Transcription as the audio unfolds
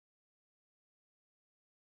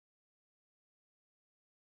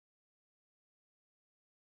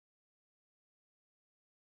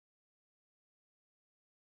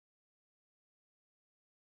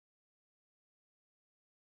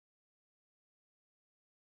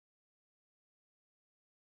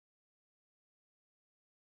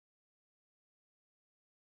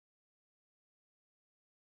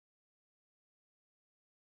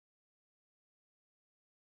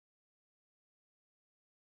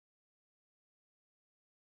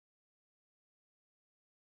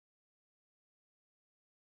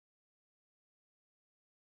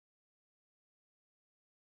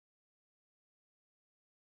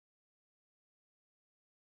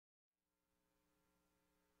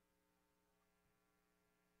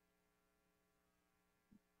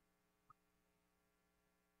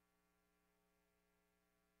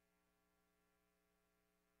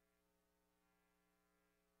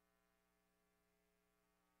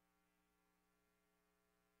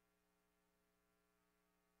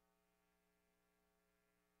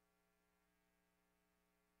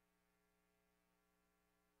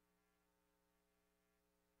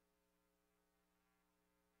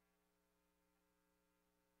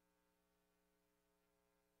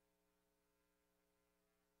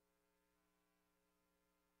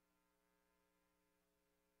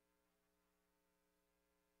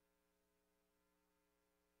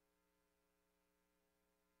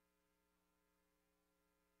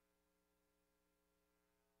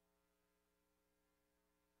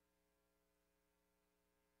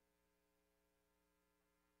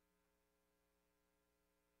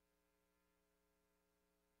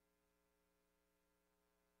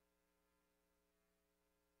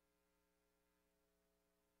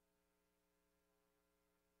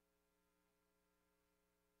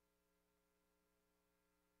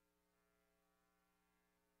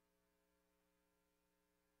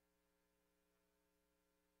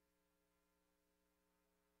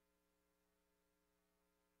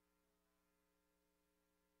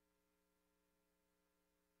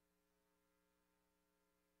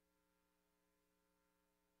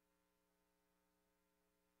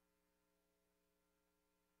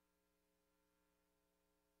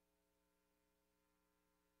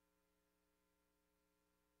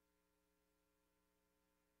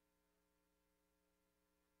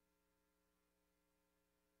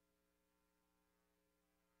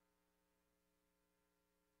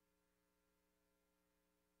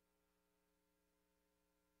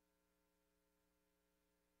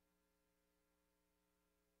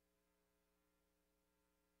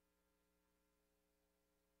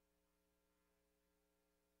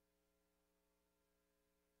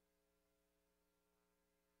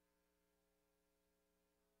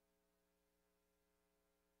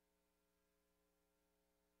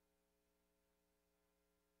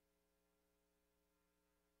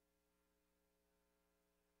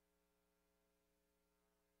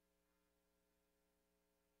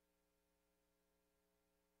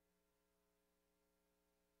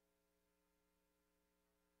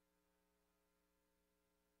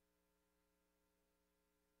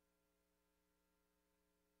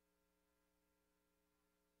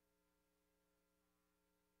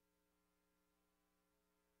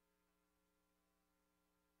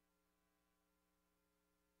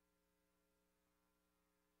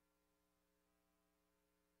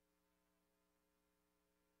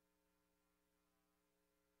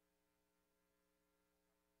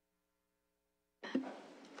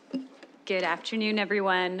Good afternoon,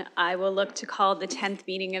 everyone. I will look to call the 10th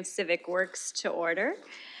meeting of Civic Works to order.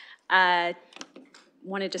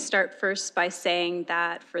 Wanted to start first by saying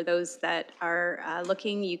that for those that are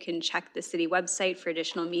looking, you can check the city website for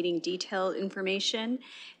additional meeting detail information.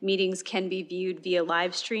 Meetings can be viewed via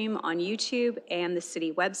live stream on YouTube and the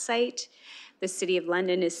city website. The City of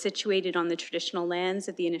London is situated on the traditional lands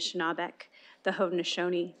of the Anishinaabe, the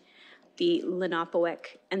Haudenosaunee, the Lenape,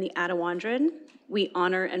 and the Attawandaron. We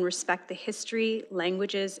honor and respect the history,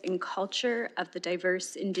 languages, and culture of the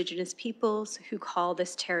diverse Indigenous peoples who call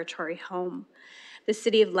this territory home. The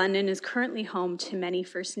City of London is currently home to many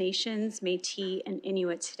First Nations, Métis, and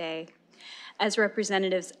Inuit today. As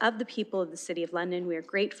representatives of the people of the City of London, we are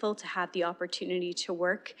grateful to have the opportunity to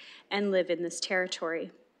work and live in this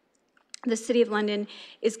territory. The City of London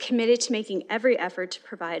is committed to making every effort to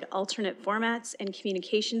provide alternate formats and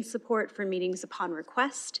communication support for meetings upon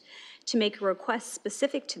request. To make a request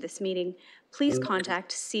specific to this meeting, please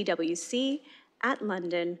contact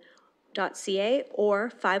cwc@london.ca or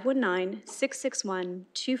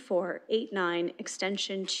 519-661-2489,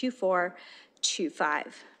 extension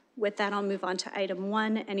 2425. With that, I'll move on to item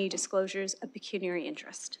 1, any disclosures of pecuniary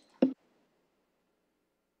interest.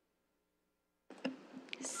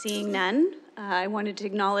 Seeing none, I wanted to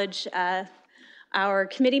acknowledge our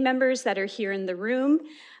committee members that are here in the room.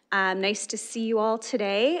 Nice to see you all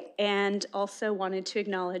today, and also wanted to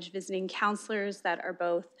acknowledge visiting councillors that are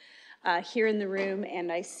both here in the room,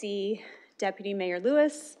 and I see Deputy Mayor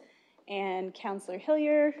Lewis and Councillor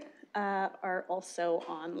Hillier are also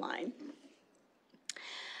online.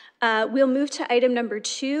 We'll move to item number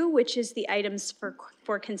 2, which is the items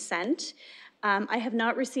for consent. I have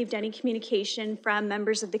not received any communication from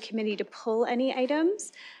members of the committee to pull any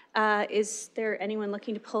items. Is there anyone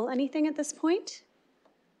looking to pull anything at this point?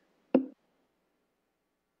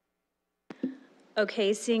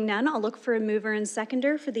 Okay, seeing none, I'll look for a mover and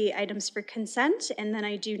seconder for the items for consent, and then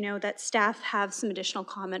I do know that staff have some additional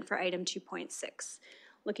comment for item 2.6.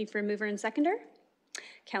 Looking for a mover and seconder?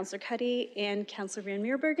 Councillor Cuddy and Councillor Van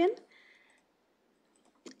Meerbergen.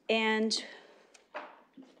 And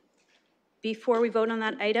before we vote on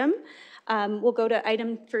that item, we'll go to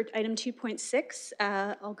item 2.6.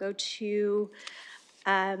 I'll go to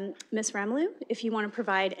Ms. Ramalou, if you want to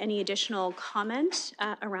provide any additional comment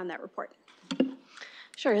around that report.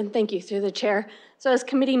 Sure, and thank you through the chair. So as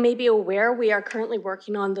committee may be aware, we are currently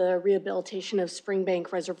working on the rehabilitation of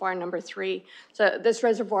Springbank Reservoir number 3. So this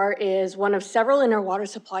reservoir is one of several in our water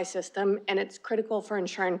supply system, and it's critical for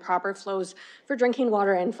ensuring proper flows for drinking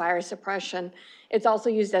water and fire suppression. It's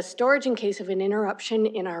also used as storage in case of an interruption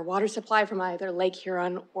in our water supply from either Lake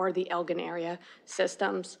Huron or the Elgin area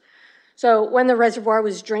systems. So when the reservoir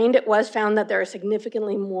was drained, it was found that there are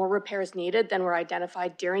significantly more repairs needed than were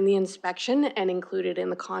identified during the inspection and included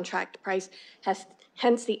in the contract price,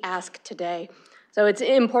 hence the ask today. So it's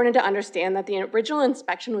important to understand that the original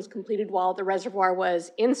inspection was completed while the reservoir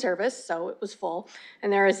was in service, so it was full,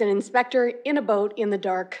 and there is an inspector in a boat in the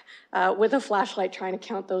dark with a flashlight trying to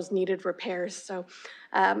count those needed repairs. So,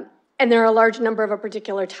 and there are a large number of a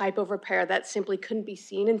particular type of repair that simply couldn't be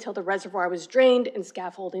seen until the reservoir was drained and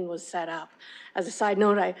scaffolding was set up. As a side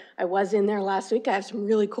note, I was in there last week. I have some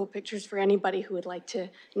really cool pictures for anybody who would like to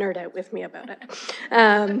nerd out with me about it.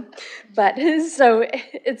 But so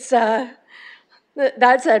it's...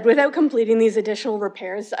 That said, without completing these additional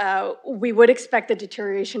repairs, we would expect the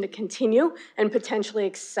deterioration to continue and potentially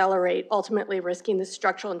accelerate, ultimately risking the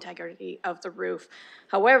structural integrity of the roof.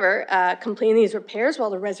 However, completing these repairs while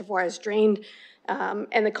the reservoir is drained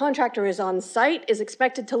and the contractor is on site is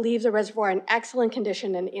expected to leave the reservoir in excellent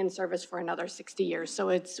condition and in service for another 60 years. So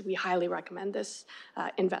we highly recommend this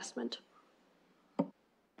investment.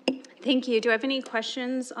 Thank you. Do I have any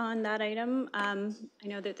questions on that item? I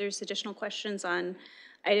know that there's additional questions on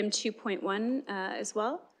item 2.1 as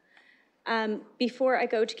well. Before I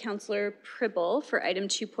go to Councillor Pribble for item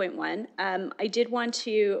 2.1, I did want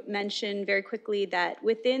to mention very quickly that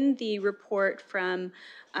within the report from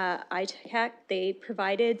ITEC, they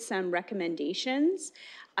provided some recommendations.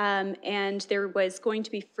 And there was going to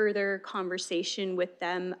be further conversation with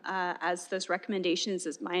them as those recommendations,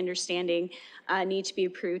 as my understanding, need to be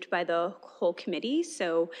approved by the whole committee.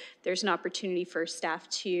 So there's an opportunity for staff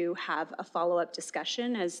to have a follow-up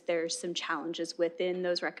discussion as there's some challenges within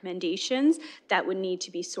those recommendations that would need to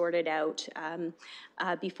be sorted out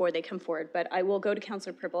before they come forward. But I will go to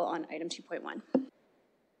Councillor Pribble on item 2.1.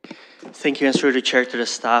 Thank you, and through the chair to the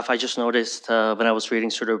staff. I just noticed when I was reading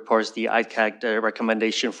through the reports, the ICAG, the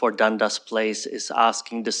recommendation for Dundas Place is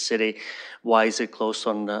asking the city, why is it closed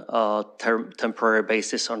on a temporary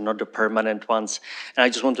basis or not the permanent ones? And I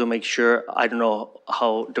just want to make sure, I don't know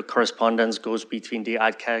how the correspondence goes between the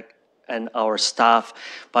ICAG and our staff,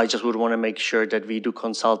 but I just would want to make sure that we do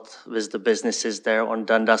consult with the businesses there on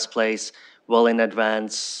Dundas Place well in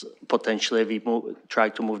advance. Potentially we try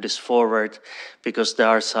to move this forward, because there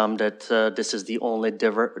are some that this is the only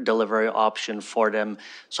delivery option for them.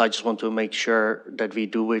 So I just want to make sure that we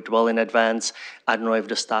do it well in advance. I don't know if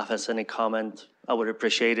the staff has any comment. I would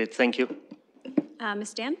appreciate it. Thank you.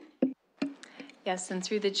 Ms. Dan? Yes, and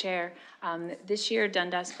through the chair, this year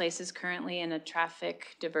Dundas Place is currently in a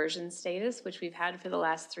traffic diversion status, which we've had for the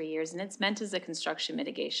last 3 years, and it's meant as a construction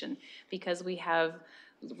mitigation because we have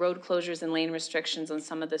road closures and lane restrictions on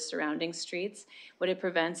some of the surrounding streets. What it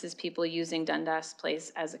prevents is people using Dundas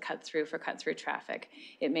Place as a cut-through for cut-through traffic.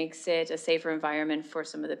 It makes it a safer environment for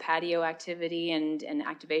some of the patio activity and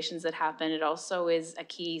activations that happen. It also is a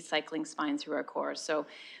key cycling spine through our core. So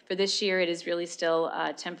for this year, it is really still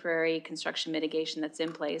a temporary construction mitigation that's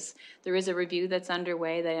in place. There is a review that's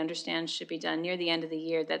underway that I understand should be done near the end of the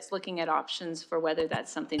year that's looking at options for whether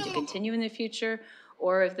that's something to continue in the future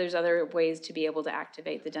or if there's other ways to be able to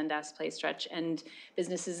activate the Dundas Place stretch, and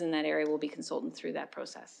businesses in that area will be consulted through that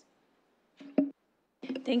process.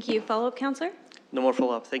 Thank you. Follow-up, Councillor? No more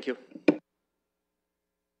follow-up. Thank you.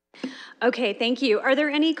 Okay, thank you. Are there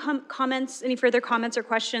any comments, any further comments or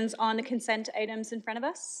questions on the consent items in front of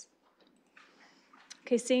us?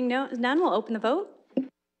 Okay, seeing none, we'll open the vote.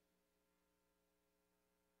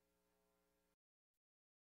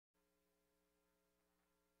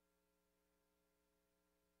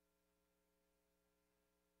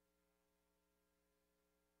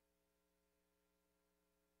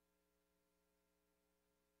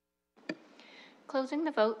 Closing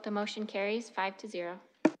the vote, the motion carries 5-0.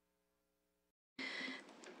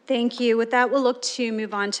 Thank you. With that, we'll look to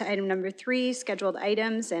move on to item number 3, scheduled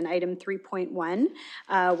items, and item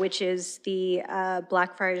 3.1, which is the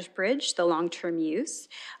Blackfriars Bridge, the long-term use.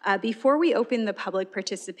 Before we open the public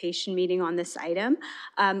participation meeting on this item,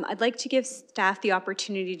 I'd like to give staff the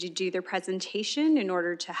opportunity to do their presentation in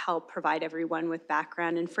order to help provide everyone with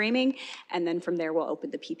background and framing, and then from there we'll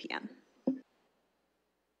open the PPM.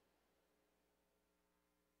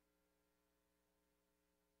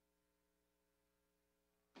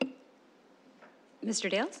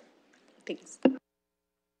 Mr. Dales? Thanks.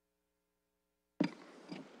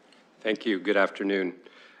 Thank you. Good afternoon.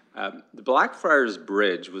 The Blackfriars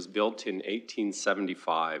Bridge was built in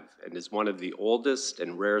 1875 and is one of the oldest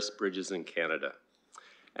and rarest bridges in Canada.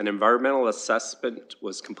 An environmental assessment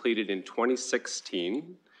was completed in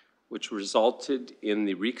 2016, which resulted in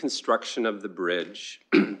the reconstruction of the bridge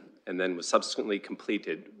and then was subsequently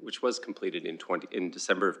completed, which was completed in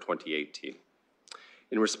December of 2018.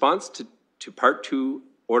 In response to Part 2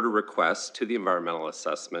 order request to the environmental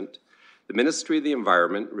assessment, the Ministry of the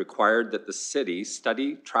Environment required that the city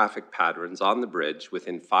study traffic patterns on the bridge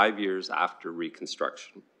within 5 years after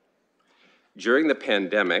reconstruction. During the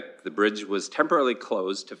pandemic, the bridge was temporarily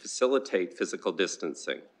closed to facilitate physical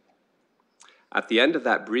distancing. At the end of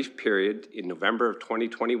that brief period in November of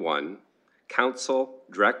 2021, Council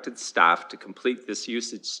directed staff to complete this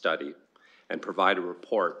usage study and provide a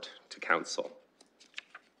report to Council.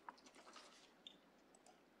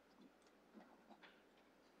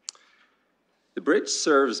 The bridge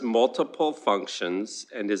serves multiple functions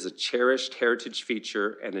and is a cherished heritage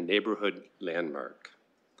feature and a neighborhood landmark.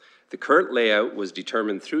 The current layout was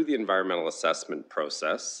determined through the environmental assessment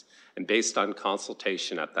process and based on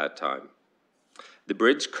consultation at that time. The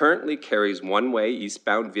bridge currently carries one-way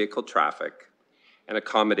eastbound vehicle traffic and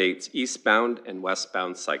accommodates eastbound and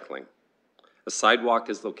westbound cycling. A sidewalk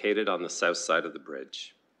is located on the south side of the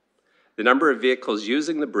bridge. The number of vehicles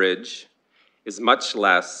using the bridge is much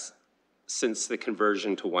less since the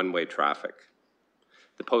conversion to one-way traffic.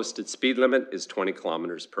 The posted speed limit is 20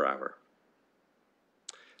 kilometers per hour.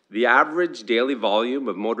 The average daily volume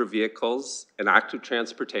of motor vehicles and active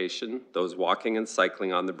transportation, those walking and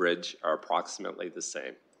cycling on the bridge, are approximately the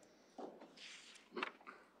same.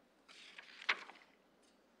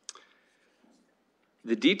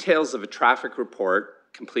 The details of a traffic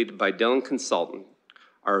report completed by Dillon Consultant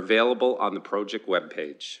are available on the project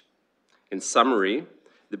webpage. In summary,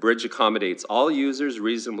 the bridge accommodates all users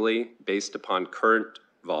reasonably based upon current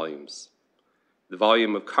volumes. The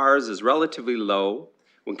volume of cars is relatively low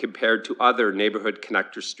when compared to other neighborhood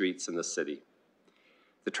connector streets in the city.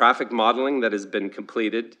 The traffic modeling that has been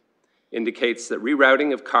completed indicates that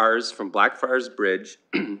rerouting of cars from Blackfriars Bridge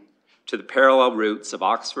to to the parallel routes of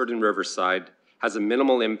Oxford and Riverside has a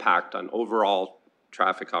minimal impact on overall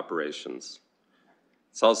traffic operations.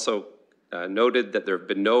 It's also noted that there have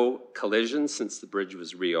been no collisions since the bridge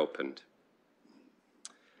was reopened.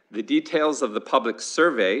 The details of the public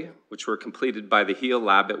survey, which were completed by the HEAL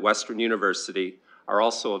Lab at Western University, are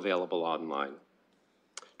also available online.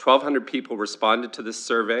 1,200 people responded to this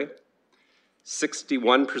survey.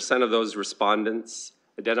 61% of those respondents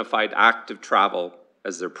identified active travel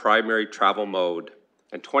as their primary travel mode,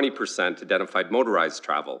 and 20% identified motorized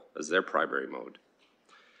travel as their primary mode.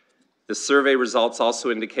 The survey results also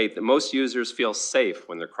indicate that most users feel safe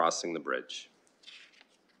when they're crossing the bridge.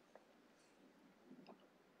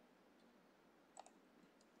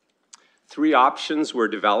 Three options were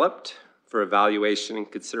developed for evaluation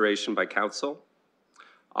and consideration by Council.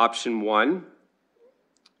 Option 1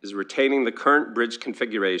 is retaining the current bridge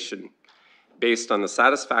configuration based on the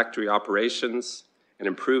satisfactory operations and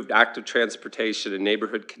improved active transportation and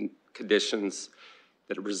neighborhood conditions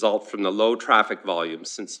that result from the low traffic volumes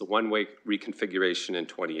since the one-way reconfiguration in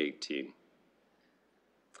 2018.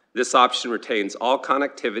 This option retains all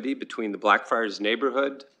connectivity between the Blackfriars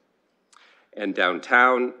neighborhood and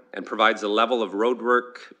downtown, and provides a level of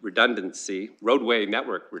roadway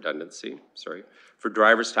network redundancy, for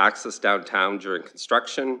drivers to access downtown during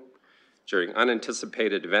construction, during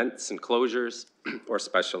unanticipated events and closures, or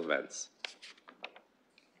special events.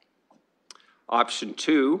 Option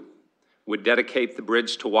 2 would dedicate the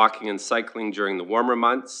bridge to walking and cycling during the warmer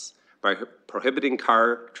months by prohibiting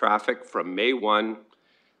car traffic from May 1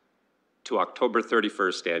 to October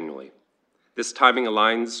 31st annually. This timing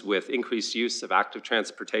aligns with increased use of active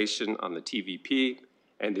transportation on the TVP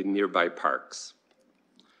and in nearby parks.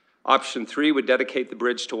 Option 3 would dedicate the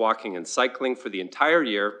bridge to walking and cycling for the entire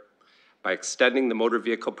year by extending the motor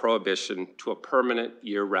vehicle prohibition to a permanent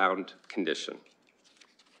year-round condition.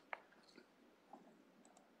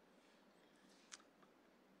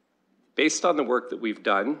 Based on the work that we've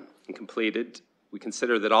done and completed, we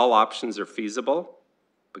consider that all options are feasible.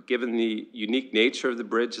 But given the unique nature of the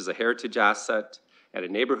bridge as a heritage asset and a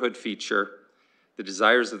neighborhood feature, the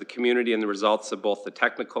desires of the community and the results of both the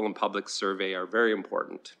technical and public survey are very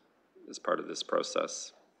important as part of this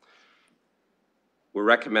process. We're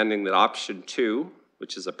recommending that option 2,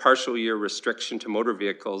 which is a partial year restriction to motor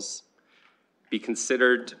vehicles, be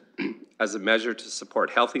considered as a measure to support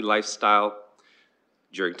healthy lifestyle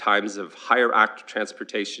during times of higher active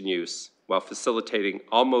transportation use while facilitating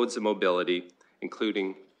all modes of mobility,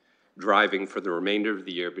 including driving for the remainder of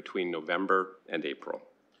the year between November and April.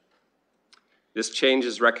 This change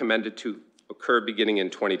is recommended to occur beginning in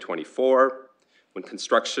 2024, when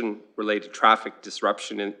construction-related traffic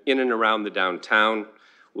disruption in and around the downtown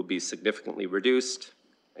will be significantly reduced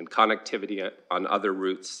and connectivity on other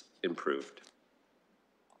routes improved.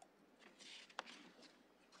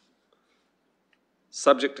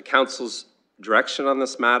 Subject to Council's direction on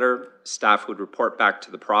this matter, staff would report back to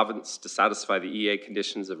the province to satisfy the EA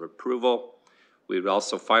conditions of approval. We would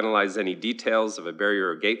also finalize any details of a barrier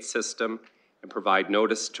or gate system and provide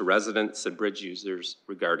notice to residents and bridge users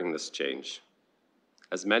regarding this change.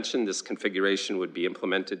 As mentioned, this configuration would be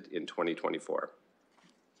implemented in 2024.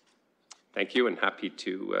 Thank you, and happy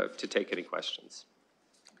to take any questions.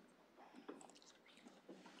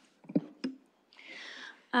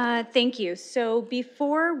 Thank you. So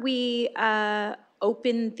before we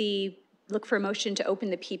look for a motion to open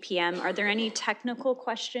the PPM, are there any technical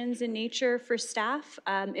questions in nature for staff?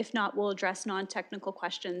 If not, we'll address non-technical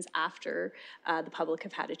questions after the public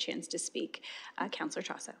have had a chance to speak. Councillor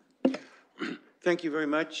Chassa. Thank you very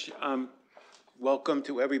much. Welcome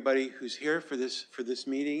to everybody who's here for this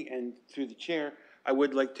meeting, and through the chair, I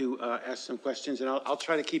would like to ask some questions, and I'll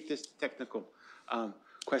try to keep this technical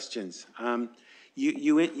questions.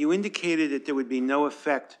 You indicated that there would be no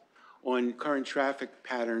effect on current traffic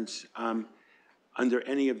patterns under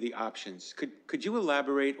any of the options. Could you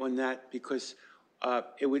elaborate on that? Because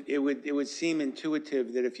it would seem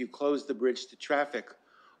intuitive that if you close the bridge to traffic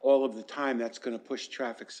all of the time, that's going to push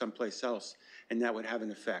traffic someplace else, and that would have an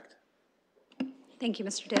effect. Thank you,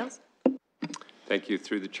 Mr. Dales. Thank you,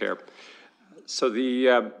 through the chair. So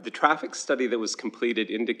the traffic study that was completed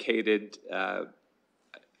indicated a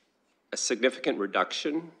significant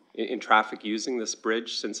reduction in traffic using this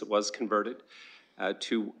bridge since it was converted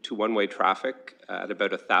to one-way traffic at about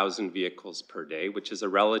 1,000 vehicles per day, which is a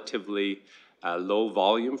relatively low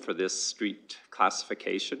volume for this street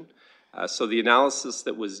classification. So the analysis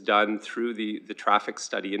that was done through the traffic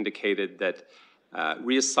study indicated that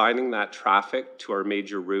reassigning that traffic to our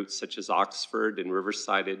major routes such as Oxford and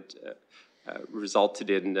Riverside resulted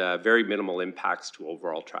in very minimal impacts to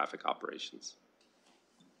overall traffic operations.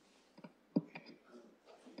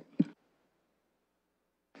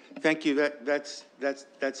 Thank you.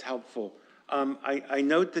 That's helpful. I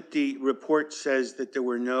note that the report says that there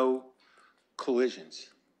were no collisions.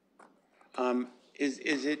 Is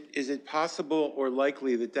it possible or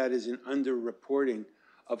likely that that is an underreporting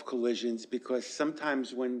of collisions? Because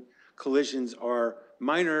sometimes when collisions are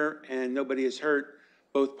minor and nobody is hurt,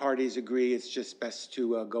 both parties agree it's just best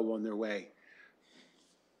to go on their way.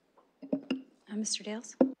 Mr.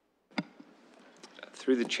 Dales?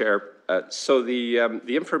 Through the chair, so the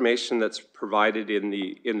information that's provided in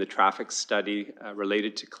the traffic study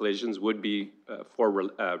related to collisions would be for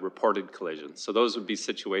reported collisions. So those would be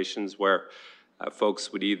situations where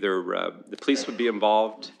folks would either, the police would be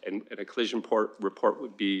involved and a collision report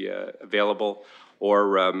would be available,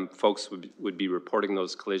 or folks would be reporting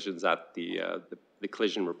those collisions at the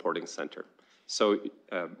collision reporting center. So it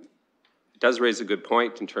does raise a good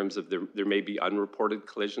point in terms of there may be unreported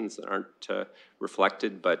collisions that aren't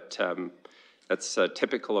reflected, but that's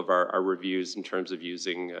typical of our reviews in terms of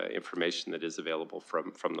using information that is available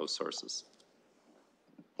from those sources.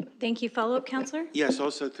 Thank you. Follow-up, Counselor? Yes,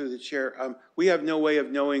 also through the chair. We have no way of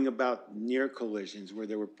knowing about near collisions where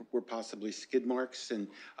there were possibly skid marks and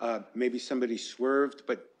maybe somebody swerved,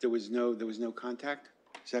 but there was no contact.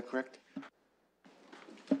 Is that correct?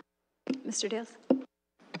 Mr. Dales?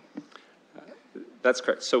 That's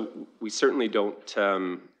correct. So we certainly don't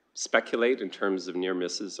speculate in terms of near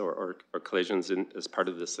misses or collisions as part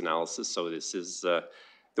of this analysis. So this is the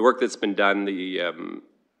work that's been done.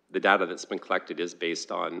 The data that's been collected is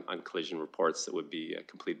based on collision reports that would be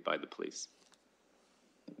completed by the police.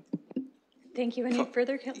 Thank you. Any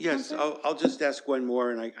further, Counselor? Yes, I'll just ask one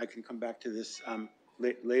more, and I can come back to this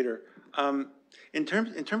later. In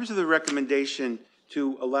terms of the recommendation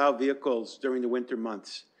to allow vehicles during the winter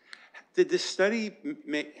months, did the study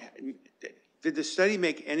make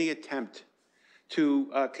any attempt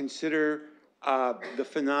to consider the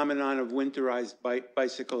phenomenon of winterized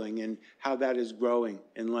bicycling and how that is growing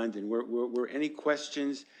in London? Were any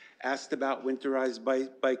questions asked about winterized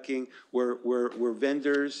biking? Were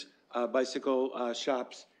vendors, bicycle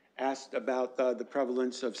shops asked about the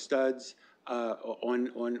prevalence of studs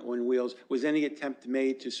on wheels? Was any attempt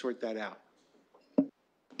made to sort that out?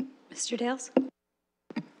 Mr. Dales?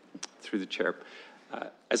 Through the chair.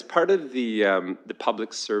 As part of the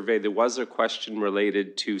public survey, there was a question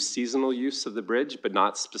related to seasonal use of the bridge, but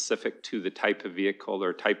not specific to the type of vehicle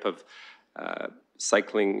or type of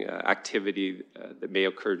cycling activity that may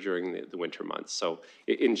occur during the winter months. So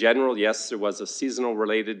in general, yes, there was a seasonal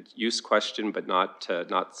related use question, but not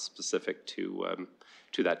specific to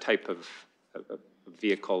that type of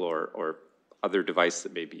vehicle or other device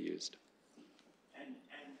that may be used.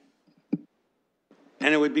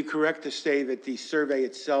 And it would be correct to say that the survey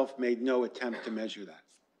itself made no attempt to measure that.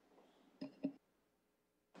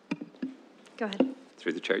 Go ahead.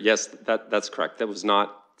 Through the chair. Yes, that's correct. That was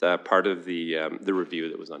not part of the review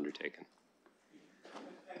that was undertaken.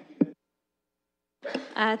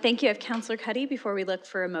 Thank you. I have Counselor Cuddy before we look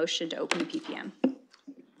for a motion to open the PPM.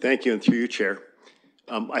 Thank you, and through you, Chair.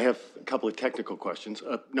 I have a couple of technical questions.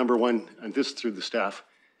 Number one, and this through the staff.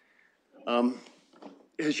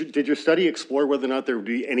 Did your study explore whether or not there would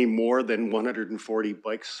be any more than 140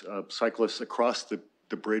 bikes, cyclists across the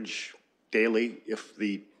bridge daily if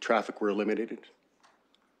the traffic were eliminated?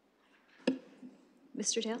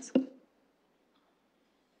 Mr. Dales?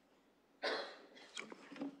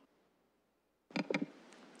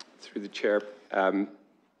 Through the chair.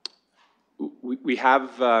 We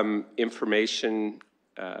have information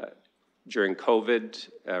during COVID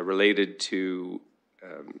related to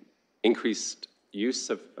increased use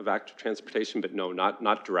of active transportation, but no,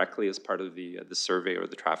 not directly as part of the survey or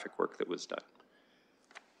the traffic work that was done.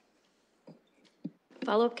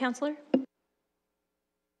 Follow-up, Counselor?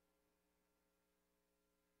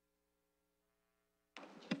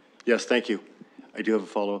 Yes, thank you. I do have a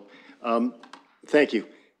follow-up. Thank you.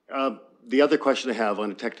 The other question I have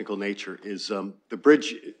on a technical nature is the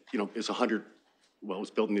bridge, is 100, well, it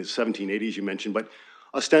was built in the 1780s, you mentioned, but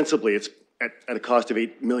ostensibly it's at a cost of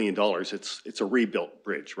 $8 million. It's a rebuilt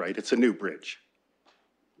bridge, right? It's a new bridge.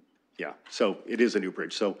 Yeah, so it is a new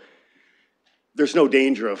bridge. So there's no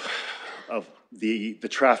danger of the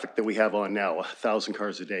traffic that we have on now, 1,000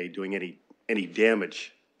 cars a day, doing any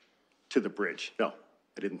damage to the bridge. No,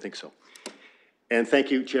 I didn't think so. And thank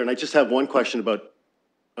you, Chair. And I just have one question about,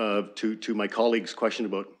 to my colleague's question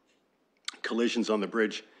about collisions on the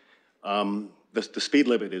bridge. The speed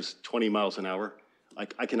limit is 20 miles an hour.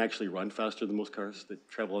 I can actually run faster than most cars that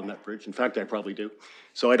travel on that bridge. In fact, I probably do.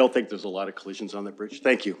 So I don't think there's a lot of collisions on that bridge.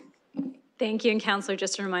 Thank you. Thank you, and Counselor,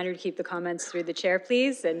 just a reminder to keep the comments through the chair,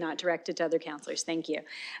 please, and not directed to other counselors. Thank you.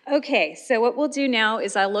 Okay, so what we'll do now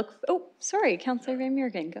is I'll look, oh, sorry, Counselor Van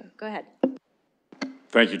Meergen, go ahead.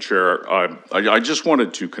 Thank you, Chair. I just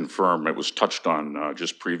wanted to confirm, it was touched on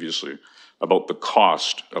just previously, about the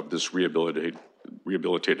cost of this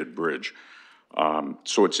rehabilitated bridge.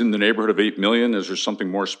 So it's in the neighborhood of 8 million. Is there something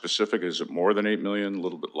more specific? Is it more than 8 million, a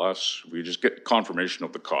little bit less? We just get confirmation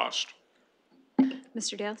of the cost.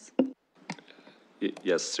 Mr. Dales?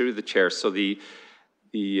 Yes, through the chair. So the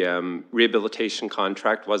rehabilitation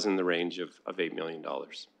contract was in the range of $8 million.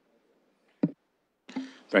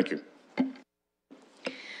 Thank you.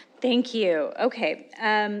 Thank you. Okay.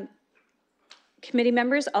 Committee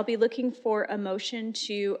members, I'll be looking for a motion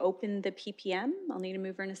to open the PPM. I'll need a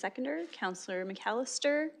mover and a seconder. Councillor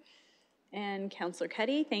McAllister and Councillor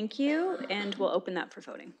Cuddy, thank you. And we'll open that for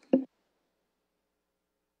voting.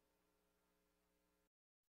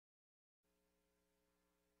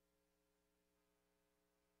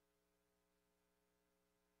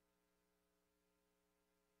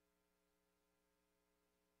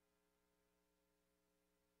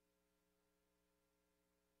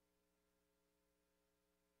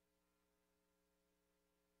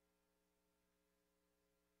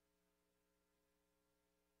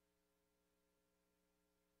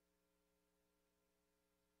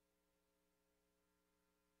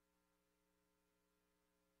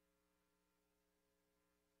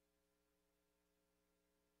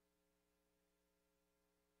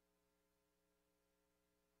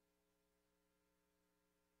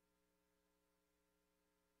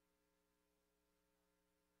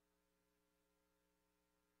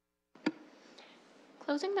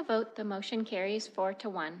 Closing the vote, the motion carries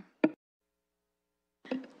 4-1.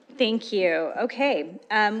 Thank you. Okay,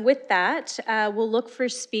 with that, we'll look for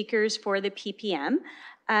speakers for the PPM.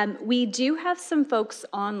 We do have some folks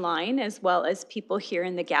online as well as people here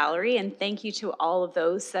in the gallery, and thank you to all of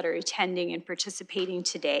those that are attending and participating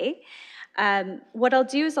today. What I'll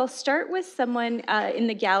do is I'll start with someone in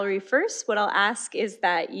the gallery first. What I'll ask is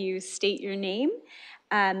that you state your name.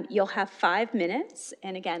 You'll have 5 minutes,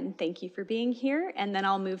 and again, thank you for being here, and then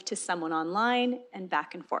I'll move to someone online and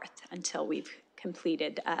back and forth until we've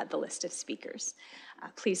completed the list of speakers.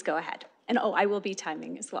 Please go ahead. And oh, I will be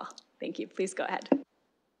timing as well. Thank you. Please go ahead.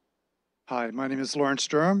 Hi, my name is Lawrence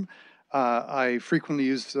Durham. I frequently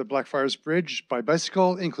use the Blackfriars Bridge by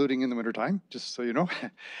bicycle, including in the wintertime, just so you know.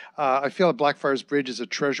 I feel that Blackfriars Bridge is a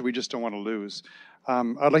treasure we just don't want to lose.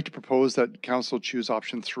 I'd like to propose that council choose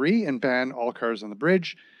option 3 and ban all cars on the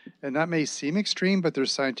bridge. And that may seem extreme, but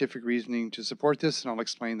there's scientific reasoning to support this, and I'll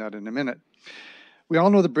explain that in a minute. We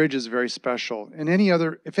all know the bridge is very special. And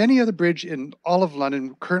if any other bridge in all of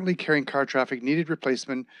London currently carrying car traffic needed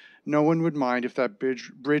replacement, no one would mind if that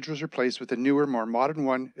bridge was replaced with a newer, more modern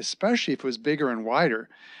one, especially if it was bigger and wider.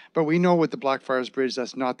 But we know with the Blackfriars Bridge,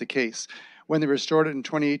 that's not the case. When they restored it in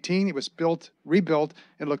 2018, it was rebuilt,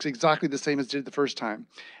 and looks exactly the same as it did the first time.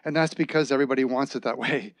 And that's because everybody wants it that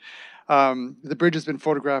way. The bridge has been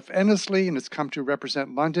photographed endlessly, and it's come to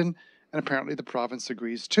represent London. And apparently the province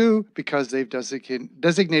agrees too, because they've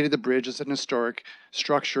designated the bridge as an historic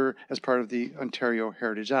structure as part of the Ontario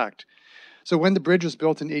Heritage Act. So when the bridge was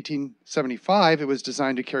built in 1875, it was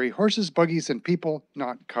designed to carry horses, buggies, and people,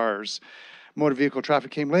 not cars. Motor vehicle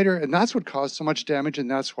traffic came later, and that's what caused so much damage,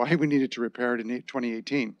 and that's why we needed to repair it in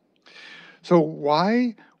 2018. So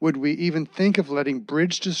why would we even think of letting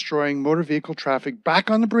bridge-destroying motor vehicle traffic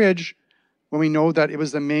back on the bridge when we know that it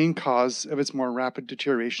was the main cause of its more rapid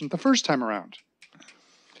deterioration the first time around?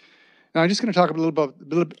 Now, I'm just going to talk a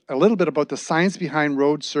little bit about the science behind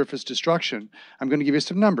road surface destruction. I'm going to give you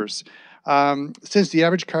some numbers. Since the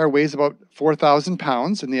average car weighs about 4,000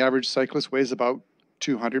 pounds and the average cyclist weighs about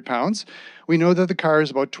 200 pounds, we know that the car is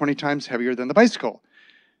about 20 times heavier than the bicycle.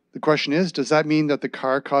 The question is, does that mean that the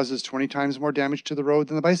car causes 20 times more damage to the road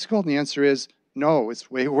than the bicycle? And the answer is no, it's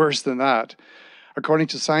way worse than that. According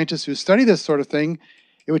to scientists who study this sort of thing,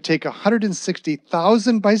 it would take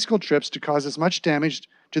 160,000 bicycle trips to cause as much damage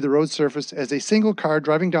to the road surface as a single car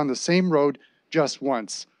driving down the same road just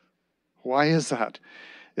once. Why is that?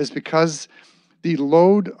 It's because the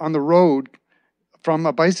load on the road from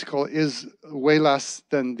a bicycle is way less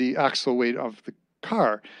than the axle weight of the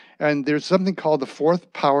car. And there's something called the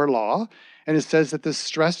fourth power law, and it says that the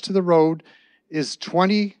stress to the road is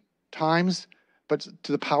 20 times, but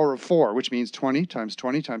to the power of 4, which means 20 times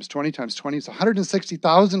 20 times 20 times 20 is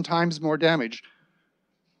 160,000 times more damage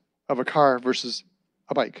of a car versus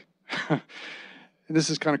a bike.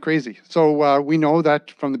 This is kind of crazy. So we know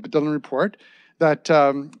that from the Dillon report that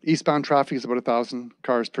eastbound traffic is about 1,000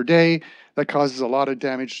 cars per day. That causes a lot of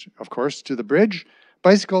damage, of course, to the bridge.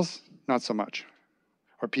 Bicycles, not so much.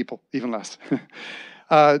 Or people, even less.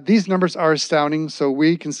 These numbers are astounding, so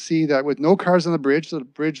we can see that with no cars on the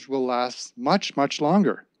bridge will last much, much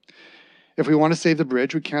longer. If we want to save the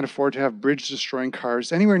bridge, we can't afford to have bridge-destroying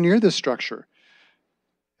cars anywhere near this structure.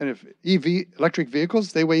 And if electric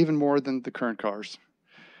vehicles, they weigh even more than the current cars.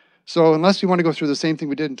 So unless we want to go through the same thing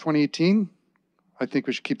we did in 2018, I think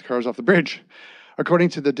we should keep the cars off the bridge. According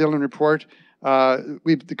to the Dillon report,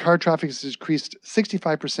 the car traffic has increased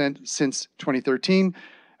 65% since 2013.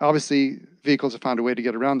 Obviously, vehicles have found a way to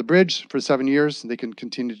get around the bridge for 7 years, and they can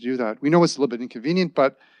continue to do that. We know it's a little bit inconvenient,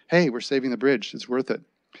 but hey, we're saving the bridge. It's worth it.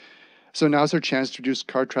 So now's our chance to reduce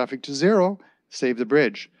car traffic to zero, save the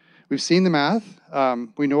bridge. We've seen the math.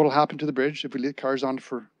 We know what'll happen to the bridge if we leave cars on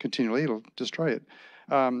for continually. It'll destroy it.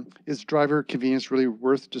 Is driver convenience really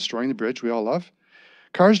worth destroying the bridge we all love?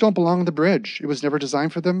 Cars don't belong on the bridge. It was never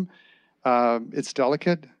designed for them. It's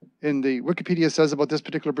delicate. In the Wikipedia says about this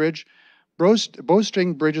particular bridge,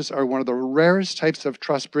 bowstring bridges are one of the rarest types of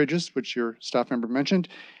truss bridges, which your staff member mentioned,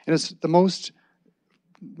 and it's most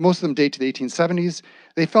of them date to the 1870s.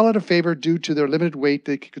 They fell out of favor due to their limited weight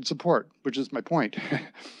they could support, which is my point.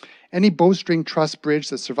 Any bowstring truss bridge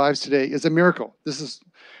that survives today is a miracle. This is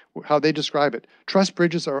how they describe it. Truss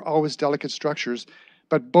bridges are always delicate structures,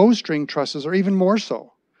 but bowstring trusses are even more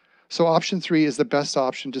so. So option 3 is the best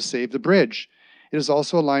option to save the bridge. It is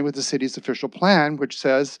also aligned with the city's official plan, which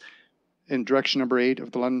says, in direction number 8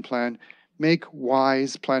 of the London Plan, make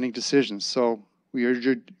wise planning decisions. So we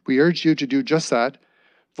urge you to do just that.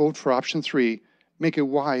 Vote for option 3. Make a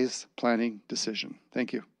wise planning decision.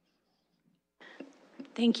 Thank you.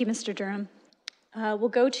 Thank you, Mr. Durham. We'll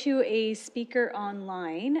go to a speaker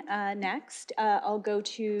online next. I'll go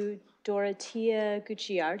to Dorothea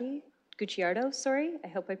Gucciardo, sorry. I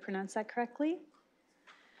hope I pronounced that correctly.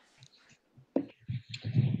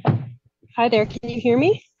 Hi there, can you hear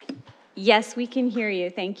me? Yes, we can hear you.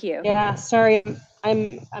 Thank you. Yeah, sorry,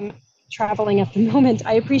 I'm traveling at the moment.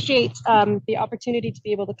 I appreciate the opportunity to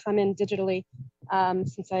be able to come in digitally,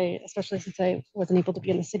 especially since I wasn't able to be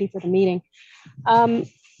in the city for the meeting.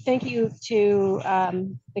 Thank you to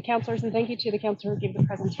the councillors, and thank you to the councillor who gave the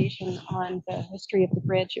presentation on the history of the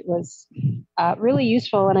bridge. It was really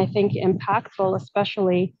useful and I think impactful,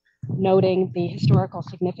 especially noting the historical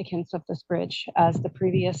significance of this bridge, as the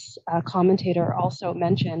previous commentator also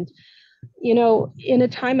mentioned. You know, in a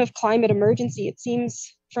time of climate emergency, it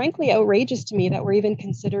seems frankly outrageous to me that we're even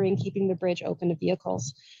considering keeping the bridge open to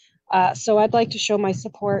vehicles. So I'd like to show my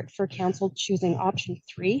support for council choosing option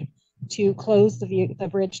 3 to close the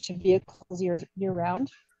bridge to vehicles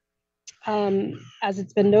year-round. As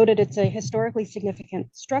it's been noted, it's a historically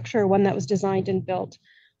significant structure, one that was designed and built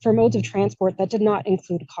for modes of transport that did not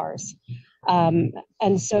include cars.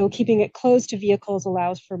 And so keeping it closed to vehicles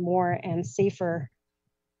allows for more and safer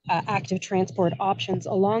active transport options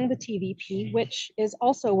along the TVP, which is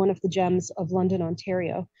also one of the gems of London,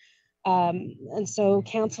 Ontario. And so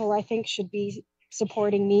council, I think, should be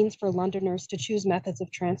supporting means for Londoners to choose methods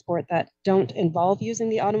of transport that don't involve using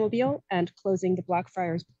the automobile, and closing the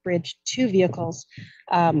Blackfriars Bridge to vehicles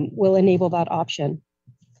will enable that option.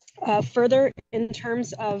 Further, in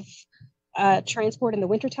terms of transport in the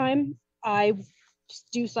wintertime, I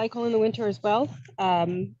do cycle in the winter as well.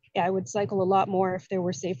 I would cycle a lot more if there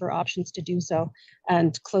were safer options to do so,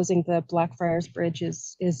 and closing the Blackfriars Bridge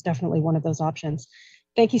is definitely one of those options.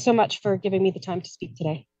 Thank you so much for giving me the time to speak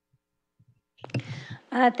today.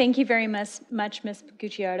 Thank you very much, Ms.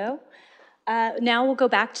 Gucciardo. Now we'll go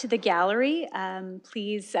back to the gallery.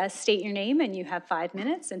 Please state your name, and you have 5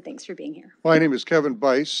 minutes, and thanks for being here. My name is Kevin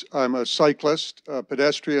Bice. I'm a cyclist, a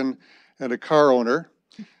pedestrian, and a car owner.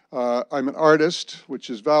 I'm an artist, which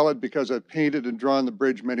is valid because I've painted and drawn the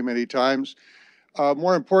bridge many, many times.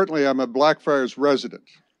 More importantly, I'm a Blackfriars resident.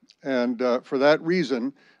 And for that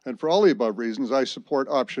reason, and for all the above reasons, I support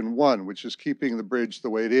option 1, which is keeping the bridge the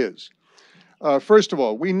way it is. First of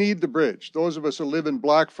all, we need the bridge. Those of us who live in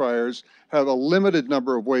Blackfriars have a limited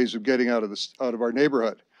number of ways of getting out of our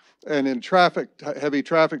neighborhood. And in heavy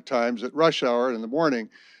traffic times at rush hour in the morning,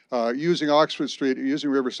 using Oxford Street or using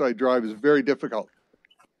Riverside Drive is very difficult.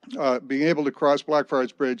 Being able to cross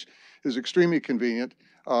Blackfriars Bridge is extremely convenient,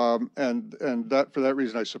 and for that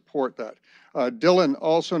reason I support that. Dillon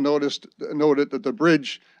also noted that the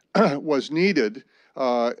bridge was needed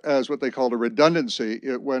as what they called a redundancy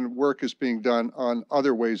when work is being done on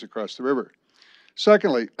other ways across the river.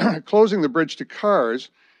 Secondly, closing the bridge to cars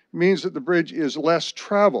means that the bridge is less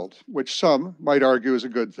traveled, which some might argue is a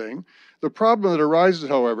good thing. The problem that arises,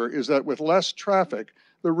 however, is that with less traffic,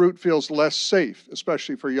 the route feels less safe,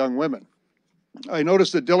 especially for young women. I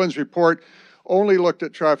noticed that Dillon's report only looked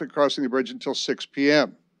at traffic crossing the bridge until 6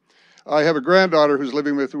 p.m. I have a granddaughter who's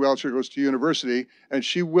living with me while she goes to university, and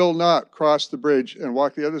she will not cross the bridge and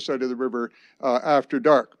walk the other side of the river after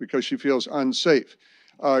dark because she feels unsafe.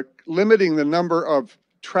 Limiting the number of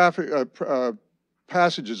traffic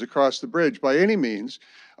passages across the bridge by any means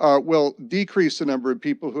will decrease the number of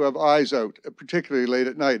people who have eyes out, particularly late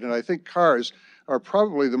at night. And I think cars are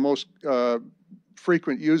probably the most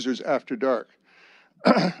frequent users after dark.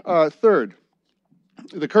 Third,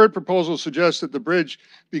 the current proposal suggests that the bridge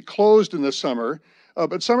be closed in the summer,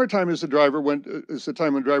 but summertime is the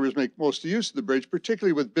time when drivers make most use of the bridge,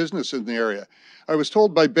 particularly with business in the area. I was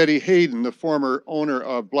told by Betty Hayden, the former owner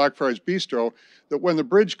of Blackfriars Bistro, that when the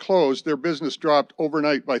bridge closed, their business dropped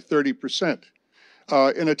overnight by 30%.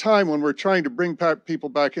 In a time when we're trying to bring people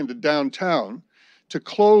back into downtown, to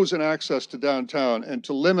close an access to downtown and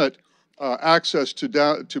to limit access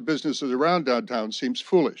to businesses around downtown seems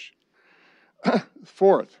foolish.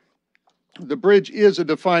 Fourth, the bridge is a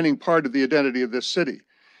defining part of the identity of this city.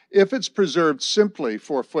 If it's preserved simply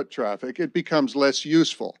for foot traffic, it becomes less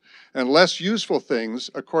useful. And less useful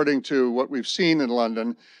things, according to what we've seen in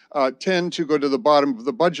London, tend to go to the bottom of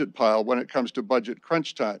the budget pile when it comes to budget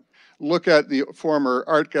crunch time. Look at the former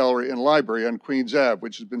art gallery and library on Queens Ave,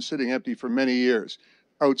 which has been sitting empty for many years.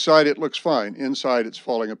 Outside, it looks fine. Inside, it's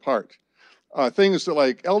falling apart. Things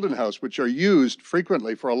like Eldon House, which are used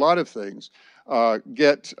frequently for a lot of things, are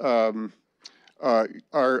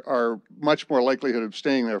much more likelihood of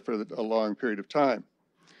staying there for a long period of time.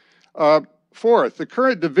 Fourth, the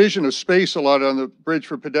current division of space allotted on the bridge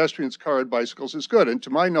for pedestrians, cars, and bicycles is good. And to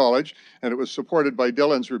my knowledge, and it was supported by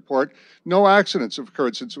Dylan's report, no accidents have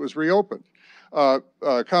occurred since it was reopened.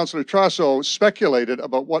 Councillor Trasso speculated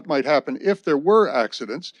about what might happen if there were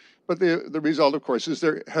accidents, but the result, of course, is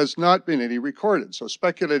there has not been any recorded. So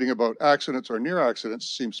speculating about accidents or near accidents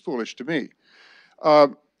seems foolish to me.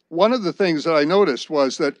 One of the things that I noticed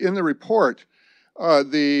was that in the report,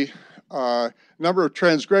 the number of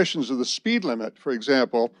transgressions of the speed limit, for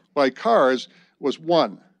example, by cars was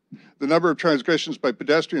 1. The number of transgressions by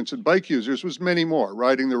pedestrians and bike users was many more,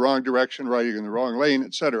 riding the wrong direction, riding in the wrong lane,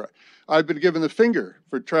 etc. I've been given the finger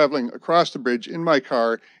for traveling across the bridge in my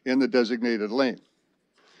car in the designated lane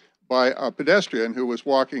by a pedestrian who was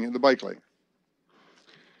walking in the bike lane.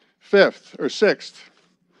 Sixth,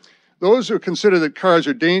 those who consider that cars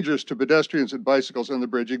are dangerous to pedestrians and bicycles on the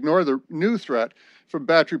bridge ignore the new threat from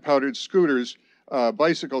battery-powered scooters,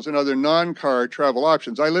 bicycles, and other non-car travel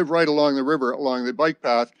options. I live right along the river, along the bike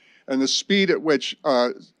path, and the speed at which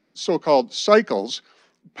so-called cycles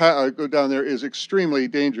go down there is extremely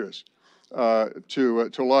dangerous to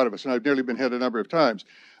a lot of us, and I've nearly been hit a number of times.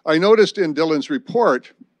 I noticed in Dylan's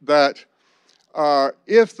report that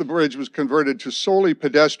if the bridge was converted to solely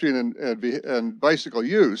pedestrian and bicycle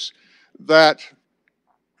use, that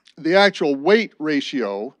the actual weight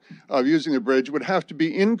ratio of using the bridge would have to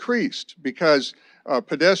be increased because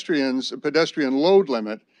pedestrian load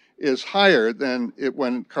limit is higher than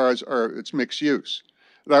when cars are its mixed use.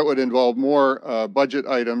 That would involve more budget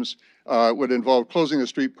items, would involve closing the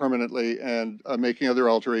street permanently and making other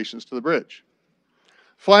alterations to the bridge.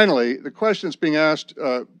 Finally, the question that's being asked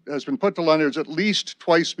has been put to Londoners at least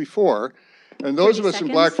twice before, and those of us in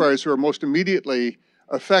Blackfriars who are most immediately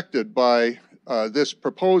affected by this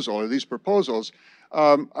proposal or these proposals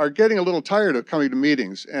are getting a little tired of coming to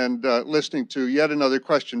meetings and listening to yet another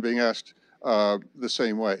question being asked the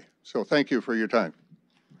same way. So thank you for your time.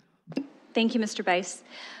 Thank you, Mr. Bice.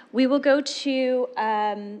 We will go to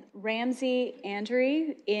Ramsey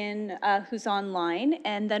Andrew who's online,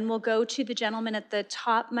 and then we'll go to the gentleman at the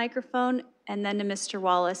top microphone, and then to Mr.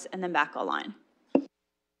 Wallace, and then back online.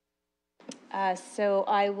 So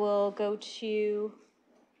I will go to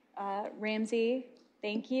Ramsey.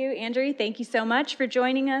 Thank you. Andrew, thank you so much for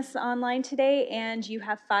joining us online today, and you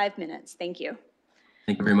have 5 minutes. Thank you.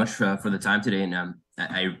 Thank you very much for the time today, and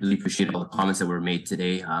I really appreciate all the comments that were made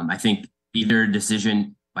today. I think either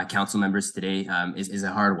decision by council members today is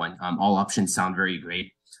a hard one. All options sound very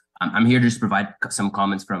great. I'm here to just provide some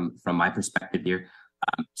comments from my perspective here.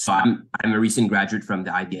 So I'm a recent graduate from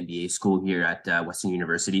the IB MBA school here at Western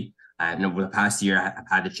University. And over the past year, I've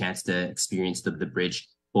had the chance to experience the bridge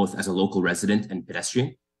both as a local resident and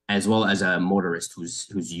pedestrian, as well as a motorist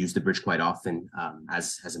who's used the bridge quite often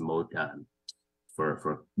as a mode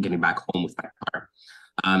for getting back home with my car.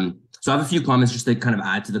 So I have a few comments just to kind of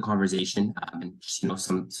add to the conversation and just,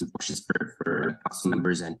 some questions for council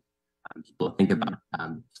members and people to think about.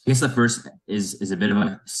 I guess the first is a bit of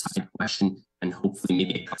a side question, and hopefully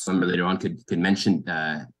maybe a council member later on could mention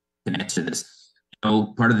can answer this.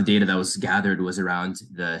 Part of the data that was gathered was around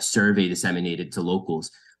the survey disseminated to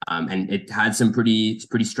locals, and it had some pretty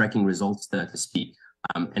striking results to speak.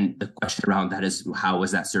 And the question around that is, how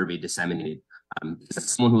was that survey disseminated? As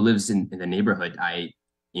someone who lives in the neighborhood,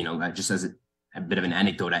 just as a bit of an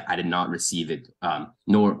anecdote, I did not receive it,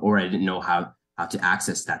 or I didn't know how to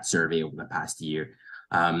access that survey over the past year.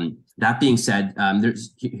 That being said,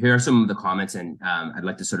 here are some of the comments, and I'd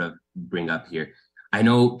like to sort of bring up here. I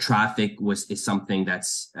know traffic is something that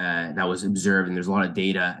was observed, and there's a lot of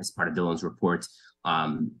data as part of Dylan's report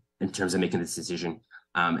in terms of making this decision.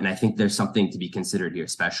 And I think there's something to be considered here,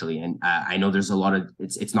 especially. And I know there's a lot of,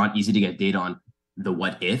 it's not easy to get data on the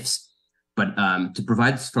what ifs, but to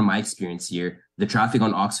provide from my experience here, the traffic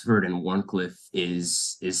on Oxford and Warncliffe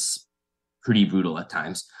is pretty brutal at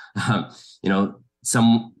times.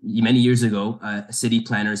 Many years ago, city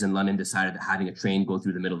planners in London decided that having a train go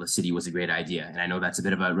through the middle of the city was a great idea. And I know that's a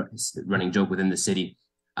bit of a running joke within the city.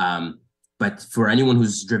 But for anyone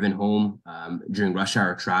who's driven home during rush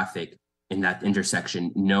hour traffic in that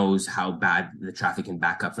intersection knows how bad the traffic can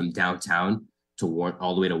back up from downtown to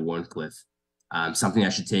all the way to Warncliffe. Something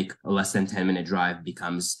that should take a less than 10-minute drive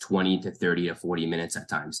becomes 20 to 30 to 40 minutes at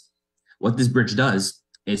times. What this bridge does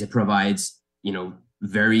is it provides,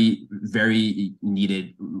 very, very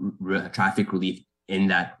needed traffic relief in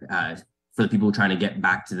that for the people trying to get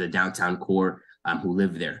back to the downtown core who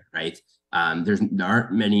live there, right? There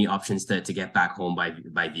aren't many options to get back home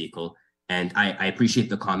by vehicle. And I appreciate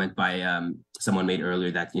the comment by someone made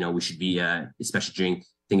earlier that, we should be, especially during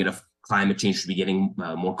thinking of climate change, should be getting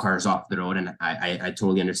more cars off the road. And I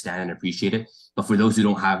totally understand and appreciate it. But for those who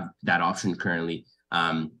don't have that option currently,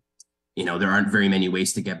 there aren't very many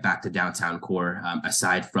ways to get back to downtown core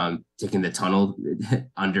aside from taking the tunnel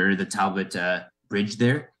under the Talbot Bridge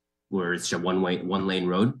there, where it's a one-lane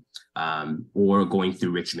road, or going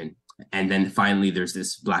through Richmond. And then finally, there's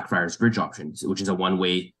this Blackfriars Bridge option, which is a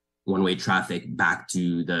one-way traffic back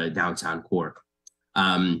to the downtown core.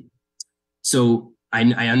 So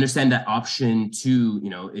I understand that option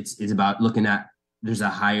 2, it's about looking at, there's a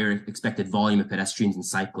higher expected volume of pedestrians and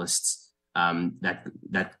cyclists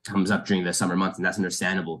that comes up during the summer months, and that's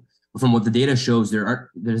understandable. But from what the data shows, there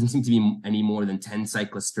doesn't seem to be any more than 10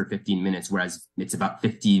 cyclists per 15 minutes, whereas it's about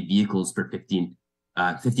 50 vehicles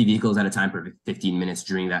at a time per 15 minutes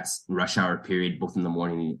during that rush hour period, both in the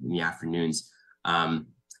morning and the afternoons.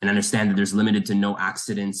 And understand that there's limited to no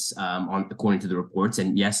accidents according to the reports.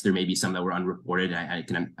 And yes, there may be some that were unreported. I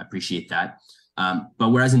can appreciate that. But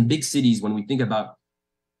whereas in big cities, when we think about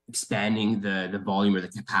expanding the volume or the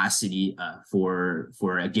capacity for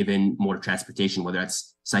a given mode of transportation, whether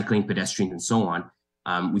that's cycling, pedestrians, and so on,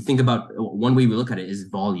 we think about, one way we look at it is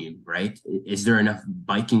volume, right? Is there enough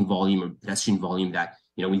biking volume or pedestrian volume that,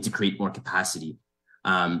 we need to create more capacity?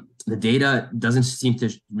 The data doesn't seem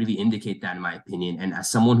to really indicate that, in my opinion. And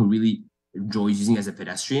as someone who really enjoys using it as a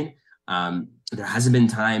pedestrian, there hasn't been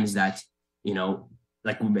times that,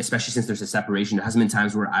 especially since there's a separation, there hasn't been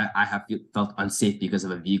times where I have felt unsafe because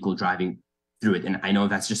of a vehicle driving through it. And I know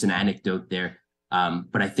that's just an anecdote there.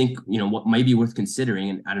 But I think, what might be worth considering,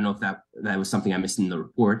 and I don't know if that was something I missed in the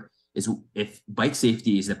report, is if bike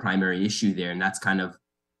safety is the primary issue there, and that's kind of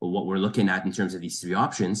what we're looking at in terms of these 3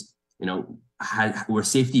 options, where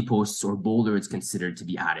safety posts or boulders considered to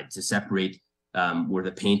be added to separate where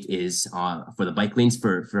the paint is for the bike lanes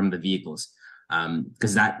from the vehicles.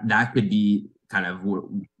 Because that could be kind of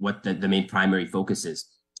what the main primary focus is.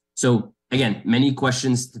 So again, many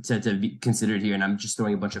questions to be considered here, and I'm just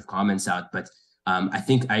throwing a bunch of comments out, but I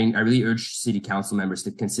think I really urge city council members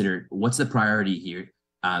to consider what's the priority here.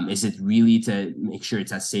 Is it really to make sure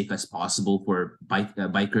it's as safe as possible for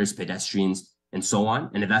bikers, pedestrians, and so on?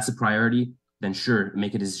 And if that's a priority, then sure,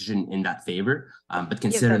 make a decision in that favor. But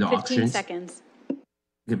consider the 15 options. seconds.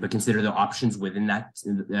 But consider the options within that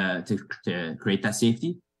to create that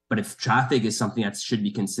safety. But if traffic is something that should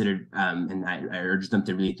be considered, and I urge them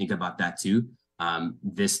to really think about that too,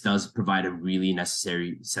 this does provide a really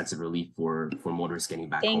necessary sense of relief for motorists getting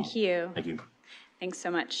back home. Thank you. Thank you. Thanks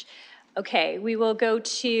so much. Okay, we will go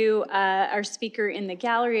to our speaker in the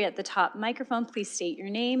gallery at the top microphone. Please state your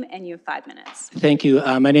name, and you have 5 minutes. Thank you.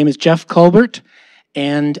 My name is Jeff Colbert,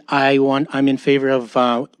 and I'm in favor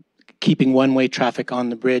of keeping one-way traffic on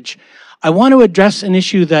the bridge. I want to address an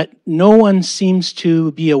issue that no one seems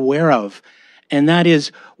to be aware of, and that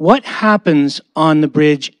is what happens on the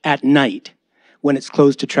bridge at night when it's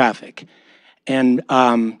closed to traffic. And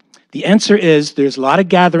the answer is there's a lot of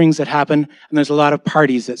gatherings that happen, and there's a lot of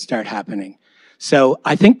parties that start happening. So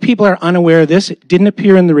I think people are unaware of this. It didn't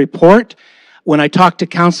appear in the report. When I talk to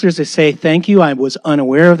counselors, they say, thank you, I was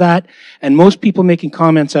unaware of that. And most people making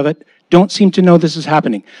comments of it don't seem to know this is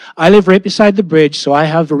happening. I live right beside the bridge, so I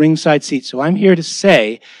have a ringside seat. So I'm here to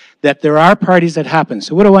say that there are parties that happen.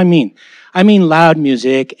 So what do I mean? I mean loud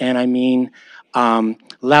music, and I mean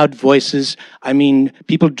loud voices. I mean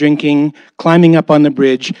people drinking, climbing up on the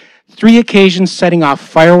bridge. 3 occasions setting off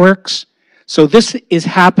fireworks. So this is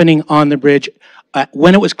happening on the bridge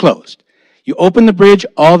when it was closed. You open the bridge,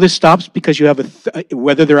 all this stops because you have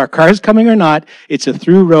whether there are cars coming or not, it's a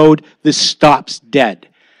through road, this stops dead.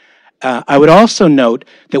 I would also note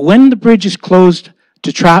that when the bridge is closed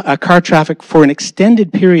to car traffic for an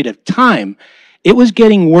extended period of time, it was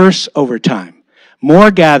getting worse over time. More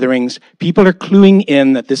gatherings, people are cluing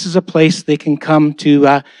in that this is a place they can come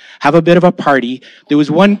to have a bit of a party. There was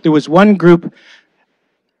one group,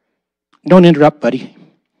 don't interrupt, buddy.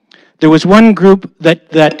 There was one group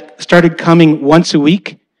that started coming once a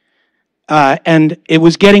week, and it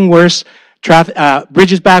was getting worse.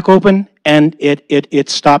 Bridge is back open, and it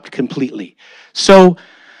stopped completely. So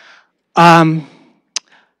I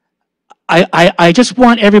just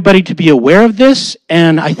want everybody to be aware of this,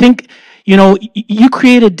 and I think, you know, you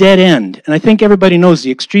create a dead end, and I think everybody knows the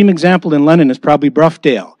extreme example in London is probably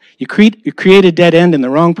Broughdale. You create a dead end in the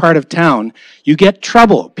wrong part of town, you get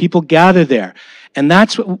trouble. People gather there. And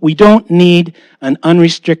that's what we don't need, an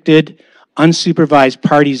unrestricted, unsupervised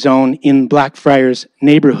party zone in Blackfriars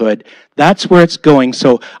neighborhood. That's where it's going.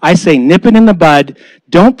 So I say nip it in the bud.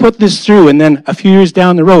 Don't put this through, and then a few years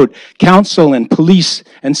down the road, council and police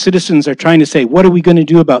and citizens are trying to say, what are we going to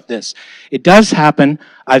do about this? It does happen.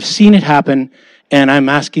 I've seen it happen, and I'm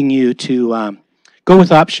asking you to go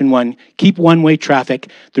with option 1. Keep one-way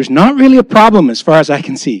traffic. There's not really a problem as far as I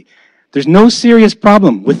can see. There's no serious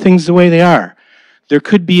problem with things the way they are. There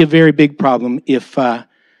could be a very big problem if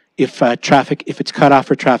it's cut off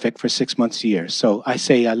for traffic for 6 months a year. So I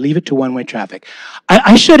say leave it to one-way traffic.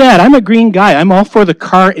 I should add, I'm a green guy. I'm all for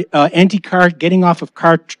the anti-car, getting off of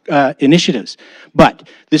car initiatives. But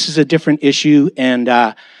this is a different issue, and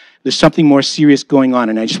there's something more serious going on.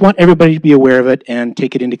 And I just want everybody to be aware of it and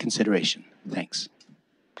take it into consideration. Thanks.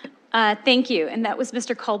 Thank you. And that was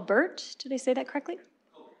Mr. Colbert. Did I say that correctly?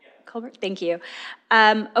 Colbert, thank you.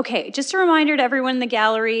 Okay, just a reminder to everyone in the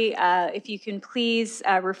gallery, if you can please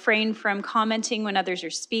refrain from commenting when others are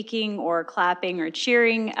speaking or clapping or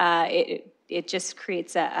cheering. It just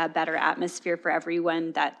creates a better atmosphere for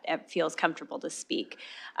everyone that feels comfortable to speak.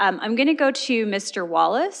 I'm going to go to Mr.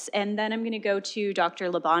 Wallace, and then I'm going to go to Dr.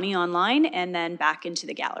 Labani online, and then back into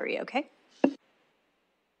the gallery, okay?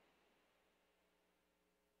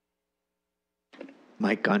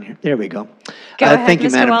 Mic on here. There we go. Go ahead, thank you,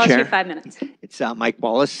 Mr. Madam Wallace, Chair. you have 5 minutes. It's Mike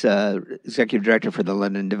Wallace, Executive Director for the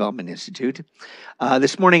London Development Institute.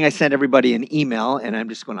 This morning I sent everybody an email, and I'm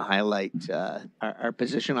just going to highlight our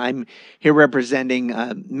position. I'm here representing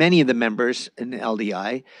many of the members in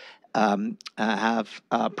LDI have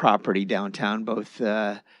property downtown, both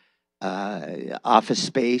office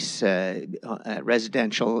space,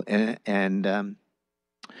 residential, and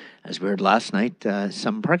as we heard last night,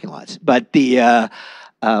 some parking lots. But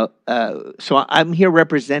so I'm here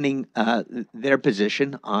representing their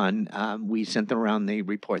position on. We sent them around the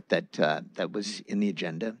report that was in the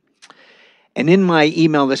agenda, and in my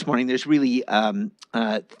email this morning, there's really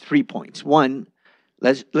 3 points. One,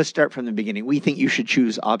 let's start from the beginning. We think you should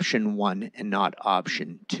choose option 1 and not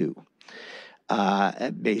option 2.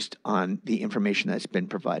 Based on the information that's been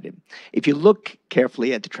provided. If you look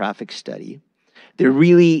carefully at the traffic study, there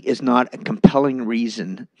really is not a compelling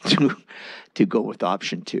reason to go with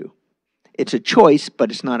option 2. It's a choice,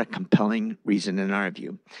 but it's not a compelling reason in our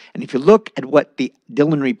view. And if you look at what the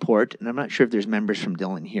Dillon report, and I'm not sure if there's members from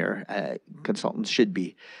Dillon here, consultants should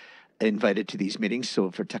be invited to these meetings,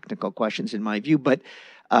 so for technical questions in my view, but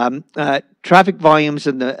traffic volumes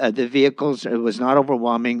in the vehicles, it was not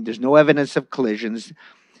overwhelming. There's no evidence of collisions.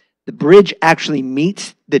 The bridge actually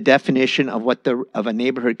meets the definition of of a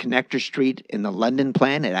neighborhood connector street in the London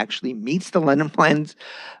plan. It actually meets the London plan's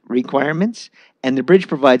requirements, and the bridge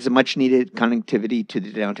provides a much-needed connectivity to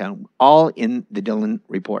the downtown, all in the Dillon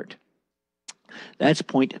report. That's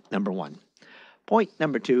point number 1. Point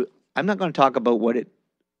number 2, I'm not going to talk about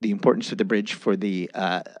the importance of the bridge for the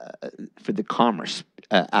commerce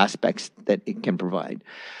aspects that it can provide,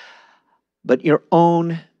 but your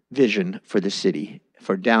own vision for the city,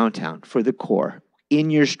 for downtown, for the core, in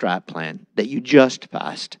your strat plan that you just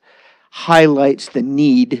passed, highlights the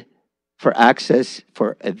need for access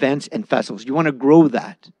for events and festivals. You want to grow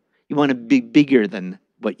that. You want to be bigger than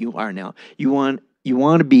what you are now. You want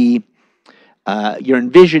to be, you're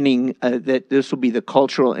envisioning that this will be the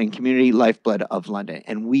cultural and community lifeblood of London,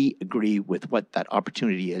 and we agree with what that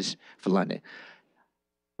opportunity is for London.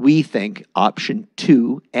 We think option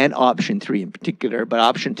 2 and option 3 in particular, but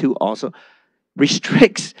option 2 also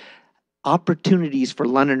restricts opportunities for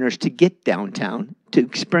Londoners to get downtown, to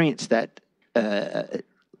experience that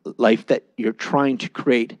life that you're trying to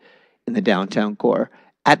create in the downtown core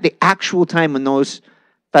at the actual time when those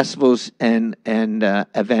festivals and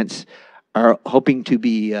events are hoping to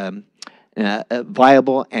be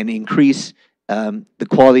viable and increase the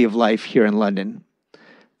quality of life here in London.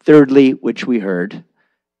 Thirdly, which we heard,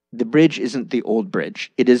 the bridge isn't the old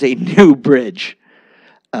bridge. It is a new bridge,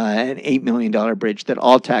 an $8 million bridge that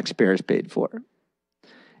all taxpayers paid for.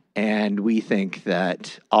 And we think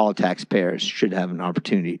that all taxpayers should have an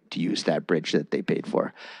opportunity to use that bridge that they paid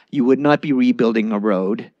for. You would not be rebuilding a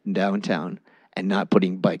road in downtown and not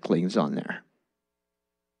putting bike lanes on there.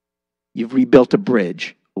 You've rebuilt a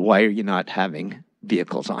bridge. Why are you not having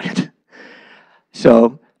vehicles on it?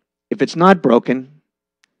 So if it's not broken,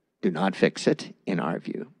 do not fix it, in our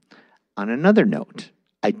view. On another note,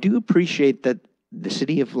 I do appreciate that the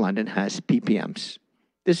City of London has PPMs.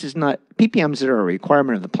 This is not, PPMs are a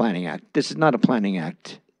requirement of the Planning Act. This is not a Planning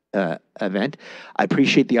Act event. I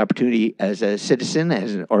appreciate the opportunity as a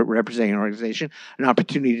citizen, or representing an organization, an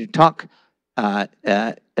opportunity to talk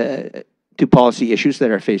to policy issues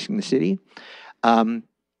that are facing the city.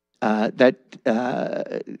 That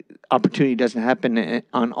opportunity doesn't happen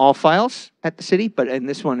on all files at the city, but in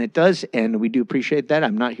this one it does, and we do appreciate that.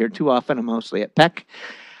 I'm not here too often. I'm mostly at PEC.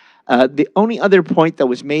 The only other point that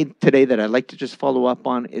was made today that I'd like to just follow up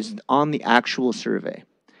on is on the actual survey.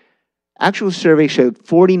 Actual survey showed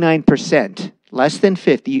 49%, less than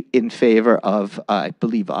 50, in favor of, I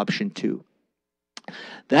believe, option 2.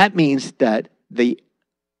 That means that the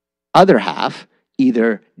other half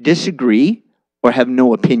either disagree or have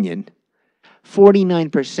no opinion.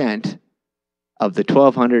 49% of the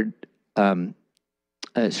 1,200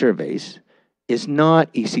 surveys is not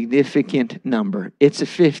a significant number. It's a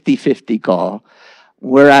 50-50 call.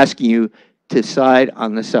 We're asking you to side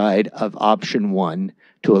on the side of option 1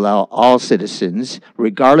 to allow all citizens,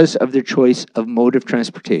 regardless of their choice of mode of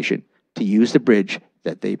transportation, to use the bridge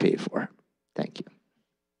that they pay for. Thank you.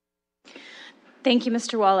 Thank you,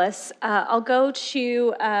 Mr. Wallace. I'll go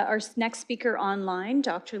to our next speaker online,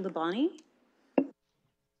 Dr. Labani.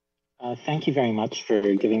 Thank you very much for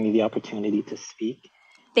giving me the opportunity to speak.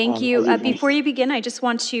 Thank you. Before you begin, I just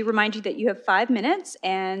want to remind you that you have 5 minutes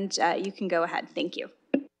and you can go ahead. Thank you.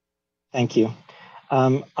 Thank you.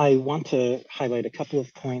 I want to highlight a couple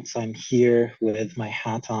of points. I'm here with my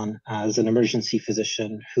hat on as an emergency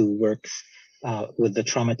physician who works with the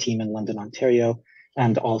trauma team in London, Ontario,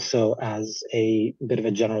 and also as a bit of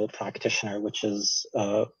a general practitioner, which is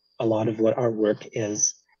a lot of what our work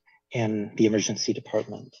is in the emergency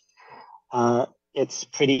department. It's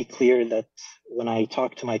pretty clear that when I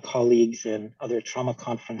talk to my colleagues in other trauma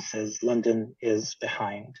conferences, London is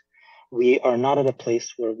behind. We are not at a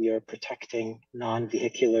place where we are protecting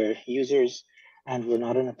non-vehicular users, and we're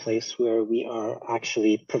not in a place where we are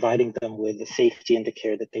actually providing them with the safety and the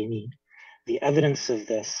care that they need. The evidence of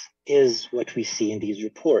this is what we see in these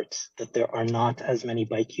reports, that there are not as many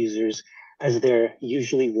bike users as there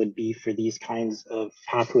usually would be for these kinds of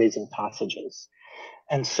pathways and passages.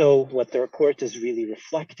 And so what the report is really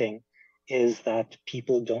reflecting is that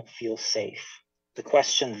people don't feel safe. The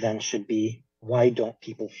question then should be, why don't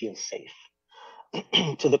people feel safe?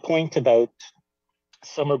 To the point about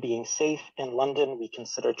summer being safe, in London, we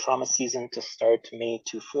consider trauma season to start May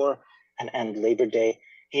 24 and end Labor Day.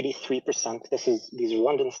 83%, these are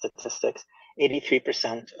London statistics,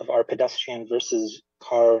 83% of our pedestrian versus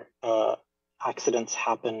car accidents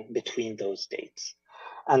happen between those dates.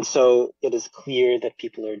 And so it is clear that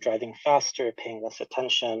people are driving faster, paying less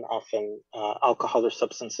attention, often alcohol or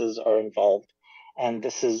substances are involved. And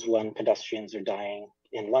this is when pedestrians are dying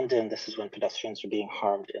in London. This is when pedestrians are being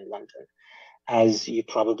harmed in London. As you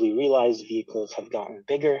probably realize, vehicles have gotten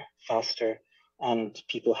bigger, faster, and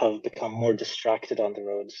people have become more distracted on the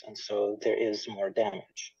roads. And so there is more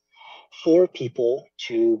damage. For people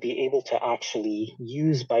to be able to actually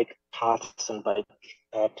use bike paths and bike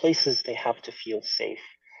places, they have to feel safe.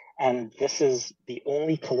 And this is the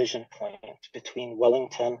only collision point between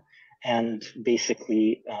Wellington and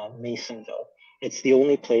basically Masonville. It's the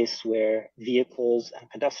only place where vehicles and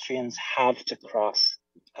pedestrians have to cross,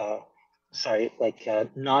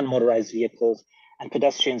 non-motorized vehicles and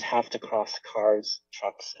pedestrians have to cross cars,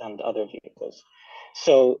 trucks, and other vehicles.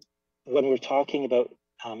 So when we're talking about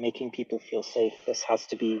making people feel safe, this has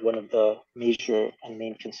to be one of the major and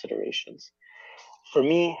main considerations. For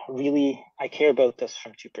me, really, I care about this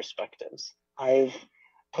from two perspectives. I've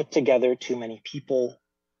put together too many people,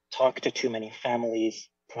 talked to too many families,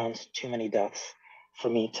 pronounced too many deaths for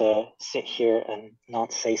me to sit here and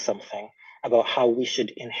not say something about how we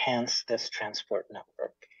should enhance this transport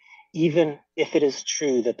network. even if it is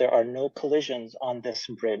true that there are no collisions on this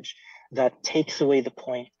bridge, that takes away the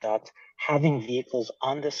point that having vehicles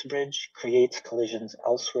on this bridge creates collisions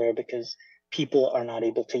elsewhere because people are not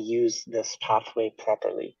able to use this pathway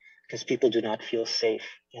properly, because people do not feel safe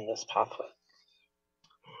in this pathway.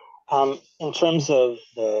 In terms of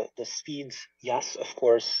the speeds, yes, of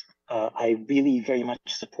course, I really very much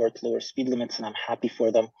support lower speed limits and I'm happy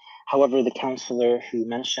for them. However, the counselor who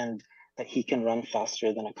mentioned that he can run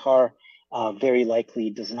faster than a car very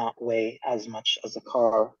likely does not weigh as much as a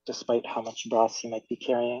car, despite how much brass he might be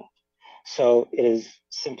carrying. So it is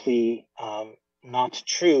simply not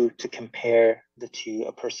true to compare the two,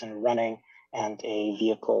 a person running and a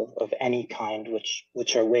vehicle of any kind,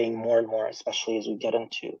 which are weighing more and more, especially as we get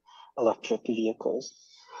into electric vehicles.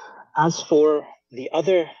 As for the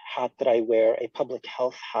other hat that I wear, a public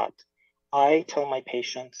health hat, I tell my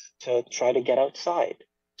patients to try to get outside,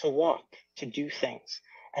 to walk, to do things.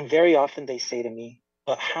 And very often they say to me,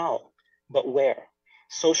 but how? But where?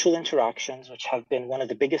 Social interactions, which have been one of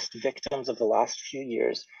the biggest victims of the last few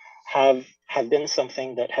years, have been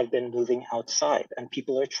something that have been moving outside, and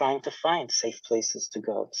people are trying to find safe places to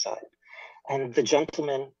go outside. And the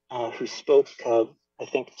gentleman who spoke, I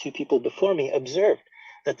think 2 people before me, observed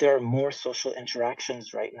that there are more social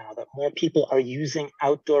interactions right now, that more people are using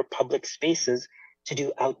outdoor public spaces to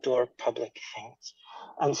do outdoor public things.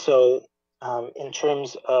 And so in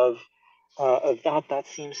terms of that, that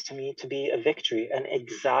seems to me to be a victory, an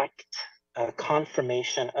exact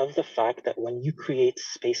confirmation of the fact that when you create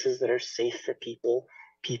spaces that are safe for people,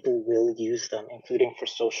 people will use them, including for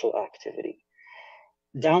social activity.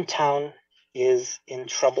 Downtown is in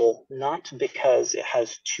trouble, not because it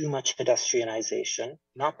has too much pedestrianization,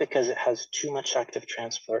 not because it has too much active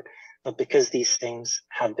transport, but because these things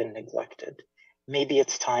have been neglected. Maybe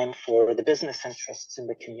it's time for the business interests in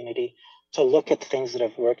the community to look at things that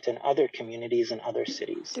have worked in other communities and other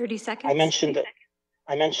cities. 30 seconds.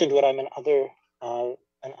 I mentioned what I'm in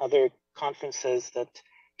other conferences that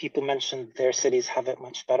people mentioned their cities have it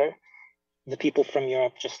much better. The people from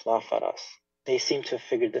Europe just laugh at us. They seem to have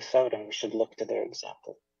figured this out, and we should look to their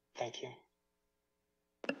example. Thank you.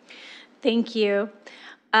 Thank you.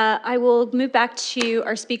 I will move back to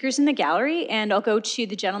our speakers in the gallery, and I'll go to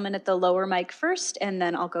the gentleman at the lower mic first, and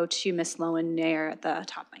then I'll go to Ms. Lowen Nair at the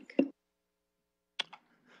top mic.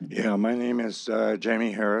 Yeah, my name is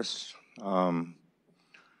Jamie Harris.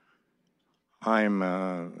 I'm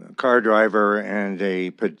a car driver and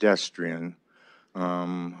a pedestrian.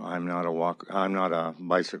 I'm not a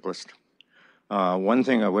bicyclist. One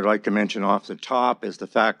thing I would like to mention off the top is the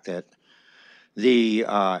fact that the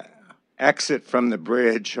exit from the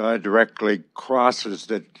bridge directly crosses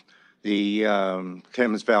the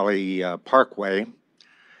Thames Valley Parkway.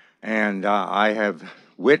 And I have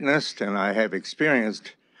witnessed and I have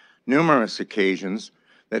experienced numerous occasions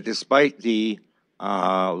that despite the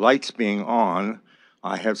lights being on,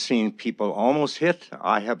 I have seen people almost hit.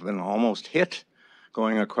 I have been almost hit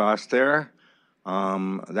going across there.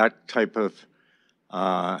 That type of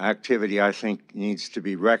activity, I think, needs to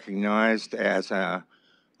be recognized as a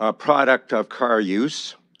product of car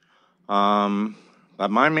use. But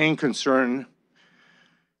my main concern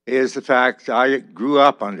is the fact I grew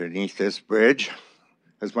up underneath this bridge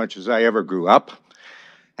as much as I ever grew up.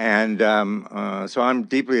 And so I'm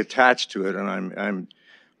deeply attached to it, and I'm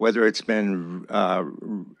whether it's been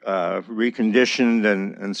reconditioned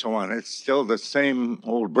and so on, it's still the same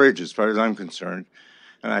old bridge as far as I'm concerned.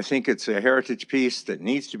 And I think it's a heritage piece that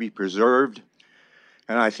needs to be preserved.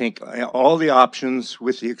 And I think all the options,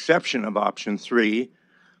 with the exception of option 3,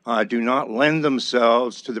 do not lend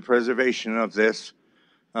themselves to the preservation of this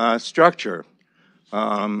structure.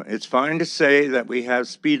 It's fine to say that we have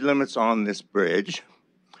speed limits on this bridge.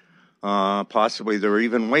 Possibly there are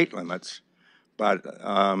even weight limits. But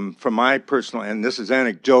from my personal, and this is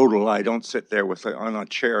anecdotal, I don't sit there on a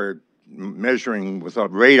chair measuring with a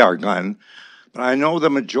radar gun, but I know the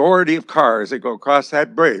majority of cars that go across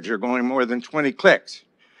that bridge are going more than 20 clicks.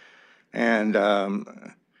 And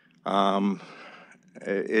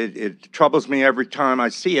it troubles me every time I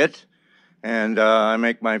see it, and I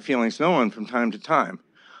make my feelings known from time to time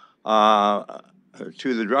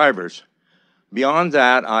to the drivers. Beyond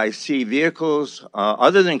that, I see vehicles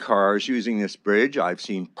other than cars using this bridge. I've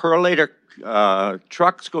seen perlator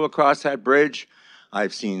trucks go across that bridge.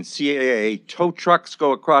 I've seen CAA tow trucks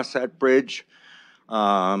go across that bridge,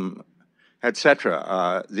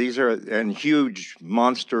 etc. These are and huge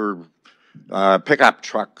monster pickup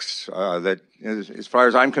trucks that, as far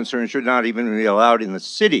as I'm concerned, should not even be allowed in the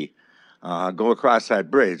city go across that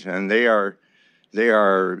bridge, and they are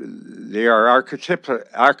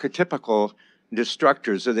archetypical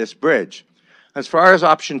destructors of this bridge. As far as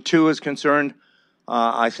option 2 is concerned,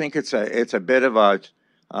 I think it's a bit of a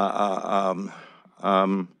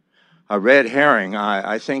red herring.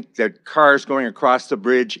 I think that cars going across the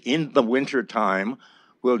bridge in the winter time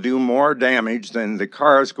will do more damage than the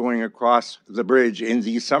cars going across the bridge in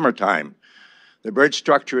the summertime. The bridge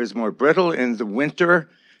structure is more brittle in the winter,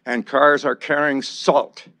 and cars are carrying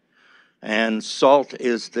salt. And salt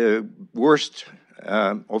is the worst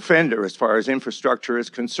offender as far as infrastructure is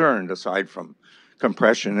concerned, aside from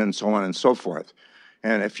compression and so on and so forth.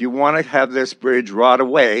 And if you want to have this bridge rot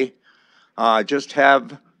away, just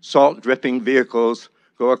have salt-dripping vehicles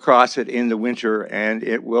go across it in the winter, and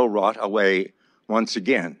it will rot away once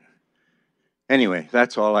again. Anyway,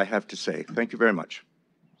 that's all I have to say. Thank you very much.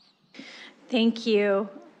 Thank you.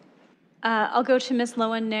 I'll go to Ms.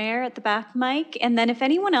 Lowen Nair at the back mic, and then if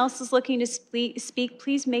anyone else is looking to speak,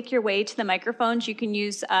 please make your way to the microphones. You can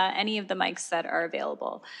use any of the mics that are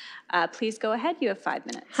available. Please go ahead. You have 5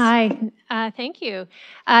 minutes. Hi, thank you.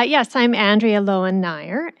 Yes, I'm Andrea Lowen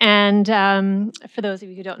Nair, and for those of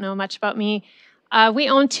you who don't know much about me, we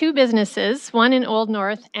own 2 businesses, one in Old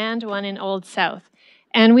North and one in Old South.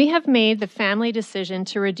 And we have made the family decision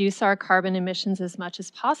to reduce our carbon emissions as much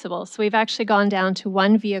as possible. So we've actually gone down to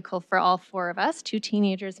 1 vehicle for all 4 of us, 2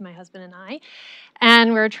 teenagers, my husband and I,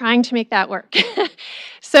 and we're trying to make that work.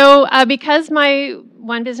 So because my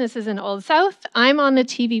one business is in Old South, I'm on the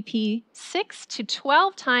TVP 6 to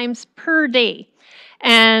 12 times per day.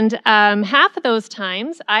 And half of those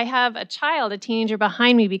times, I have a child, a teenager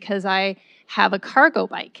behind me because I have a cargo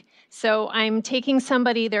bike. So I'm taking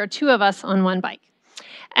somebody, there are 2 of us on 1 bike.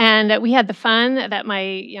 And we had the fun that my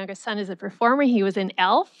youngest son is a performer. He was in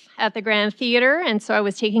Elf at the Grand Theater, and so I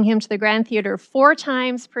was taking him to the Grand Theater 4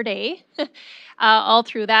 times per day, all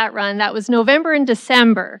through that run. That was November and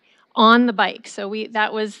December on the bike. So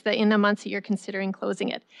that was in the months that you're considering closing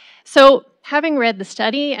it. So having read the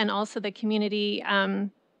study and also the community,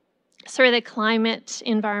 the Climate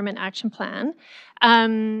Environment Action Plan,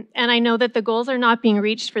 and I know that the goals are not being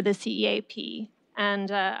reached for the CEAP.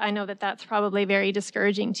 And I know that that's probably very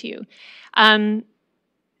discouraging to you.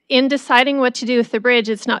 In deciding what to do with the bridge,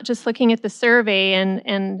 it's not just looking at the survey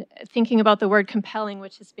and thinking about the word compelling,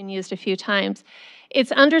 which has been used a few times.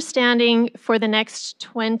 It's understanding for the next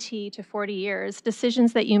 20 to 40 years,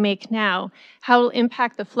 decisions that you make now, how will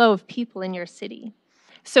impact the flow of people in your city.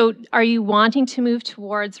 So are you wanting to move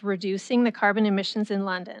towards reducing the carbon emissions in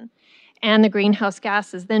London and the greenhouse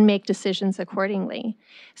gases, then make decisions accordingly.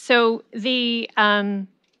 So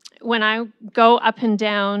when I go up and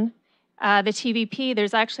down the TVP,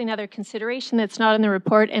 there's actually another consideration that's not in the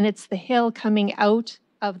report, and it's the hill coming out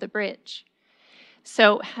of the bridge.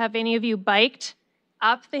 So have any of you biked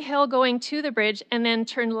up the hill going to the bridge and then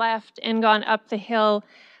turned left and gone up the hill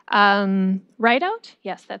right out?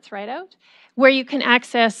 Yes, that's right out. Where you can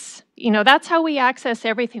access, that's how we access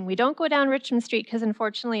everything. We don't go down Richmond Street because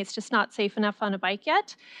unfortunately it's just not safe enough on a bike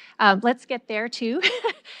yet. Let's get there too.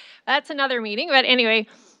 That's another meeting. But anyway,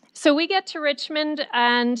 so we get to Richmond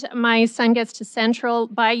and my son gets to Central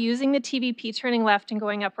by using the TVP, turning left and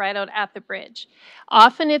going up right out at the bridge.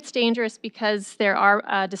 Often it's dangerous because there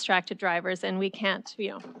are distracted drivers and we can't,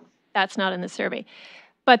 that's not in the survey.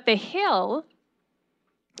 But the hill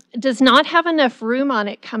does not have enough room on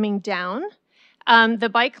it coming down. The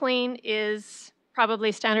bike lane is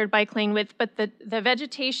probably standard bike lane width, but the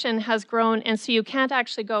vegetation has grown, and so you can't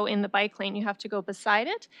actually go in the bike lane. You have to go beside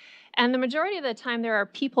it. And the majority of the time, there are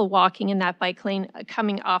people walking in that bike lane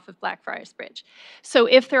coming off of Blackfriars Bridge. So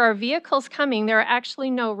if there are vehicles coming, there are actually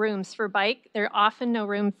no rooms for bike. There are often no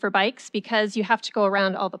room for bikes because you have to go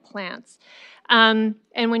around all the plants. And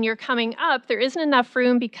when you're coming up, there isn't enough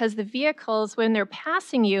room because the vehicles, when they're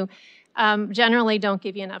passing you, generally don't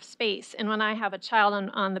give you enough space. And when I have a child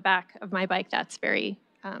on the back of my bike, that's very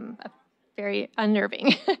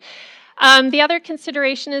unnerving. The other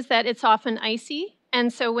consideration is that it's often icy.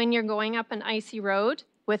 And so when you're going up an icy road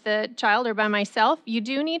with a child or by myself, you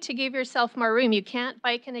do need to give yourself more room. You can't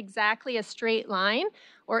bike in exactly a straight line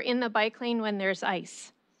or in the bike lane when there's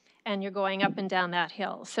ice and you're going up and down that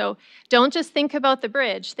hill. So don't just think about the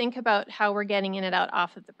bridge. Think about how we're getting in and out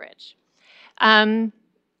off of the bridge.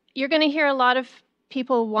 You're going to hear a lot of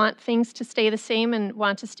people want things to stay the same and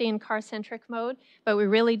want to stay in car-centric mode, but we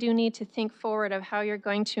really do need to think forward of how you're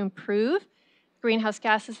going to improve greenhouse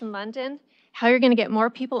gases in London, how you're going to get more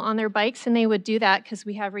people on their bikes, and they would do that because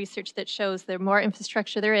we have research that shows the more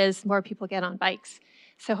infrastructure there is, more people get on bikes.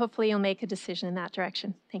 So hopefully you'll make a decision in that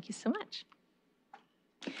direction. Thank you so much.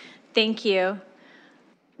 Thank you.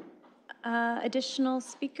 Additional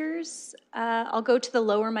speakers? I'll go to the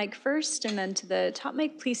lower mic first and then to the top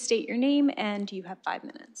mic. Please state your name and you have 5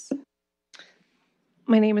 minutes.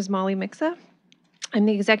 My name is Molly Mixa. I'm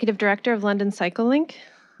the Executive Director of London Cycle Link.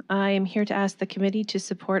 I am here to ask the committee to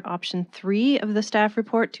support option 3 of the staff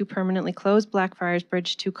report to permanently close Blackfriars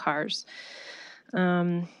Bridge to cars.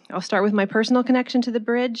 I'll start with my personal connection to the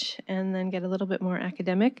bridge and then get a little bit more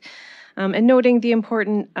academic. And noting the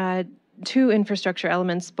important two infrastructure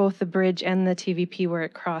elements, both the bridge and the TVP where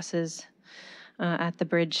it crosses at the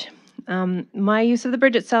bridge. My use of the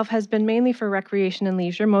bridge itself has been mainly for recreation and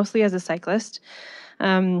leisure, mostly as a cyclist.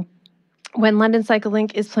 When London Cycle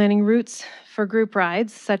Link is planning routes for group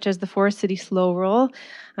rides, such as the Forest City Slow Roll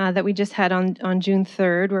that we just had on June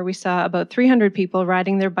 3rd, where we saw about 300 people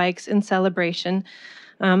riding their bikes in celebration.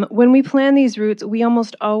 When we plan these routes, we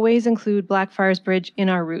almost always include Blackfriars Bridge in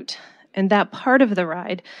our route. And that part of the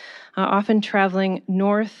ride, often traveling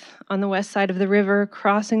north on the west side of the river,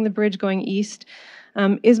 crossing the bridge going east,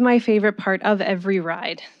 is my favorite part of every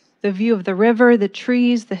ride. The view of the river, the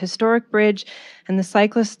trees, the historic bridge, and the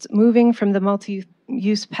cyclists moving from the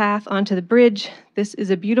multi-use path onto the bridge. This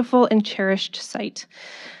is a beautiful and cherished sight.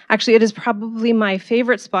 Actually, it is probably my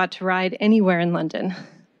favorite spot to ride anywhere in London.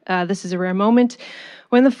 This is a rare moment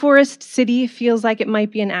when the Forest City feels like it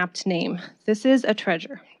might be an apt name. This is a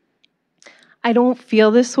treasure. I don't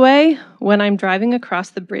feel this way when I'm driving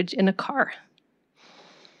across the bridge in a car.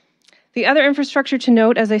 The other infrastructure to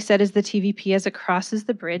note, as I said, is the TVP as it crosses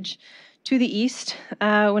the bridge to the east.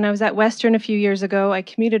 When I was at Western a few years ago, I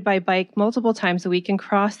commuted by bike multiple times a week and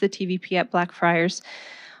crossed the TVP at Blackfriars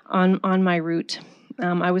on my route.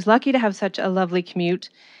 I was lucky to have such a lovely commute,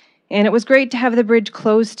 and it was great to have the bridge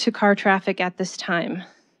closed to car traffic at this time.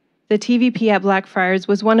 The TVP at Blackfriars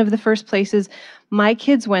was one of the first places my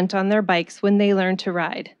kids went on their bikes when they learned to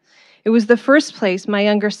ride. It was the first place my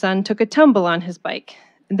younger son took a tumble on his bike.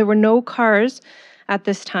 There were no cars at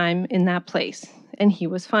this time in that place, and he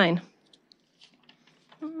was fine.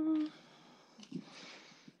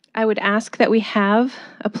 I would ask that we have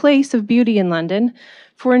a place of beauty in London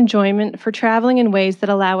for enjoyment, for traveling in ways that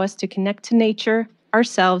allow us to connect to nature,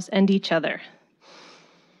 ourselves, and each other.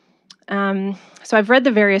 So I've read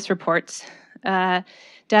the various reports.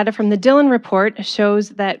 Data from the Dillon report shows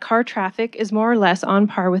that car traffic is more or less on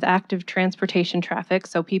par with active transportation traffic,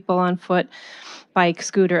 so people on foot, bike,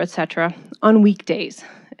 scooter, etc., on weekdays,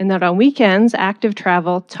 and that on weekends, active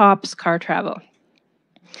travel tops car travel.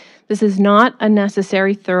 This is not a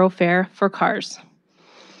necessary thoroughfare for cars.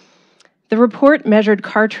 The report measured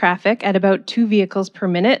car traffic at about 2 vehicles per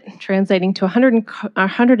minute, translating to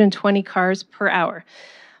 120 cars per hour.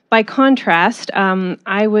 By contrast,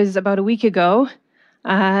 I was about a week ago,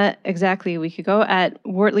 exactly a week ago, at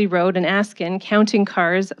Wortley Road in Askin, counting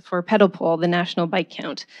cars for Pedal Pole, the national bike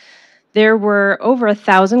count. There were over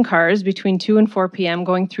 1,000 cars between 2 and 4 p.m.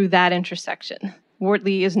 going through that intersection.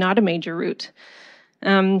 Wortley is not a major route.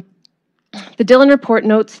 The Dillon report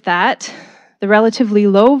notes that the relatively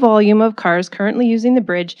low volume of cars currently using the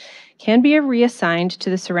bridge can be reassigned to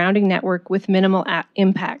the surrounding network with minimal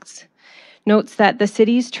impacts. Notes that the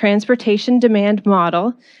city's transportation demand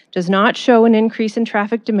model does not show an increase in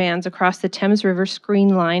traffic demands across the Thames River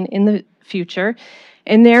screen line in the future,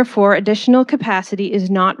 and therefore additional capacity is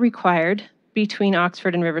not required between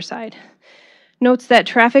Oxford and Riverside. Notes that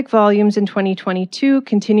traffic volumes in 2022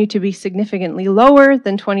 continue to be significantly lower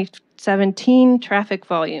than 2017 traffic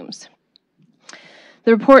volumes.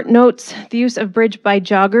 The report notes the use of bridge by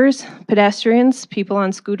joggers, pedestrians, people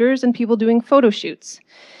on scooters, and people doing photo shoots.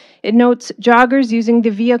 It notes joggers using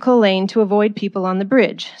the vehicle lane to avoid people on the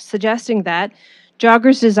bridge, suggesting that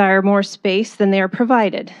joggers desire more space than they are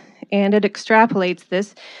provided, and it extrapolates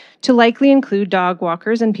this to likely include dog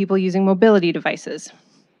walkers and people using mobility devices.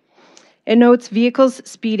 It notes vehicles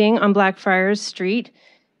speeding on Blackfriars Street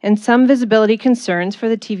and some visibility concerns for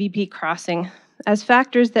the TVP crossing as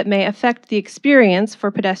factors that may affect the experience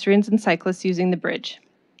for pedestrians and cyclists using the bridge.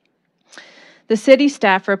 The city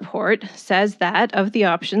staff report says that, of the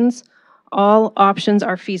options, all options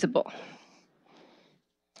are feasible.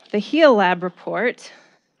 The HEAL Lab report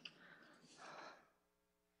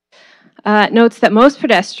notes that most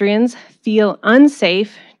pedestrians feel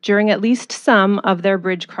unsafe during at least some of their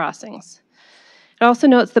bridge crossings. It also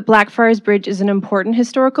notes that Blackfriars Bridge is an important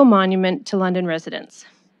historical monument to London residents.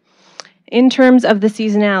 In terms of the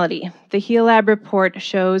seasonality, the HEAL Lab report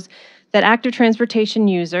shows that active transportation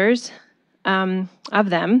users, of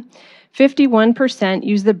them, 51%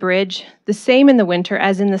 use the bridge the same in the winter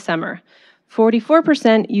as in the summer.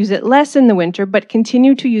 44% use it less in the winter, but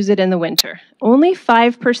continue to use it in the winter. Only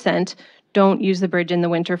 5% don't use the bridge in the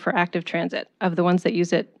winter for active transit of the ones that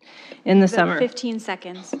use it in the summer. 15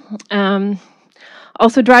 seconds.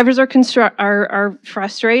 Also, drivers are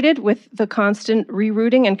frustrated with the constant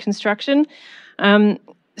rerouting and construction.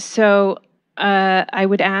 So I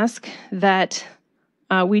would ask that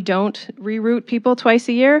we don't reroute people twice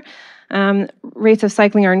a year. Rates of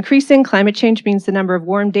cycling are increasing. Climate change means the number of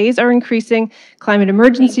warm days are increasing. Climate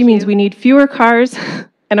emergency means we need fewer cars.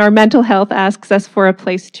 And our mental health asks us for a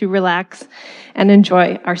place to relax and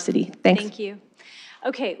enjoy our city. Thanks. Thank you.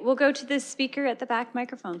 Okay, we'll go to the speaker at the back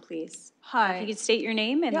microphone, please. Hi. If you could state your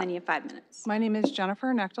name and then you have 5 minutes. My name is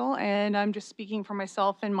Jennifer Nechtel, and I'm just speaking for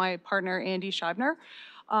myself and my partner, Andy Scheibner.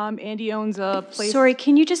 Andy owns a place. Sorry,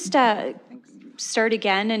 can you just start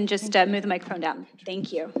again and just move the microphone down?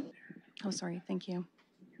 Thank you. Oh, sorry. Thank you.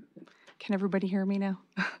 Can everybody hear me now?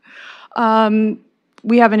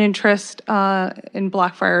 We have an interest in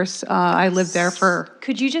Blackfriars. I lived there for...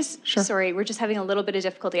 Could you just, sorry, we're just having a little bit of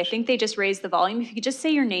difficulty. I think they just raised the volume. If you could just say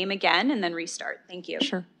your name again and then restart. Thank you.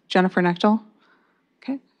 Sure. Jennifer Nechtel.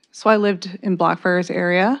 Okay. So I lived in Blackfriars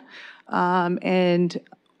area, and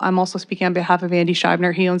I'm also speaking on behalf of Andy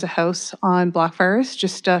Scheibner. He owns a house on Blackfriars,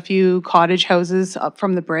 just a few cottage houses up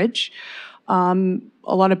from the bridge.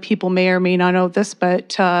 A lot of people may or may not know this,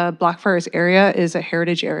 but Blackfriars area is a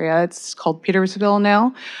heritage area. It's called Petersville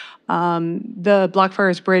now. The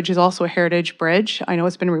Blackfriars Bridge is also a heritage bridge. I know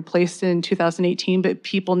it's been replaced in 2018, but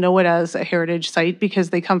people know it as a heritage site because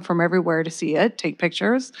they come from everywhere to see it, take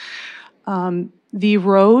pictures. The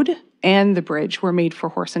road and the bridge were made for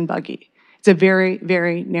horse and buggy. It's a very,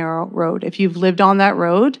 very narrow road. If you've lived on that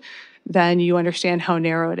road, then you understand how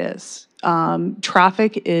narrow it is.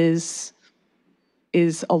 Traffic is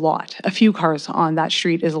a lot. A few cars on that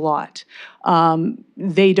street is a lot.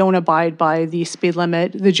 They don't abide by the speed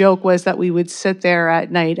limit. The joke was that we would sit there at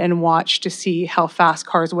night and watch to see how fast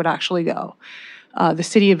cars would actually go. The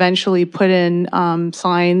city eventually put in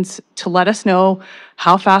signs to let us know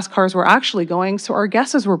how fast cars were actually going, so our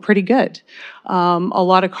guesses were pretty good. A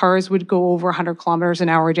lot of cars would go over 100 kilometers an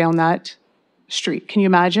hour down that street. Can you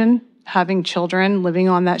imagine having children living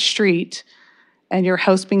on that street and your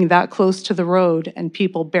house being that close to the road and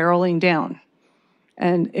people barreling down?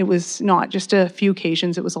 And it was not just a few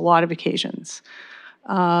occasions, it was a lot of occasions.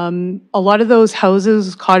 A lot of those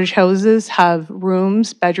houses, cottage houses, have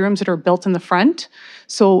rooms, bedrooms that are built in the front.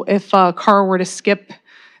 So if a car were to skip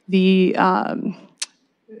the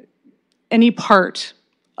any part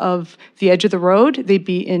of the edge of the road, they'd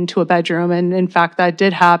be into a bedroom. And in fact, that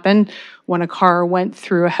did happen when a car went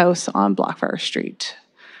through a house on Blackfriars Street.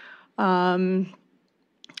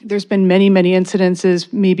 There's been many, many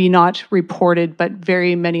incidences, maybe not reported, but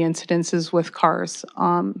very many incidences with cars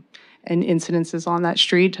and incidences on that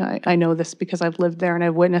street. I know this because I've lived there and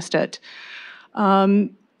I've witnessed it.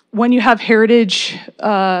 When you have heritage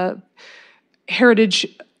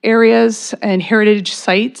areas and heritage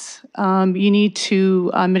sites, you need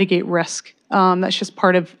to mitigate risk. That's just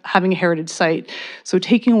part of having a heritage site. So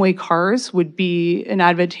taking away cars would be an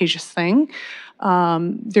advantageous thing.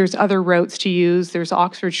 There's other routes to use. There's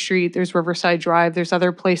Oxford Street, there's Riverside Drive, there's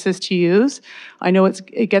other places to use. I know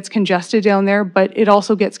it gets congested down there, but it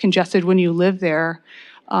also gets congested when you live there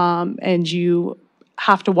and you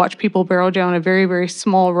have to watch people barrel down a very, very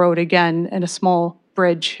small road again, and a small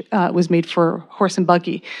bridge was made for horse and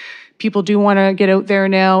buggy. People do want to get out there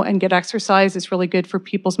now and get exercise. It's really good for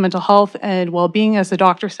people's mental health and well-being, as the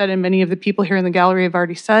doctor said, and many of the people here in the gallery have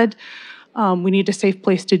already said. We need a safe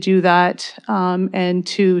place to do that, and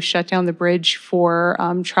to shut down the bridge for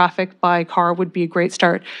traffic by car would be a great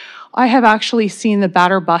start. I have actually seen the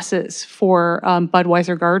batter buses for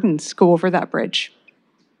Budweiser Gardens go over that bridge.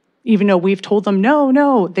 Even though we've told them,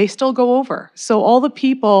 no, they still go over. So all the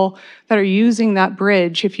people that are using that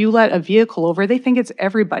bridge, if you let a vehicle over, they think it's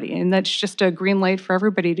everybody, and that's just a green light for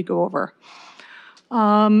everybody to go over.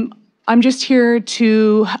 I'm just here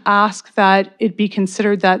to ask that it be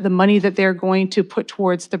considered that the money that they're going to put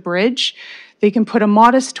towards the bridge, they can put a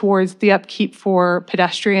modest towards the upkeep for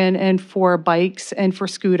pedestrian and for bikes and for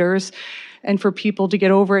scooters and for people to get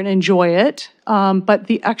over and enjoy it. But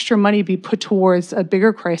the extra money be put towards a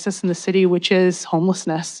bigger crisis in the city, which is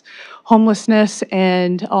homelessness. Homelessness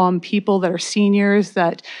and people that are seniors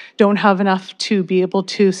that don't have enough to be able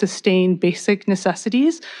to sustain basic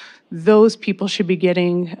necessities. Those people should be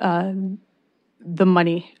getting the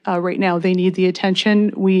money right now. They need the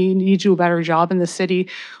attention. We need to do a better job in the city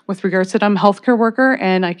with regards to that. I'm a healthcare worker,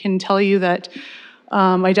 and I can tell you that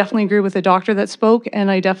I definitely agree with the doctor that spoke, and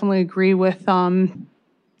I definitely agree with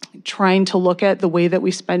trying to look at the way that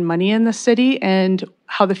we spend money in the city and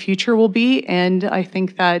how the future will be. And I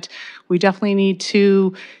think that we definitely need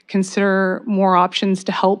to consider more options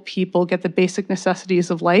to help people get the basic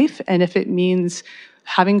necessities of life. And if it means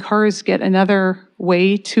having cars get another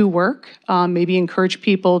way to work, maybe encourage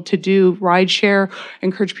people to do rideshare,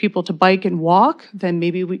 encourage people to bike and walk, then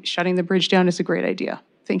maybe shutting the bridge down is a great idea.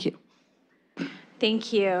 Thank you.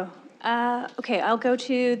 Thank you. Okay, I'll go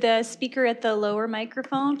to the speaker at the lower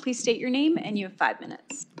microphone. Please state your name, and you have 5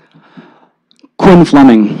 minutes. Quinn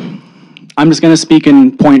Fleming. I'm just going to speak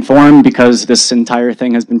in point form because this entire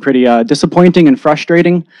thing has been pretty disappointing and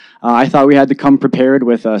frustrating. I thought we had to come prepared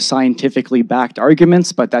with scientifically backed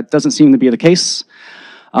arguments, but that doesn't seem to be the case.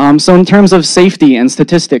 So in terms of safety and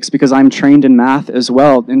statistics, because I'm trained in math as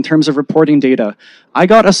well, in terms of reporting data, I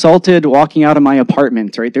got assaulted walking out of my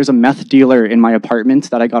apartment, right? There's a meth dealer in my apartment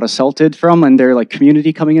that I got assaulted from, and their like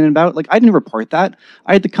community coming in and about. Like, I didn't report that.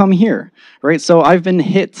 I had to come here, right? So I've been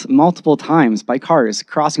hit multiple times by cars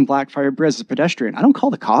crossing Blackfriar Bridge as a pedestrian. I don't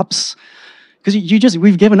call the cops. Because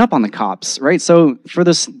we've given up on the cops, right? So for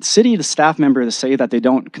the city, the staff member to say that they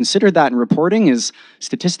don't consider that in reporting is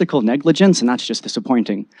statistical negligence, and that's just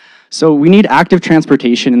disappointing. So we need active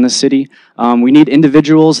transportation in the city. We need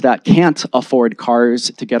individuals that can't afford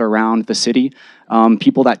cars to get around the city.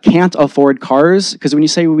 People that can't afford cars, because when you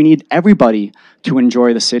say we need everybody to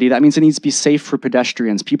enjoy the city, that means it needs to be safe for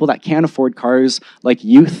pedestrians. People that can't afford cars, like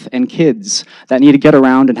youth and kids, that need to get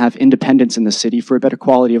around and have independence in the city for a better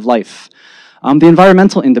quality of life. The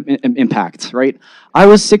environmental impact, right? I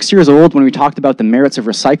was 6 years old when we talked about the merits of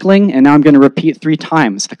recycling, and now I'm going to repeat 3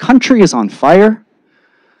 times. The country is on fire.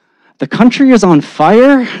 The country is on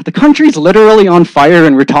fire. The country's literally on fire,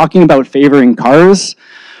 and we're talking about favoring cars,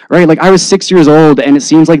 right? Like, I was 6 years old, and it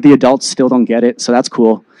seems like the adults still don't get it, so that's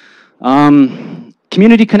cool.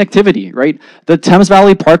 Community connectivity, right? The Thames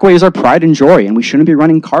Valley Parkway is our pride and joy, and we shouldn't be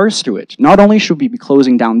running cars through it. Not only should we be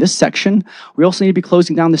closing down this section, we also need to be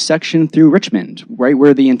closing down this section through Richmond, right,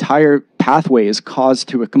 where the entire pathway is caused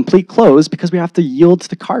to a complete close because we have to yield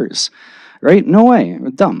to cars, right? No way,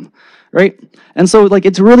 we're dumb, right? And so, like,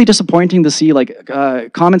 it's really disappointing to see, like,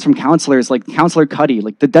 comments from councillors, like Councillor Cuddy,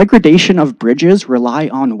 like, the degradation of bridges rely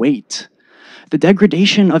on weight. The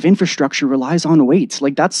degradation of infrastructure relies on weight.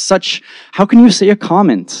 Like, that's such, how can you say a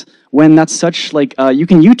comment when that's such, like, you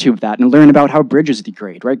can YouTube that and learn about how bridges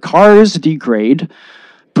degrade, right? Cars degrade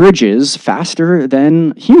bridges faster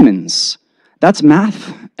than humans. That's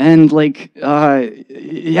math. And, like,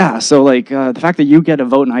 yeah, so, like, the fact that you get a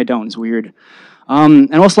vote and I don't is weird.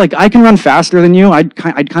 And also, like, I can run faster than you. I'd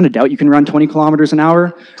kind of doubt you can run 20 kilometers an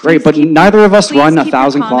hour, right? But neither of us run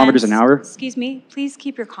 1,000 kilometers an hour. Excuse me, please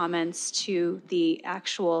keep your comments to the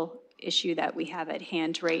actual issue that we have at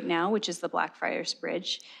hand right now, which is the Blackfriars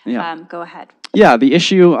Bridge. Yeah. Go ahead. Yeah, the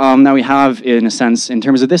issue that we have, in a sense, in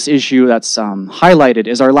terms of this issue that's highlighted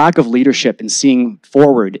is our lack of leadership in seeing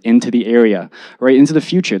forward into the area, right, into the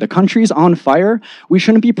future. The country's on fire. We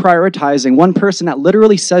shouldn't be prioritizing one person that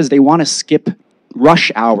literally says they want to skip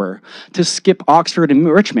rush hour to skip Oxford and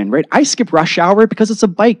Richmond, right? I skip rush hour because it's a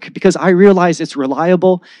bike, because I realize it's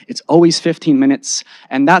reliable, it's always 15 minutes,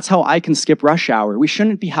 and that's how I can skip rush hour. We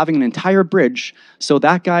shouldn't be having an entire bridge so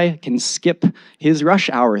that guy can skip his rush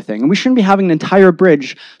hour thing. And we shouldn't be having an entire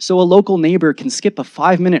bridge so a local neighbor can skip a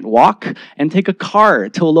 5-minute walk and take a car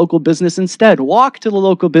to a local business instead. Walk to the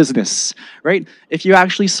local business, right? If you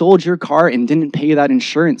actually sold your car and didn't pay that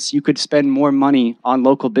insurance, you could spend more money on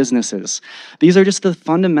local businesses. These are just the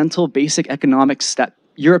fundamental basic economics that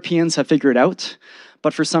Europeans have figured out,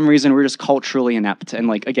 but for some reason we're just culturally inept. And,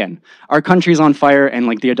 like, again, our country's on fire and,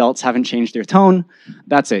 like, the adults haven't changed their tone.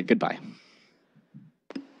 That's it. Goodbye.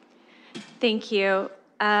 Thank you.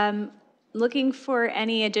 Looking for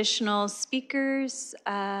any additional speakers?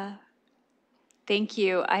 Thank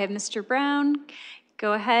you. I have Mr. Brown.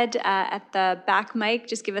 Go ahead at the back mic.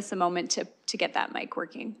 Just give us a moment to get that mic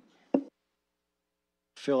working.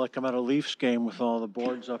 I feel like I'm at a Leafs game with all the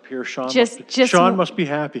boards up here. Sean must be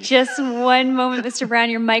happy. Just one moment, Mr.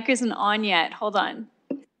 Brown. Your mic isn't on yet. Hold on.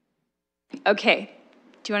 Okay.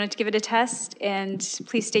 Do you want to give it a test? And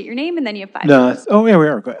please state your name, and then you have 5 minutes. Oh, yeah, we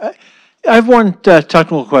are. Good. I have one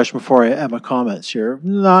technical question before I add my comments here.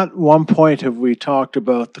 Not one point have we talked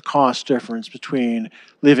about the cost difference between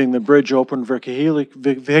leaving the bridge open for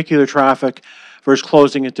vehicular traffic versus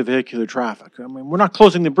closing it to vehicular traffic. I mean, we're not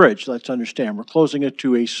closing the bridge, let's understand. We're closing it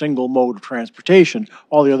to a single mode of transportation.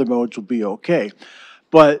 All the other modes will be okay.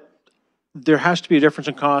 But there has to be a difference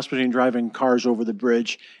in cost between driving cars over the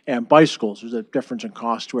bridge and bicycles. There's a difference in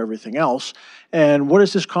cost to everything else. And what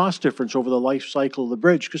is this cost difference over the life cycle of the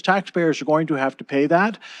bridge? Because taxpayers are going to have to pay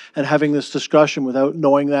that, and having this discussion without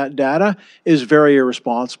knowing that data is very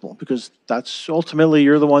irresponsible, because that's ultimately,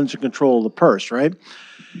 you're the ones in control of the purse, right?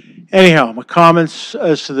 Anyhow, my comments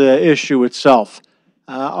as to the issue itself.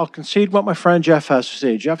 I'll concede what my friend Jeff has to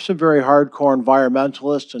say. Jeff's a very hardcore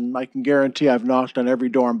environmentalist, and I can guarantee I've knocked on every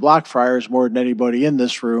door in Blackfriars more than anybody in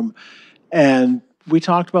this room. And we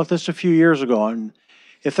talked about this a few years ago. And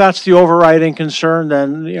if that's the overriding concern,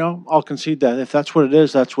 then, you know, I'll concede that. If that's what it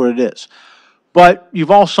is, that's what it is. But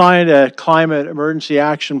you've all signed a climate emergency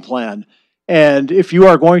action plan. And if you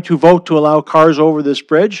are going to vote to allow cars over this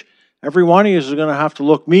bridge, every one of you is going to have to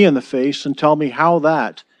look me in the face and tell me how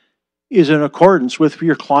that is in accordance with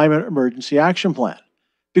your climate emergency action plan.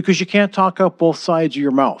 Because you can't talk out both sides of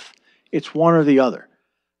your mouth. It's one or the other.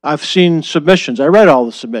 I've seen submissions. I read all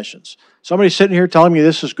the submissions. Somebody's sitting here telling me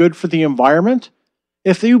this is good for the environment.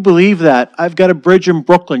 If you believe that, I've got a bridge in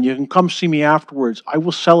Brooklyn. You can come see me afterwards. I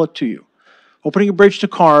will sell it to you. Opening a bridge to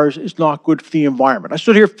cars is not good for the environment. I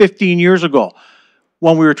stood here 15 years ago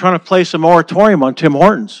when we were trying to place a moratorium on Tim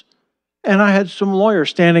Hortons. And I had some lawyers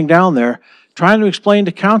standing down there trying to explain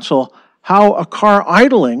to council how a car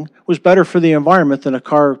idling was better for the environment than a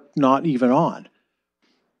car not even on.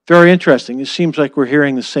 Very interesting. It seems like we're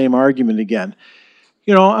hearing the same argument again.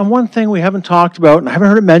 You know, and one thing we haven't talked about, and I haven't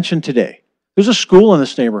heard it mentioned today, there's a school in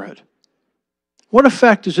this neighborhood. What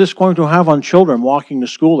effect is this going to have on children walking to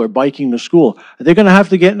school or biking to school? Are they going to have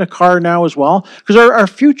to get in a car now as well? Because our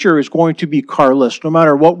future is going to be carless no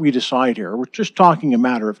matter what we decide here. We're just talking a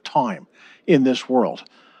matter of time in this world.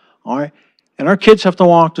 All right? And our kids have to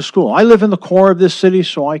walk to school. I live in the core of this city,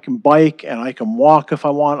 so I can bike and I can walk if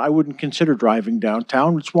I want. I wouldn't consider driving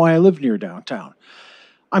downtown. That's why I live near downtown.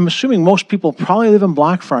 I'm assuming most people probably live in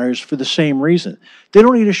Blackfriars for the same reason. They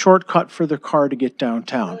don't need a shortcut for their car to get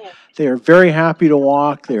downtown. They are very happy to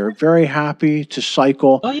walk. They are very happy to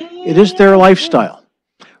cycle. It is their lifestyle.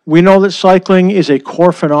 We know that cycling is a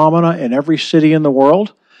core phenomena in every city in the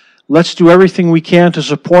world. Let's do everything we can to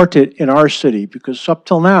support it in our city, because up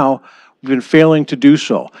till now, we've been failing to do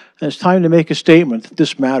so. And it's time to make a statement that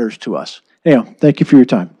this matters to us. Anyhow, thank you for your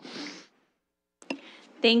time.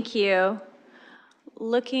 Thank you.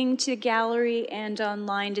 Looking to gallery and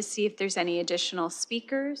online to see if there's any additional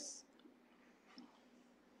speakers.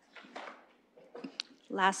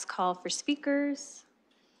 Last call for speakers.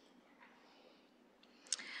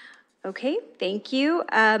 Okay, thank you.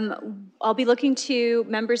 I'll be looking to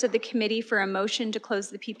members of the committee for a motion to close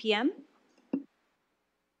the PPM.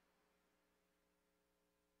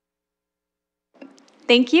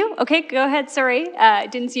 Thank you. Okay, go ahead. Sorry,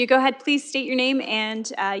 didn't see you. Go ahead. Please state your name,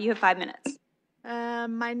 and you have 5 minutes.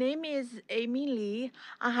 My name is Amy Lee.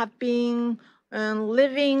 I have been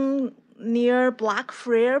living near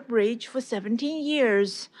Blackfriars Bridge for 17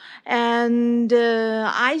 years, and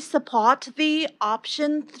I support the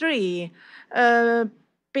option 3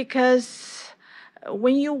 because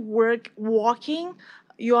when you walking,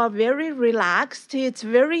 you are very relaxed. It's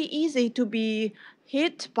very easy to be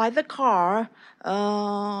hit by the car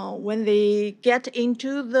when they get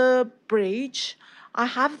into the bridge. I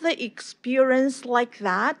have the experience like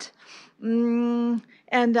that. And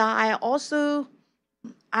I also,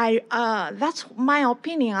 that's my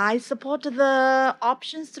opinion. I support the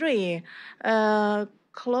option 3,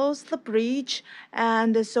 close the bridge,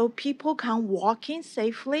 and so people can walk in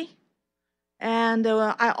safely. And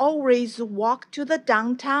I always walk to the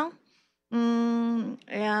downtown.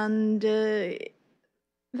 And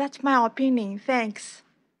that's my opinion. Thanks.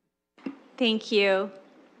 Thank you.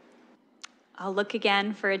 I'll look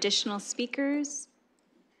again for additional speakers.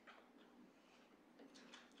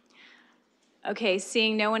 Okay,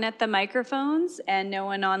 seeing no one at the microphones and no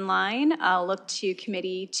one online, I'll look to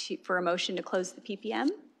committee for a motion to close the PPM.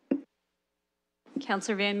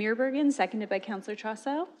 Councillor Van Meerbergen, seconded by Councillor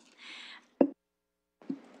Trosso.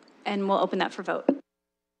 And we'll open that for vote.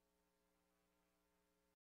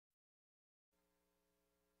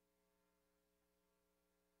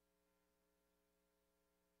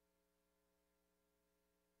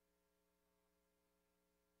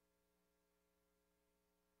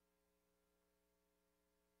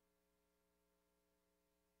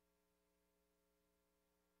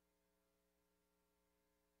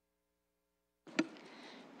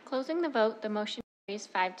 Closing the vote, the motion carries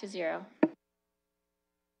 5-0.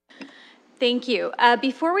 Thank you.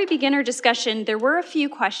 Before we begin our discussion, there were a few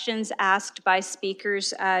questions asked by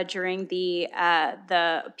speakers during the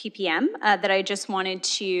PPM that I just wanted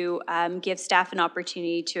to give staff an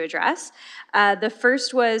opportunity to address. The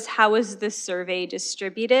first was, how was the survey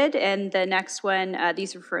distributed? And the next one,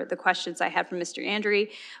 these were for the questions I had from Mr. Andre,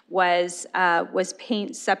 was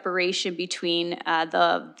paint separation between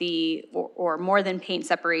or more than paint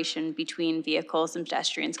separation between vehicles and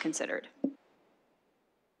pedestrians considered?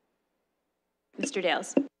 Mr.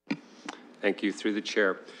 Dales. Thank you, through the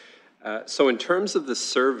chair. So in terms of the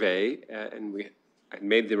survey, I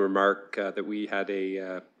made the remark that we had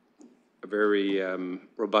a very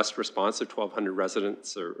robust response of 1,200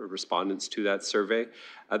 residents or respondents to that survey.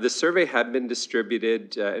 The survey had been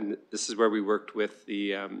distributed, and this is where we worked with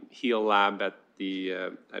the HEAL lab at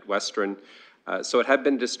Western. So it had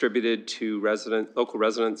been distributed to local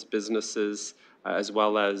residents, businesses, as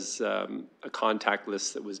well as a contact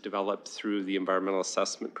list that was developed through the environmental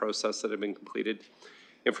assessment process that had been completed.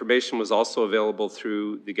 Information was also available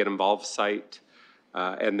through the Get Involved site.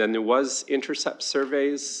 And then there was intercept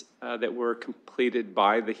surveys that were completed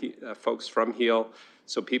by the folks from HEAL.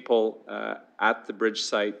 So people at the bridge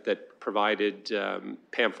site that provided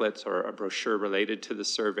pamphlets or a brochure related to the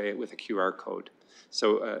survey with a QR code.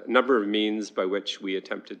 So a number of means by which we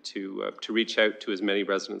attempted to reach out to as many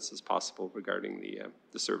residents as possible regarding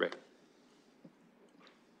the survey.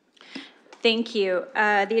 Thank you.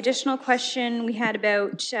 The additional question we had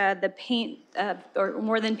about the paint or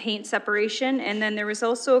more than paint separation, and then there was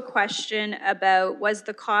also a question about was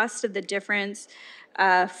the cost of the difference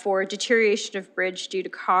for deterioration of bridge due to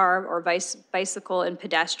car or bicycle and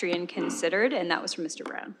pedestrian considered, and that was from Mr.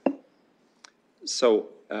 Brown. So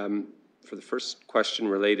for the first question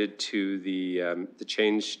related to the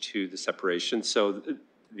change to the separation, so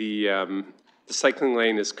the cycling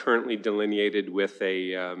lane is currently delineated with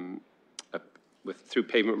through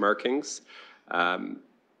pavement markings.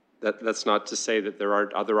 That's not to say that there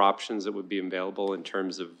aren't other options that would be available in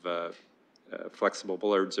terms of flexible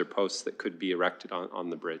bollards or posts that could be erected on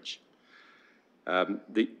the bridge.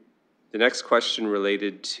 The next question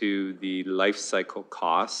related to the life cycle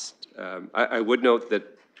cost. I would note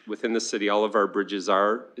that within the city, all of our bridges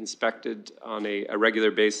are inspected on a regular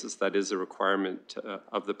basis. That is a requirement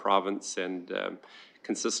of the province and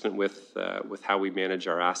consistent with how we manage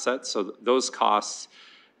our assets. So those costs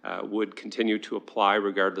would continue to apply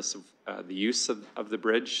regardless of the use of the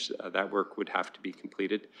bridge. That work would have to be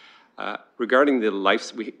completed. Regarding the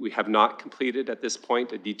we have not completed at this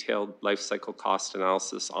point a detailed life cycle cost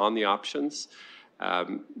analysis on the options,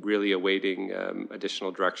 really awaiting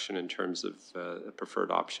additional direction in terms of a preferred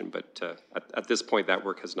option. But at this point, that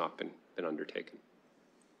work has not been undertaken.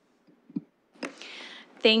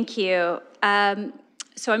 Thank you.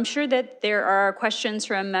 So I'm sure that there are questions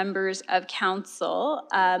from members of council,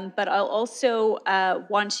 but I'll also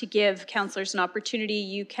want to give councillors an opportunity.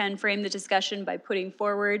 You can frame the discussion by putting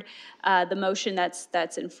forward the motion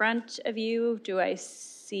that's in front of you. Do I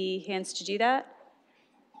see hands to do that?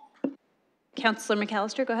 Councillor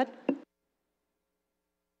McAllister, go ahead.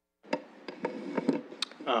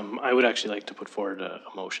 I would actually like to put forward a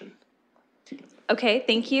motion. Okay,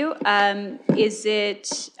 thank you. Is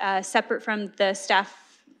it separate from the staff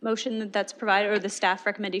motion that's provided or the staff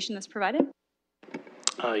recommendation that's provided?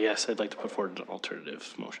 Yes, I'd like to put forward an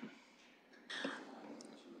alternative motion.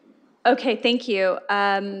 Okay, thank you.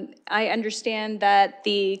 I understand that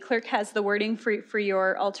the clerk has the wording for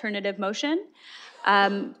your alternative motion.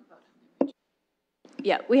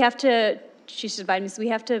 Yeah, we have to, she's advised me, so we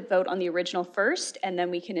have to vote on the original first, and then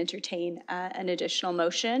we can entertain an additional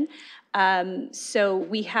motion. So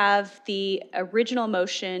we have the original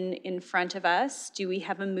motion in front of us. Do we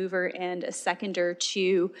have a mover and a seconder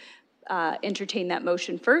to entertain that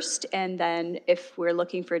motion first? And then if we're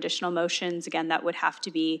looking for additional motions, again, that would have to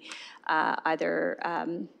be either,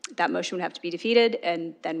 that motion would have to be defeated,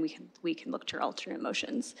 and then we can look to alternate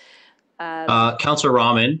motions. Councillor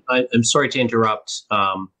Rahman, I'm sorry to interrupt.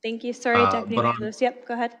 Thank you. Sorry, Deputy Mayor Lewis. Yep,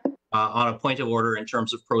 go ahead. On a point of order in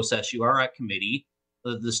terms of process, you are at committee.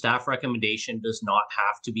 The staff recommendation does not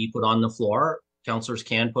have to be put on the floor. Councillors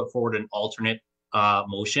can put forward an alternate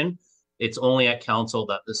motion. It's only at council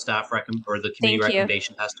that the staff or the committee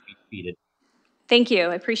recommendation has to be defeated. Thank you.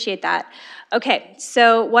 I appreciate that. Okay,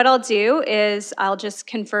 so what I'll do is I'll just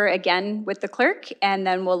confer again with the clerk, and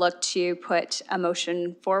then we'll look to put a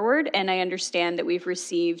motion forward. And I understand that we've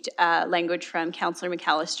received language from Councillor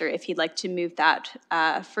McAllister if he'd like to move that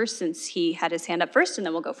first, since he had his hand up first, and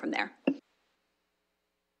then we'll go from there.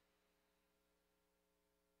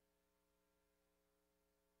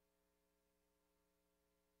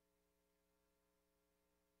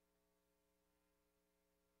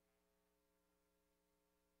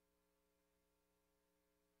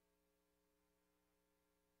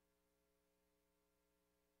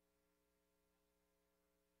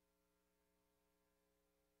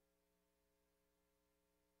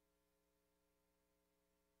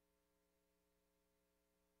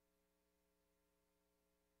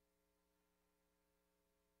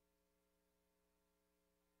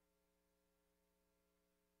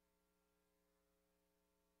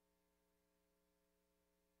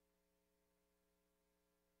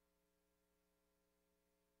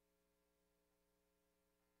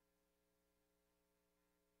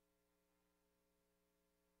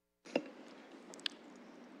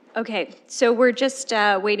 Okay, so we're just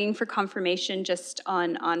waiting for confirmation just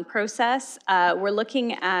on process. We're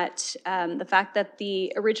looking at the fact that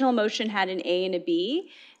the original motion had an A and a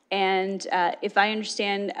B. And if I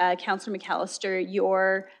understand, Councillor McAllister,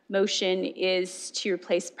 your motion is to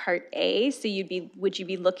replace Part A. So would you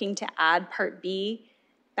be looking to add Part B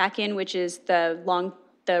back in, which is the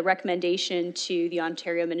recommendation to the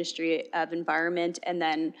Ontario Ministry of Environment, and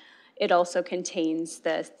then it also contains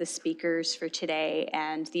the speakers for today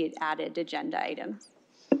and the added agenda items.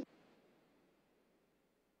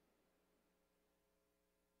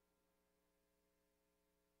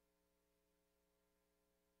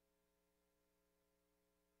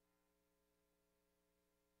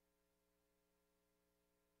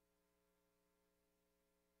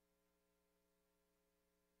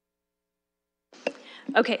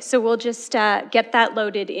 Okay, so we'll just get that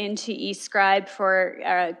loaded into eScribe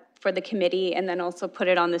for the committee, and then also put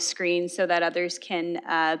it on the screen so that others can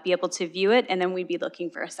be able to view it, and then we'd be looking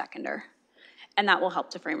for a seconder. And that will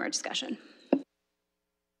help to frame our discussion.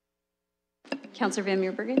 Councillor Van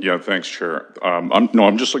Meerbergen? Yeah, thanks, Chair.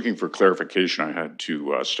 I'm just looking for clarification. I had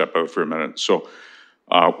to step out for a minute. So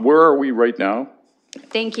where are we right now?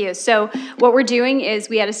 Thank you. So what we're doing is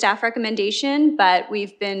we had a staff recommendation, but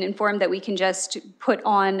we've been informed that we can just put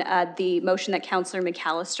on the motion that Councillor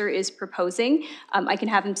McAllister is proposing. I can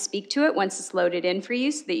have him speak to it once it's loaded in for you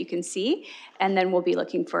so that you can see, and then we'll be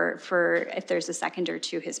looking for if there's a seconder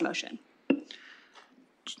to his motion.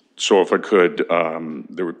 So if I could,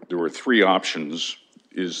 there were three options.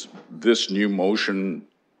 Is this new motion,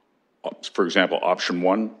 for example, option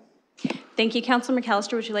one? Thank you, Councillor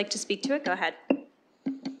McAllister. Would you like to speak to it? Go ahead.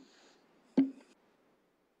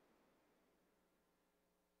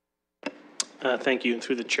 Thank you. And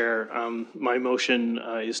through the chair, my motion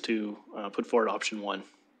is to put forward option one.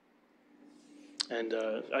 And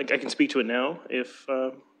I can speak to it now if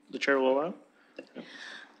the chair will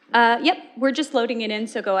allow. Yep, we're just loading it in,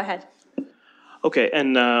 so go ahead. Okay,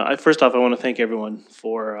 and first off, I want to thank everyone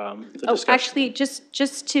for the discussion. Actually,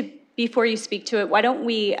 just to, before you speak to it, why don't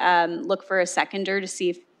we look for a seconder to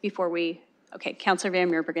see if, before we, okay, Councillor Van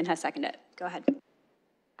Meerbergen has seconded it. Go ahead.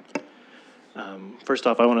 First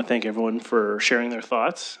off, I want to thank everyone for sharing their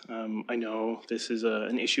thoughts. I know this is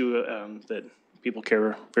an issue that people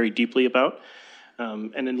care very deeply about.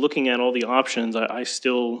 And in looking at all the options, I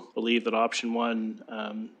still believe that option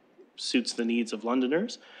one suits the needs of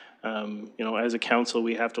Londoners. You know, as a council,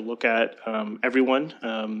 we have to look at everyone.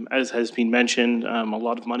 As has been mentioned, a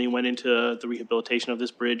lot of money went into the rehabilitation of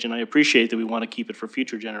this bridge, and I appreciate that we want to keep it for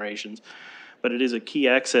future generations. But it is a key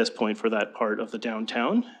access point for that part of the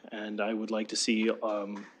downtown, and I would like to see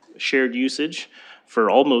shared usage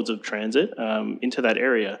for all modes of transit into that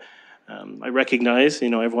area. I recognize,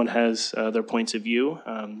 you know, everyone has their points of view.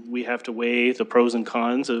 We have to weigh the pros and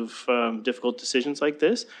cons of difficult decisions like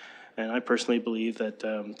this, and I personally believe that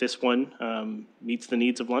this one meets the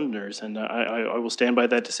needs of Londoners, and I will stand by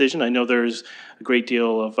that decision. I know there's a great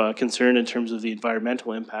deal of concern in terms of the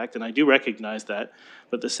environmental impact, and I do recognize that.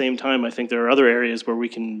 But at the same time, I think there are other areas where we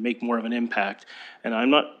can make more of an impact. And I'm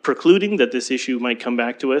not precluding that this issue might come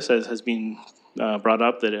back to us, as has been brought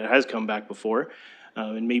up, that it has come back before.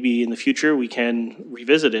 And maybe in the future we can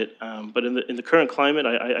revisit it. But in the current climate,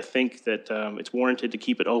 I think that it's warranted to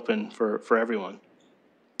keep it open for everyone.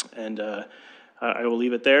 And I will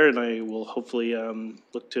leave it there, and I will hopefully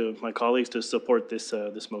look to my colleagues to support this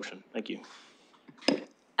motion. Thank you.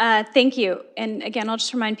 Thank you. And again, I'll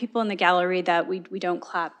just remind people in the gallery that we don't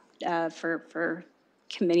clap for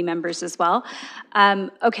committee members as well.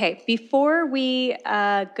 Okay, before we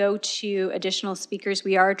go to additional speakers,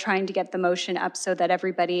 we are trying to get the motion up so that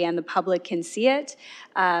everybody and the public can see it.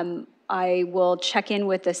 I will check in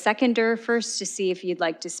with the seconder first to see if you'd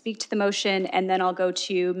like to speak to the motion, and then I'll go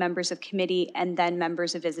to members of committee and then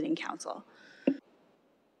members of visiting council.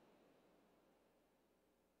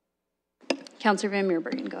 Councillor Van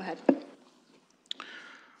Meerbergen, go ahead.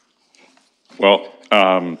 Well,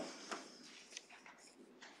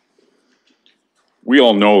 we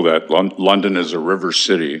all know that London is a river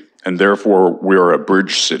city, and therefore we are a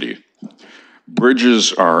bridge city.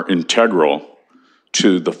 Bridges are integral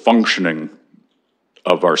to the functioning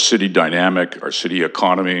of our city dynamic, our city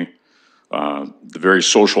economy, the very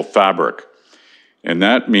social fabric. And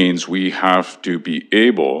that means we have to be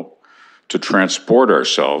able to transport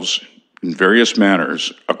ourselves in various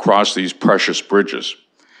manners across these precious bridges.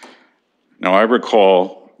 Now, I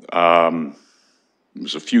recall it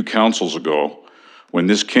was a few councils ago when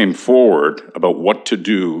this came forward about what to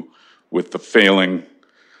do with the failing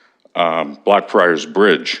Blackfriars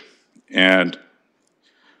Bridge. And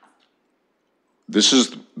this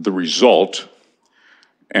is the result.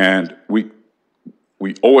 And we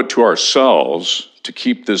owe it to ourselves to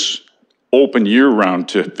keep this open year-round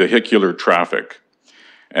to vehicular traffic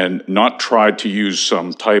and not try to use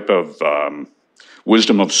some type of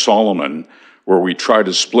wisdom of Solomon where we try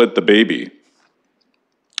to split the baby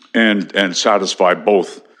and satisfy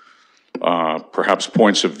both perhaps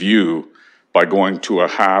points of view by going to a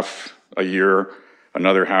half a year,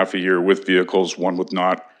 another half a year with vehicles, one with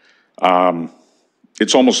not.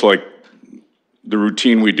 It's almost like the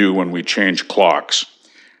routine we do when we change clocks.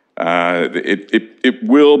 It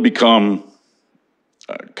will become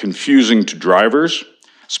confusing to drivers,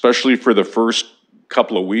 especially for the first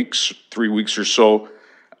couple of weeks, 3 weeks or so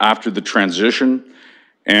after the transition.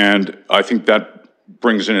 And I think that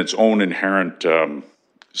brings in its own inherent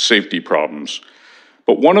safety problems.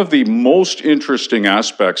 But one of the most interesting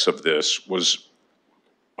aspects of this was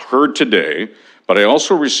heard today, but I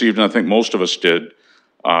also received, and I think most of us did,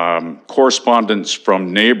 correspondence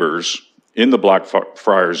from neighbors in the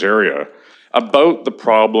Blackfriars area about the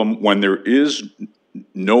problem when there is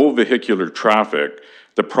no vehicular traffic,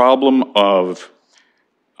 the problem of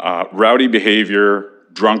rowdy behavior,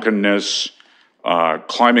 drunkenness,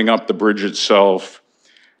 climbing up the bridge itself.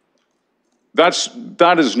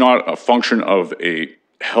 That is not a function of a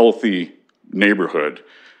healthy neighborhood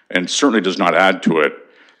and certainly does not add to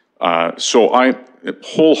it. So I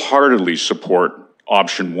wholeheartedly support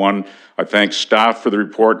option one. I thank staff for the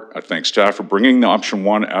report. I thank staff for bringing the option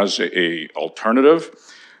one as a alternative.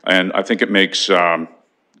 And I think it makes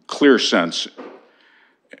clear sense,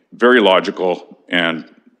 very logical,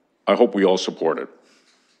 and I hope we all support it.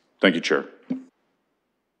 Thank you, Chair.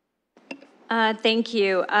 Thank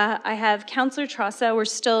you. I have Councillor Trassa. We're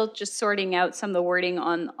still just sorting out some of the wording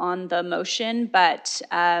on the motion, but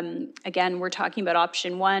again, we're talking about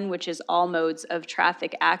option one, which is all modes of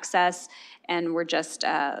traffic access, and we're just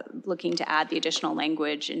looking to add the additional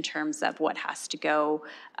language in terms of what has to go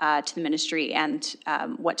to the ministry and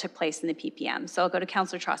what took place in the PPM. So I'll go to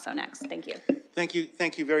Councillor Trassa next. Thank you.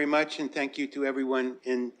 Thank you very much, and thank you to everyone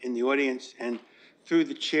in the audience. And through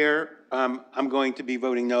the chair, I'm going to be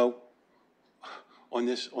voting no on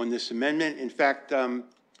this amendment. In fact,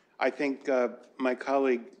 I think my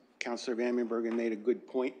colleague, Councillor Van Meerbergen, made a good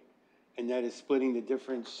point, and that is splitting the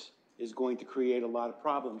difference is going to create a lot of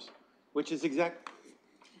problems, which is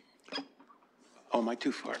oh, am I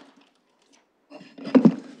too far?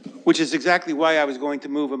 Which is exactly why I was going to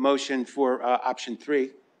move a motion for option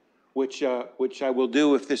three, which I will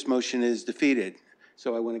do if this motion is defeated.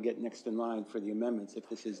 So I want to get next in line for the amendments if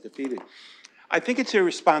this is defeated. I think it's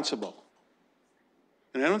irresponsible,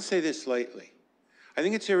 and I don't say this lightly, I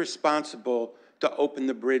think it's irresponsible to open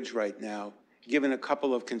the bridge right now, given a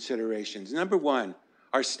couple of considerations. Number one,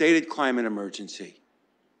 our stated climate emergency.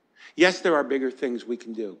 Yes, there are bigger things we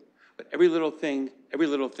can do, but every little thing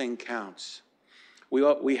counts.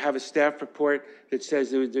 We have a staff report that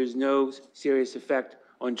says there's no serious effect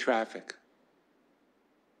on traffic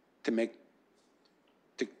to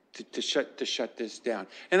shut this down.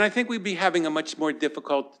 And I think we'd be having a much more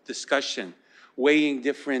difficult discussion, weighing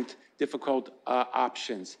difficult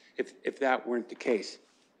options if that weren't the case.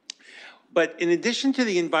 But in addition to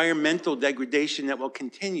the environmental degradation that will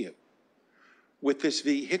continue with this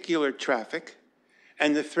vehicular traffic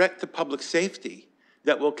and the threat to public safety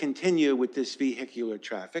that will continue with this vehicular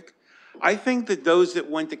traffic, I think that those that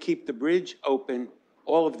want to keep the bridge open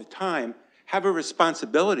all of the time have a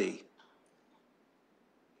responsibility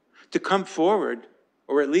to come forward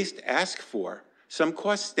or at least ask for some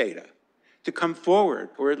cost data, to come forward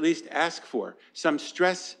or at least ask for some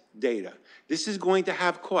stress data. This is going to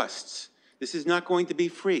have costs. This is not going to be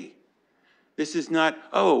free. This is not,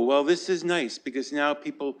 oh, well, this is nice because now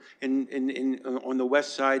people on the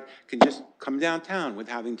west side can just come downtown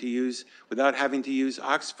without having to use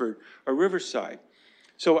Oxford or Riverside.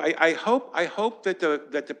 So I hope that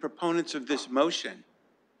the proponents of this motion,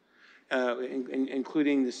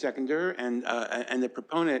 including the seconder and the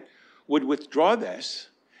proponent, would withdraw this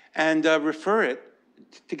and refer it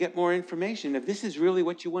to get more information if this is really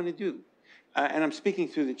what you want to do. And I'm speaking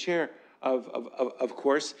through the chair, of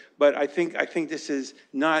course, but I think this is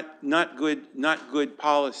not good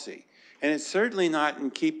policy. And it's certainly not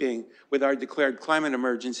in keeping with our declared climate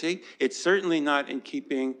emergency. It's certainly not in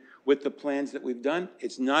keeping with the plans that we've done.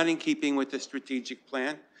 It's not in keeping with the strategic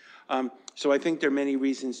plan. So I think there are many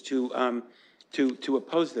reasons to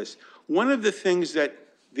oppose this. One of the things that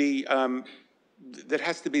that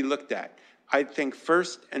has to be looked at, I think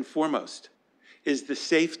first and foremost, is the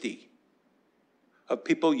safety of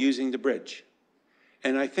people using the bridge.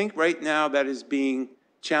 And I think right now that is being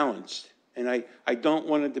challenged. And I don't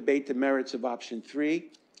want to debate the merits of option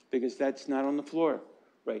three because that's not on the floor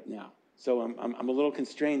right now. So I'm a little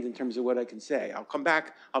constrained in terms of what I can say. I'll come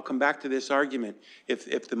back to this argument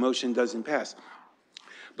if the motion doesn't pass.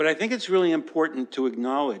 But I think it's really important to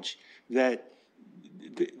acknowledge that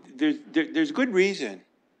there's good reason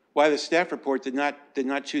why the staff report did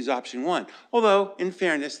not choose option one. Although, in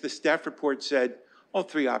fairness, the staff report said all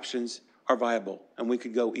three options are viable and we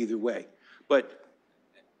could go either way. But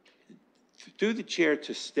through the chair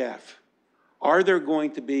to staff, are there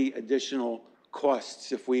going to be additional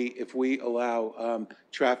costs if we allow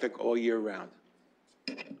traffic all year round?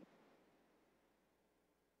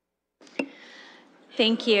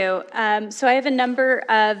 Thank you. So I have a number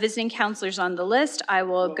of visiting counselors on the list. I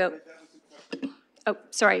will go. Oh,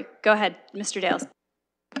 sorry. Go ahead, Mr. Dales.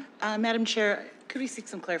 Madam Chair, could we seek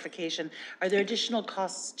some clarification? Are there additional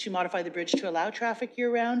costs to modify the bridge to allow traffic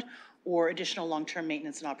year-round, or additional long-term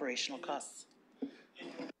maintenance and operational costs?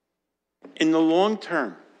 In the long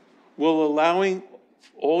term, will allowing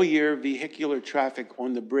all-year vehicular traffic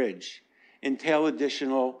on the bridge entail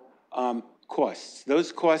additional costs?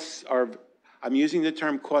 Those costs are, I'm using the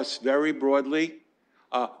term costs very broadly,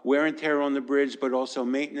 wear and tear on the bridge, but also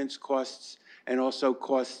maintenance costs and also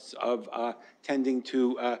costs of tending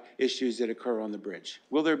to issues that occur on the bridge.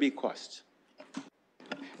 Will there be costs?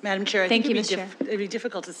 Madam Chair, I think it'd be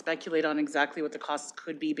difficult to speculate on exactly what the costs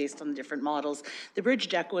could be based on the different models. The bridge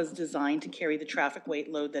deck was designed to carry the traffic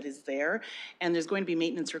weight load that is there, and there's going to be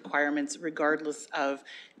maintenance requirements regardless of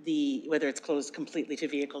whether it's closed completely to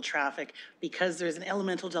vehicle traffic, because there's an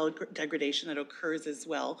elemental degradation that occurs as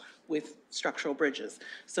well with structural bridges.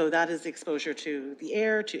 So that is exposure to the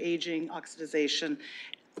air, to aging, oxidization.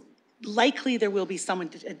 Likely there will be some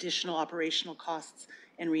additional operational costs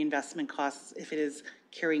and reinvestment costs if it is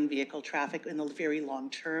carrying vehicle traffic in the very long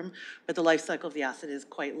term, but the life cycle of the asset is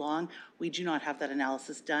quite long. We do not have that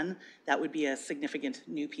analysis done. That would be a significant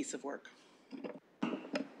new piece of work.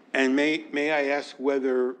 And may I ask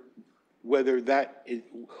whether that is,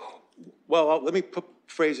 well, let me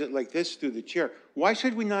phrase it like this through the chair. Why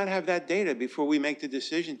should we not have that data before we make the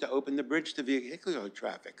decision to open the bridge to vehicular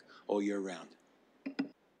traffic all year round?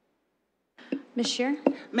 Ms. Scheer?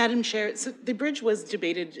 Madam Chair, so the bridge was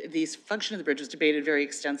debated, the function of the bridge was debated very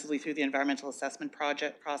extensively through the environmental assessment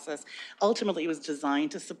project process. Ultimately, it was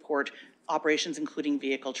designed to support operations, including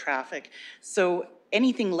vehicle traffic. So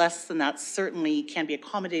anything less than that certainly can be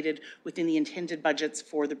accommodated within the intended budgets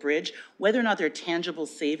for the bridge. Whether or not there are tangible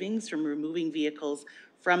savings from removing vehicles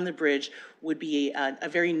from the bridge would be a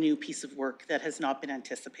very new piece of work that has not been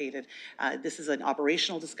anticipated. This is an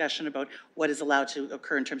operational discussion about what is allowed to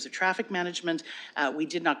occur in terms of traffic management. We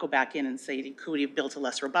did not go back in and say, could we have built a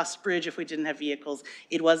less robust bridge if we didn't have vehicles?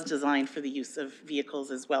 It was designed for the use of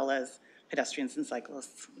vehicles as well as pedestrians and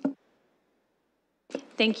cyclists.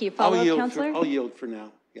 Thank you. Follow-up, Councillor? I'll yield for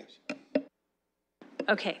now, yes.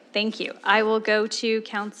 Okay, thank you. I will go to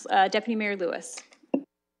Deputy Mayor Lewis.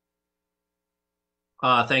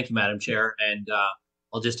 Thank you, Madam Chair. And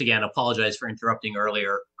I'll just again apologize for interrupting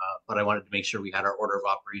earlier, but I wanted to make sure we had our order of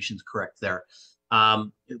operations correct there.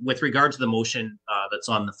 With regard to the motion that's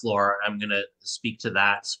on the floor, I'm going to speak to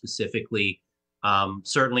that specifically.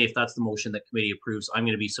 Certainly, if that's the motion that committee approves, I'm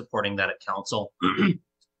going to be supporting that at council.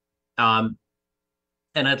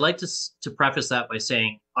 And I'd like to preface that by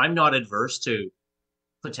saying I'm not adverse to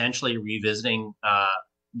potentially revisiting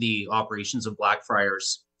the operations of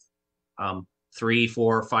Blackfriars 3,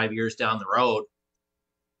 4, 5 years down the road.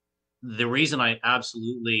 The reason I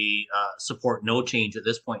absolutely support no change at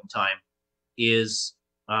this point in time is,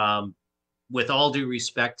 with all due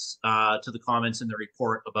respect to the comments in the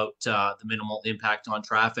report about the minimal impact on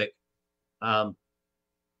traffic,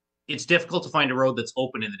 it's difficult to find a road that's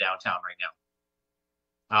open in the downtown right now.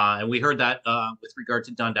 And we heard that with regard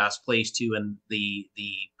to Dundas Place too, and the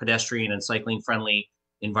pedestrian and cycling friendly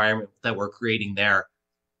environment that we're creating there.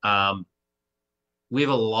 We have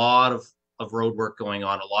a lot of road work going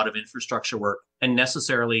on, a lot of infrastructure work, and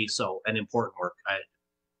necessarily so, and important work.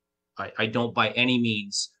 I don't by any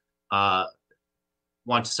means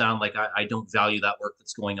want to sound like I don't value that work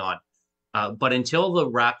that's going on. But until the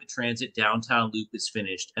rapid transit downtown loop is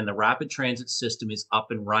finished and the rapid transit system is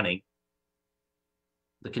up and running,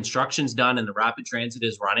 the construction's done and the rapid transit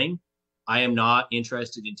is running, I am not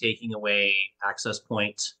interested in taking away access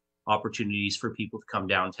point opportunities for people to come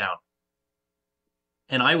downtown.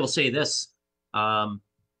 And I will say this, I've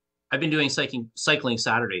been doing cycling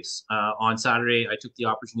Saturdays. On Saturday, I took the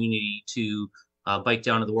opportunity to bike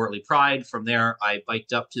down to the Wortley Pride. From there, I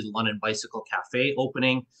biked up to the London Bicycle Cafe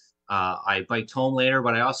opening. I biked home later,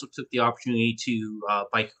 but I also took the opportunity to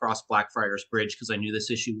bike across Blackfriars Bridge because I knew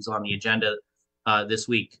this issue was on the agenda this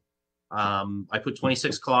week. I put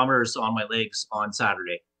 26 kilometers on my legs on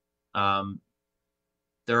Saturday.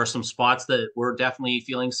 There are some spots that were definitely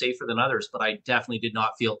feeling safer than others, but I definitely did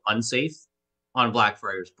not feel unsafe on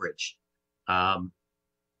Blackfriars Bridge.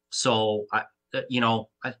 So I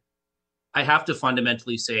have to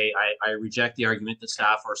fundamentally say I reject the argument that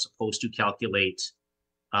staff are supposed to calculate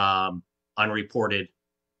unreported,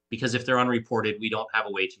 because if they're unreported, we don't have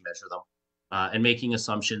a way to measure them. And making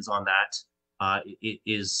assumptions on that it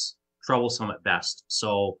is troublesome at best.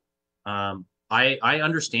 So I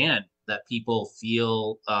understand that people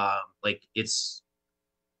feel like it's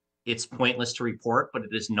pointless to report, but it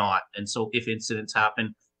is not. And so if incidents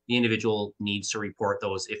happen, the individual needs to report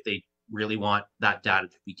those if they really want that data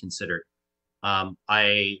to be considered.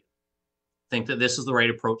 I think that this is the right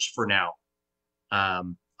approach for now.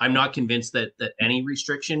 I'm not convinced that any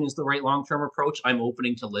restriction is the right long-term approach. I'm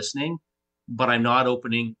open to listening, but I'm not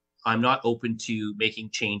open to making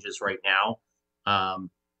changes right now.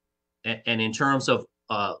 And in terms of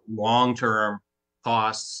long-term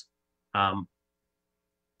costs,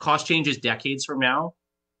 cost changes decades from now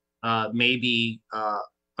may be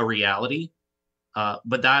a reality,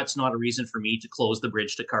 but that's not a reason for me to close the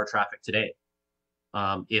bridge to car traffic today.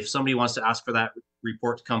 If somebody wants to ask for that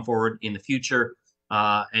report to come forward in the future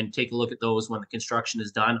and take a look at those when the construction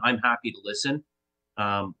is done, I'm happy to listen,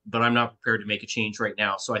 but I'm not prepared to make a change right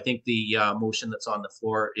now. So I think the motion that's on the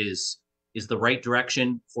floor is the right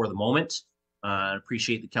direction for the moment. I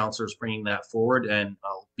appreciate the councillors bringing that forward, and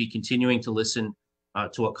I'll be continuing to listen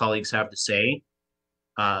to what colleagues have to say.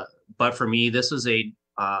 But for me, this is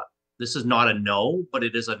not a no, but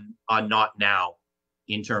it is a not now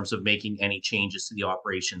in terms of making any changes to the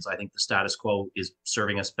operations. I think the status quo is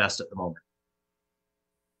serving us best at the moment.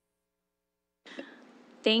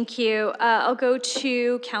 Thank you. I'll go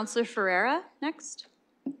to Councillor Ferreira next.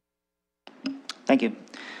 Thank you.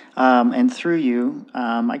 And through you,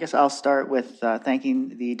 I guess I'll start with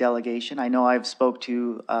thanking the delegation. I know I've spoke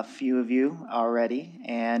to a few of you already,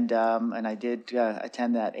 and I did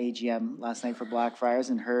attend that AGM last night for Blackfriars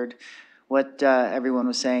and heard what everyone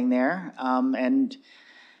was saying there.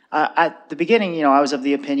 At the beginning, I was of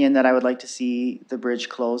the opinion that I would like to see the bridge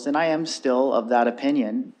closed, and I am still of that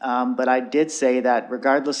opinion. But I did say that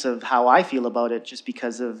regardless of how I feel about it, just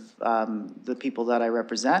because of the people that I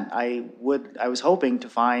represent, I was hoping to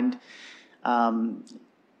find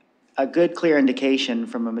a good, clear indication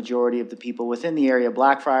from a majority of the people within the area of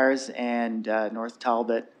Blackfriars and North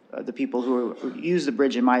Talbot, the people who use the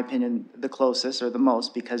bridge, in my opinion, the closest or the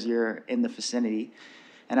most, because you're in the vicinity.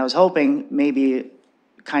 And I was hoping, maybe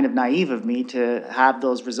kind of naive of me, to have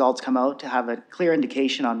those results come out, to have a clear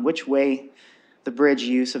indication on which way the bridge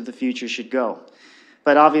use of the future should go.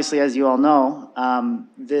 But obviously, as you all know,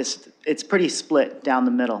 it's pretty split down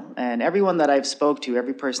the middle. And everyone that I've spoke to,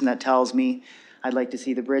 every person that tells me I'd like to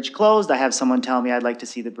see the bridge closed, I have someone tell me I'd like to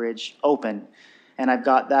see the bridge open. And I've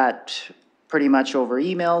got that pretty much over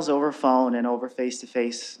emails, over phone, and over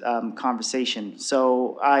face-to-face conversation.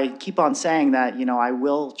 So I keep on saying that, I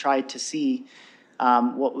will try to see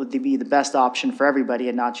what would be the best option for everybody,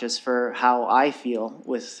 and not just for how I feel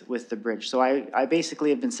with the bridge. So I basically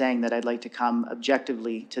have been saying that I'd like to come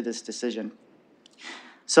objectively to this decision.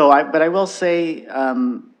 But I will say,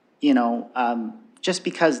 just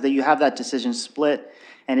because you have that decision split,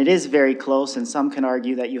 and it is very close, and some can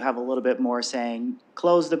argue that you have a little bit more saying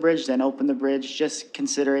close the bridge than open the bridge, just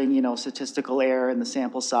considering, statistical error and the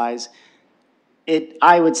sample size.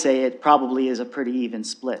 I would say it probably is a pretty even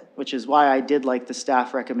split, which is why I did like the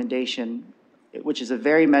staff recommendation, which is a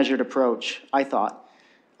very measured approach, I thought,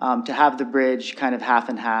 to have the bridge kind of half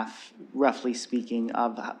and half, roughly speaking,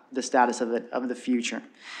 of the status of it, of the future.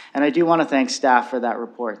 And I do want to thank staff for that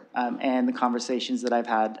report and the conversations that I've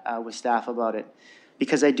had with staff about it,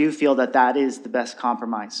 because I do feel that that is the best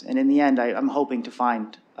compromise. And in the end, I'm hoping to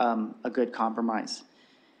find a good compromise.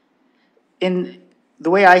 In the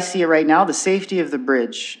way I see it right now, the safety of the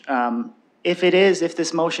bridge, if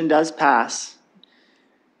this motion does pass,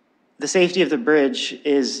 the safety of the bridge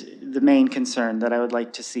is the main concern that I would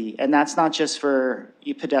like to see. And that's not just for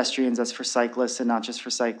pedestrians, that's for cyclists, and not just for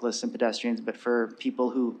cyclists and pedestrians, but for people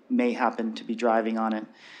who may happen to be driving on it.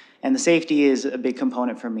 And the safety is a big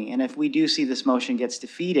component for me. And if we do see this motion gets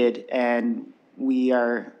defeated and we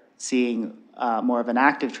are seeing more of an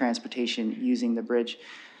active transportation using the bridge,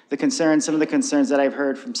 some of the concerns that I've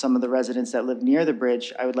heard from some of the residents that live near the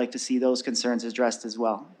bridge, I would like to see those concerns addressed as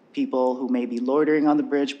well. People who may be loitering on the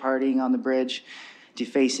bridge, partying on the bridge,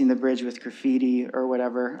 defacing the bridge with graffiti or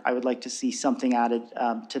whatever, I would like to see something added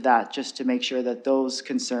to that, just to make sure that those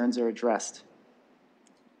concerns are addressed.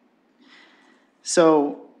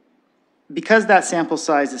 So because that sample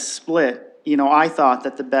size is split, you know, I thought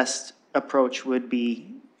that the best approach would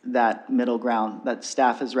be that middle ground that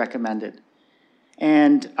staff has recommended.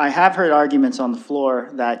 And I have heard arguments on the floor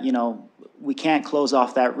that, you know, we can't close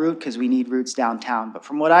off that route because we need routes downtown. But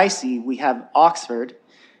from what I see, we have Oxford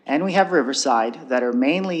and we have Riverside that are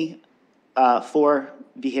mainly for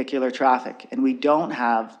vehicular traffic. And we don't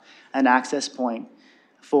have an access point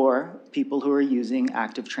for people who are using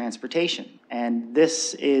active transportation. And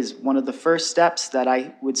this is one of the first steps that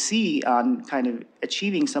I would see on kind of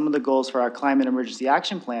achieving some of the goals for our climate emergency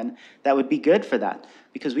action plan that would be good for that,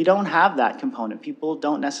 because we don't have that component. People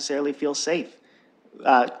don't necessarily feel safe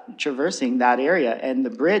traversing that area, and the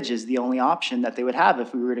bridge is the only option that they would have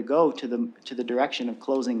if we were to go to the direction of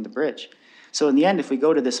closing the bridge. So in the end, if we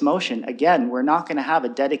go to this motion, again, we're not going to have a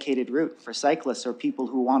dedicated route for cyclists or people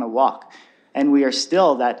who want to walk. And we are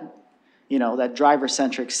still that, you know, that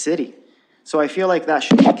driver-centric city. So I feel like that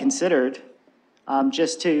should be considered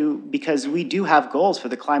because we do have goals for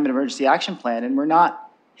the climate emergency action plan, and we're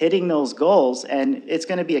not hitting those goals. And it's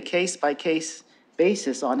going to be a case-by-case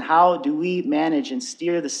basis on how do we manage and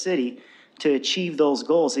steer the city to achieve those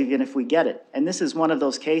goals, even if we get it. And this is one of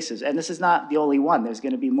those cases. And this is not the only one. There's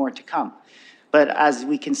going to be more to come. But as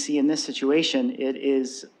we can see in this situation, it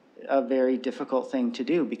is a very difficult thing to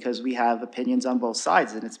do because we have opinions on both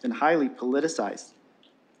sides, and it's been highly politicized.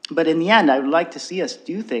 But in the end, I would like to see us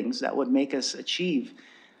do things that would make us achieve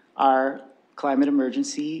our climate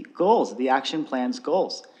emergency goals, the action plan's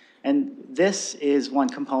goals. And this is one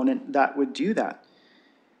component that would do that.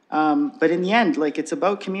 But in the end, like, it's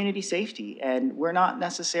about community safety, and we're not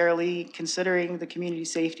necessarily considering the community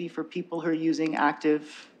safety for people who are using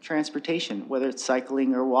active transportation, whether it's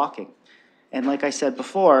cycling or walking. And like I said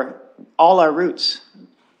before, all our routes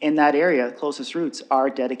in that area, closest routes, are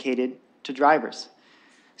dedicated to drivers.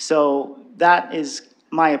 So that is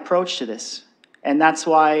my approach to this. And that's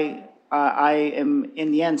why I am,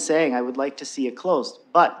 in the end, saying I would like to see it closed.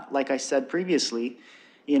 But like I said previously,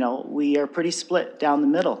 you know, we are pretty split down the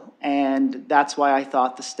middle. And that's why I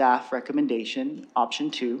thought the staff recommendation,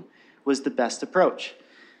 option 2, was the best approach.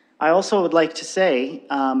 I also would like to say,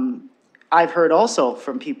 I've heard also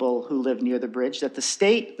from people who live near the bridge that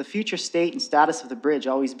the future state and status of the bridge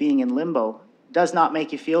always being in limbo does not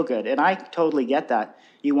make you feel good. And I totally get that.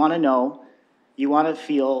 You want to know, you want to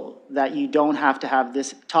feel that you don't have to have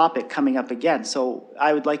this topic coming up again. So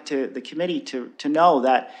I would like the committee to know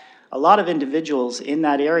that a lot of individuals in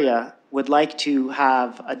that area would like to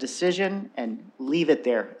have a decision and leave it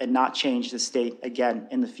there and not change the state again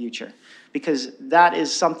in the future. Because that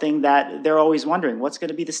is something that they're always wondering, what's going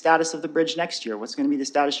to be the status of the bridge next year? What's going to be the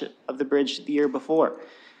status of the bridge the year before?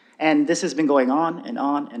 And this has been going on and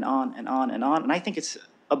on and on and on and on. And I think it's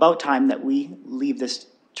about time that we leave this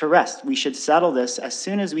to rest. We should settle this as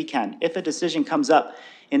soon as we can. If a decision comes up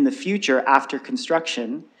in the future after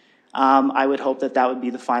construction, I would hope that that would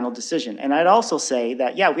be the final decision. And I'd also say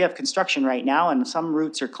that, yeah, we have construction right now and some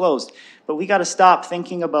routes are closed, but we got to stop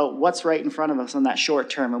thinking about what's right in front of us on that short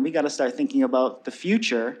term, and we got to start thinking about the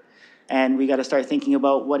future, and we got to start thinking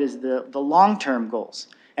about what is the long-term goals.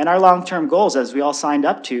 And our long-term goals, as we all signed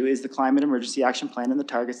up to, is the Climate Emergency Action Plan and the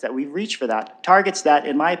targets that we've reached for that. Targets that,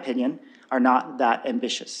 in my opinion, are not that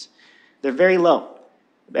ambitious. They're very low,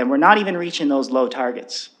 and we're not even reaching those low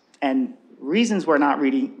targets. And reasons we're not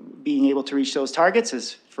being able to reach those targets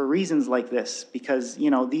is for reasons like this, because, you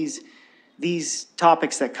know, these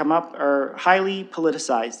topics that come up are highly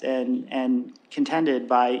politicized and contended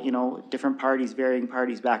by, you know, different parties, varying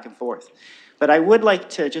parties back and forth. But I would like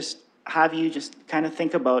to just have you just kind of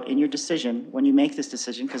think about in your decision, when you make this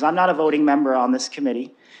decision, because I'm not a voting member on this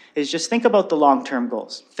committee, is just think about the long-term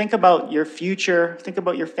goals. Think about your future, think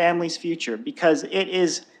about your family's future, because it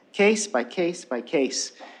is case by case by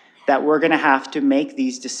case that we're going to have to make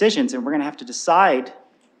these decisions, and we're going to have to decide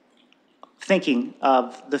thinking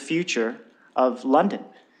of the future of London.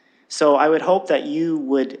 So I would hope that you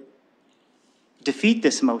would defeat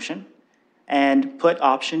this motion and put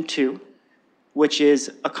option 2, which is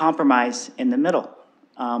a compromise in the middle.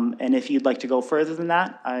 And if you'd like to go further than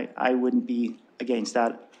that, I wouldn't be against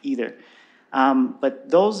that either. But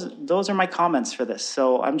those are my comments for this.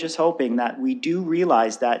 So I'm just hoping that we do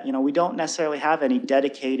realize that, you know, we don't necessarily have any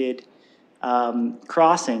dedicated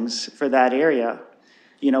crossings for that area.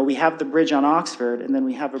 You know, we have the bridge on Oxford, and then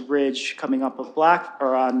we have a bridge coming up of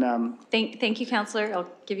Thank you, Councillor. I'll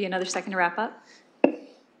give you another second to wrap up.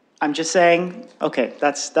 I'm just saying, okay,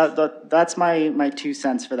 that's my 2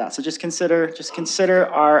 cents for that. So just consider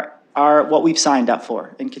our what we've signed up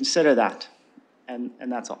for, and consider that, and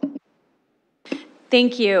that's all.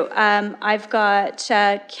 Thank you. I've got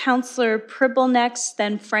Councillor Pribble next,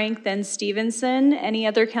 then Frank, then Stevenson. Any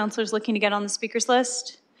other councillors looking to get on the speakers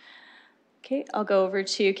list? Okay, I'll go over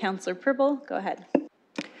to Councillor Pribble. Go ahead.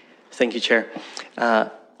 Thank you, Chair.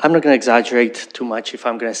 I'm not going to exaggerate too much if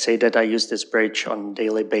I'm going to say that I use this bridge on a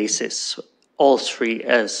daily basis. All three,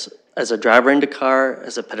 as a driver in the car,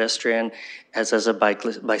 as a pedestrian, as a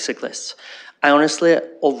bicyclist. I honestly,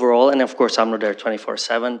 overall, and of course I'm not there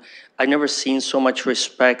 24/7, I've never seen so much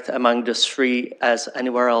respect among the three as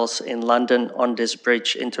anywhere else in London on this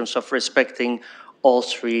bridge in terms of respecting all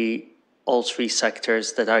three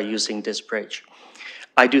sectors that are using this bridge.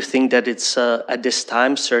 I do think that it's, at this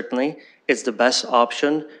time, certainly, it's the best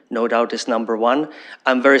option, no doubt is number one.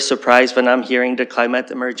 I'm very surprised when I'm hearing the Climate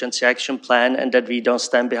Emergency Action Plan and that we don't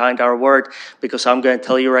stand behind our word, because I'm going to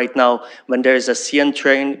tell you right now, when there is a CN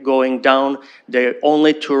train going down, the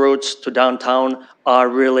only two routes to downtown are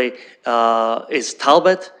really, is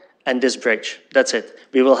Talbot and this bridge. That's it.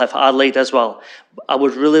 We will have Adelaide as well. I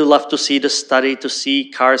would really love to see the study to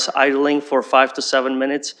see cars idling for 5 to 7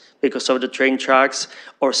 minutes because of the train tracks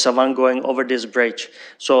or someone going over this bridge.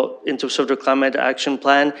 So in terms of the climate action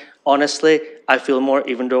plan, honestly, I feel more,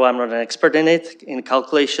 even though I'm not an expert in it, in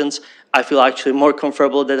calculations, I feel actually more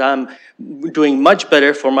comfortable that I'm doing much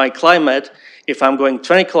better for my climate if I'm going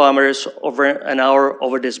 20 kilometers over an hour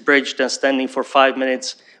over this bridge than standing for 5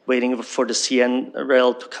 minutes waiting for the CN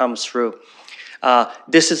rail to come through.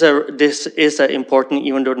 This is important,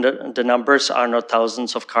 even though the numbers are not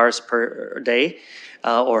thousands of cars per day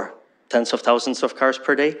or tens of thousands of cars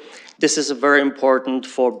per day. This is very important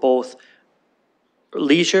for both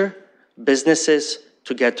leisure, businesses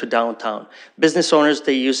to get to downtown. Business owners,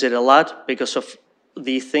 they use it a lot because of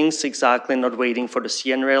the things exactly, not waiting for the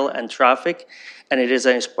CN rail and traffic, and it is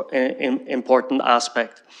an important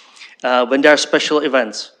aspect. When there are special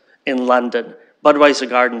events in London, Budweiser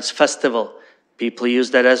Gardens Festival, people use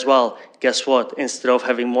that as well. Guess what? Instead of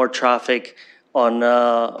having more traffic on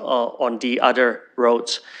the other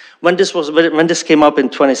roads. When this came up in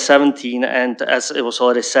 2017, and as it was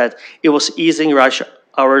already said, it was easing rush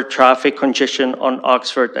hour traffic congestion on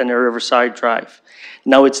Oxford and Riverside Drive.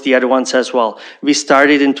 Now it's the other ones as well. We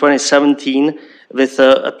started in 2017 with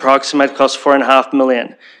an approximate cost $4.5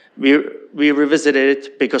 million. We revisited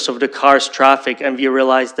it because of the cars traffic, and we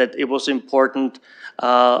realized that it was important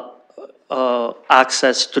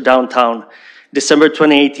access to downtown. December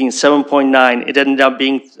 2018, 7.9. It ended up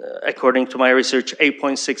being, according to my research,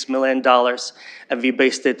 $8.6 million, and we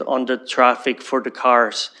based it on the traffic for the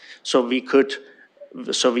cars, so we could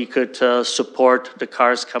support the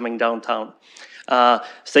cars coming downtown.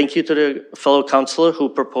 Thank you to the fellow councillor who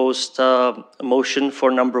proposed a motion for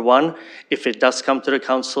number one. If it does come to the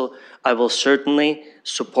council, I will certainly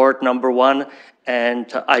support number one.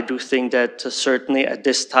 And I do think that certainly at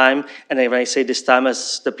this time, and when I say this time,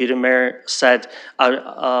 as the Deputy Mayor said,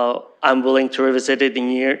 I'm willing to revisit it in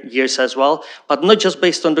years as well, but not just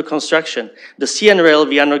based on the construction. The CN rail,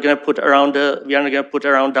 we are not going to put around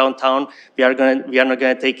downtown. We are not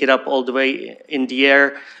going to take it up all the way in the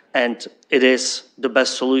air, and it is the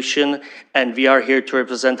best solution. And we are here to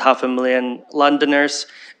represent 500,000 Londoners,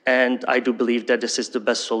 and I do believe that this is the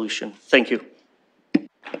best solution. Thank you.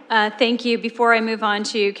 Thank you. Before I move on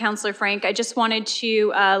to Councillor Frank, I just wanted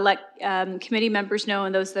to let committee members know,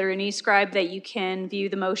 and those that are in eScribe, that you can view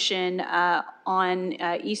the motion on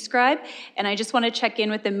eScribe. And I just want to check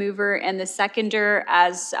in with the mover and the seconder,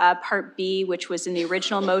 as Part B, which was in the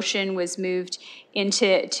original motion, was moved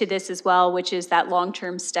into this as well, which is that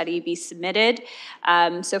long-term study be submitted.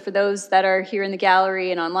 So for those that are here in the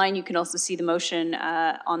gallery and online, you can also see the motion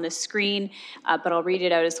on the screen, but I'll read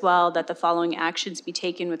it out as well, that the following actions be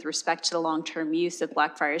taken with respect to the long-term use of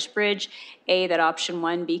Blackfriars Bridge. A, that option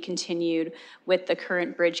one be continued with the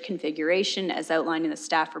current bridge configuration as outlined in the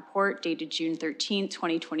staff report dated June 13,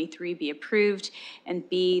 2023 be approved. And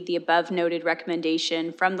B, the above noted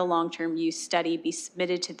recommendation from the long-term use study be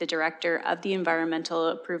submitted to the Director of the Environmental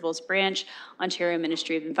Approvals Branch, Ontario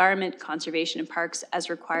Ministry of Environment, Conservation and Parks, as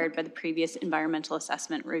required by the previous environmental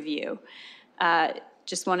assessment review.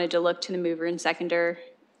 Just wanted to look to the mover and seconder.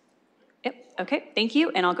 Yep, okay, thank you.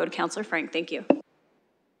 And I'll go to Councillor Frank, thank you.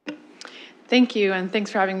 Thank you, and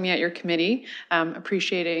thanks for having me at your committee.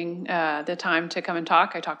 Appreciating the time to come and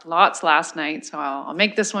talk. I talked lots last night, so I'll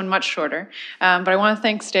make this one much shorter. But I want to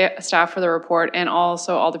thank staff for the report, and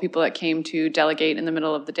also all the people that came to delegate in the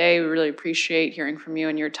middle of the day. We really appreciate hearing from you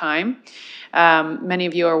and your time. Many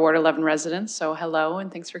of you are Ward 11 residents, so hello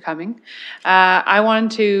and thanks for coming. I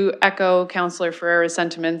wanted to echo Councillor Ferreira's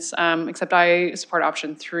sentiments, except I support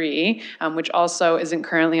option 3, which also isn't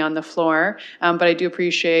currently on the floor. But I do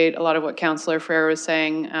appreciate a lot of what Councillor Councillor Ferrer was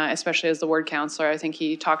saying, especially as the ward councillor. I think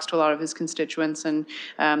he talks to a lot of his constituents and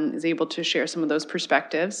is able to share some of those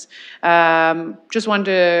perspectives. Just wanted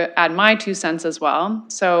to add my 2 cents as well.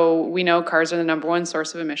 So we know cars are the #1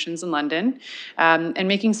 source of emissions in London, and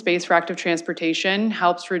making space for active transportation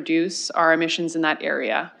helps reduce our emissions in that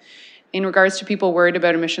area. In regards to people worried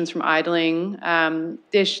about emissions from idling,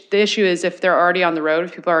 the issue is if they're already on the road,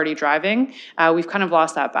 if people are already driving, we've kind of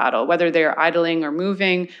lost that battle. Whether they're idling or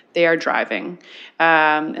moving, they are driving.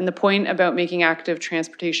 And the point about making active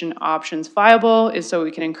transportation options viable is so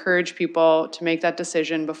we can encourage people to make that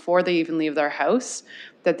decision before they even leave their house,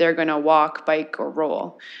 that they're going to walk, bike, or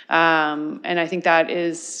roll. And I think that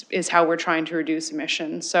is how we're trying to reduce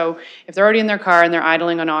emissions. So if they're already in their car and they're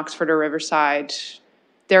idling on Oxford or Riverside,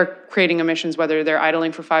 they're creating emissions whether they're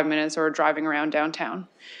idling for 5 minutes or driving around downtown.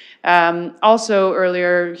 Also,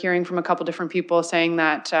 earlier, hearing from a couple different people saying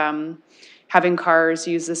that having cars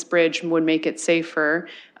use this bridge would make it safer.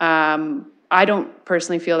 I don't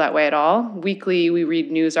personally feel that way at all. Weekly, we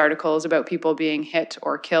read news articles about people being hit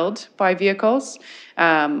or killed by vehicles.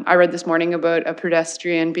 I read this morning about a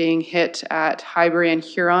pedestrian being hit at Highbury and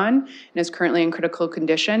Huron and is currently in critical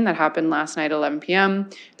condition. That happened last night at 11 p.m.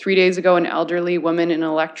 3 days ago, an elderly woman in an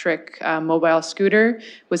electric mobile scooter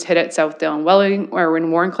was hit at Southdale and Welling, or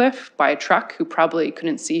in Warncliffe, by a truck who probably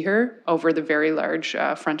couldn't see her over the very large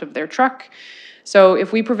front of their truck. So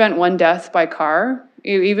if we prevent one death by car,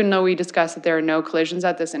 even though we discussed that there are no collisions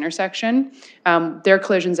at this intersection, there are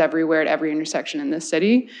collisions everywhere at every intersection in this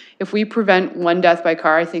city. If we prevent one death by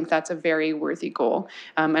car, I think that's a very worthy goal.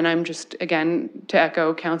 And I'm just, again, to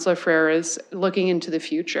echo Councillor Ferreira's, looking into the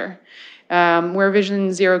future. We're a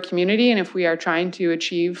Vision Zero community, and if we are trying to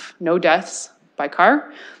achieve no deaths by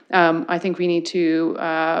car, I think we need to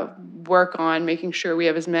work on making sure we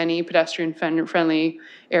have as many pedestrian-friendly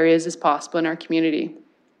areas as possible in our community.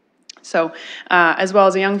 So as well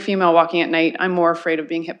as a young female walking at night, I'm more afraid of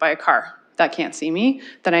being hit by a car that can't see me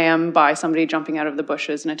than I am by somebody jumping out of the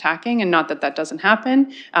bushes and attacking. And not that that doesn't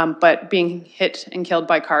happen, but being hit and killed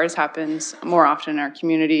by cars happens more often in our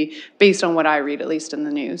community based on what I read, at least in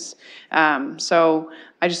the news. So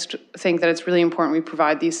I just think that it's really important we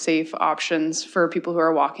provide these safe options for people who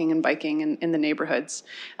are walking and biking in the neighborhoods.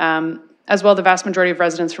 As well, the vast majority of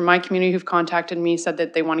residents from my community who've contacted me said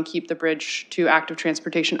that they want to keep the bridge to active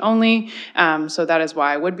transportation only. So that is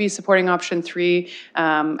why I would be supporting option 3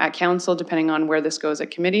 at council, depending on where this goes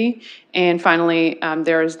at committee. And finally,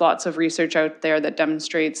 there is lots of research out there that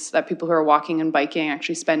demonstrates that people who are walking and biking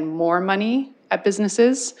actually spend more money at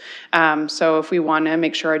businesses. So if we want to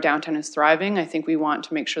make sure our downtown is thriving, I think we want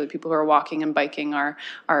to make sure that people who are walking and biking are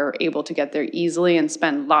able to get there easily and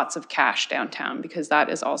spend lots of cash downtown, because that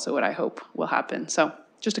is also what I hope will happen. So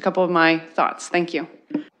just a couple of my thoughts. Thank you.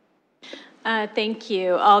 Thank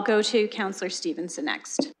you. I'll go to Councillor Stevenson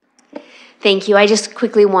next. Thank you. I just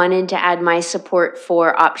quickly wanted to add my support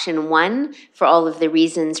for option 1 for all of the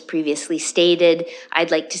reasons previously stated. I'd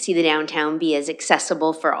like to see the downtown be as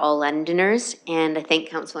accessible for all Londoners, and I thank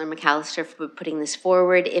Councillor McAllister for putting this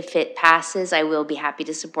forward. If it passes, I will be happy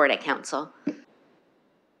to support at council.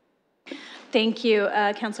 Thank you.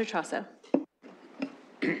 Councillor Trosso.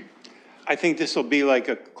 I think this will be like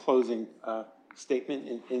a closing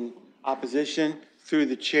statement in opposition through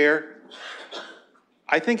the chair.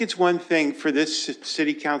 I think it's one thing for this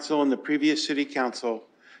city council and the previous city council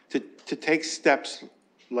to take steps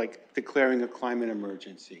like declaring a climate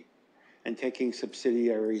emergency and taking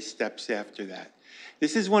subsidiary steps after that.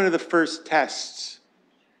 This is one of the first tests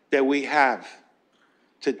that we have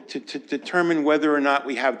to determine whether or not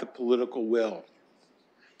we have the political will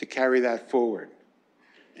to carry that forward.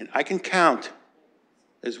 And I can count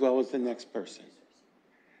as well as the next person.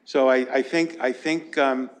 So I think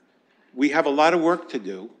we have a lot of work to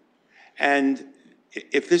do, and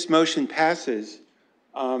if this motion passes,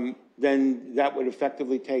 then that would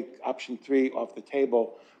effectively take option 3 off the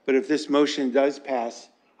table. But if this motion does pass,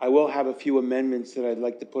 I will have a few amendments that I'd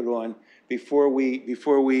like to put on before we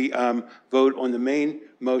vote on the main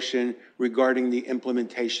motion regarding the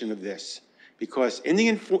implementation of this. Because in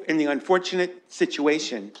the unfortunate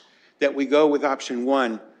situation that we go with option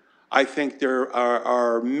 1, I think there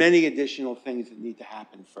are many additional things that need to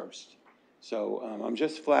happen first. So I'm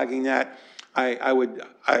just flagging that. I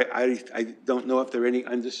don't know if there are any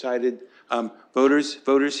undecided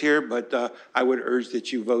voters here, but I would urge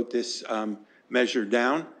that you vote this measure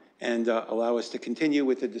down and allow us to continue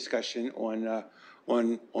with the discussion on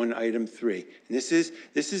item 3. And this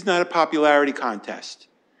is not a popularity contest.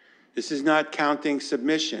 This is not counting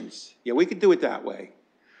submissions. Yeah, we could do it that way,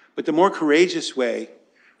 but the more courageous way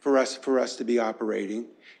for us to be operating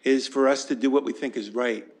is for us to do what we think is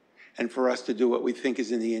right and for us to do what we think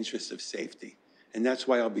is in the interest of safety. And that's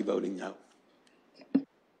why I'll be voting no.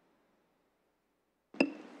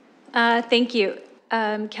 Thank you.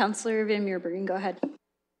 Councillor Van Meerbergen, go ahead.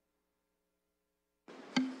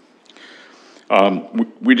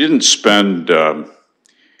 We didn't spend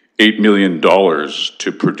 $8 million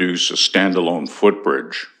to produce a standalone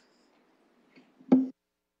footbridge.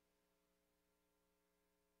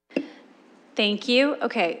 Thank you.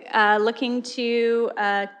 Okay, looking to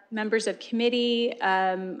members of committee.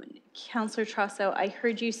 Councillor Trosso, I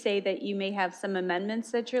heard you say that you may have some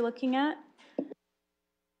amendments that you're looking at.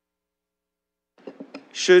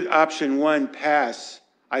 Should option 1 pass,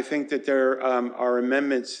 I think that there are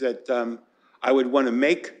amendments that I would want to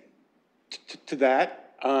make to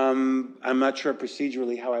that. I'm not sure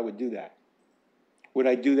procedurally how I would do that. Would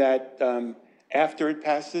I do that after it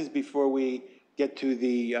passes, before we get to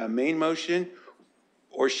the main motion,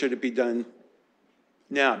 or should it be done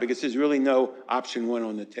now? Because there's really no option 1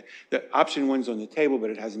 on the table. The option 1's on the table, but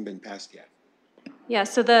it hasn't been passed yet. Yeah,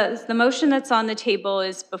 so the motion that's on the table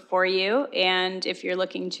is before you, and if you're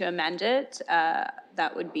looking to amend it,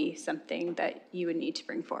 that would be something that you would need to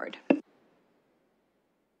bring forward.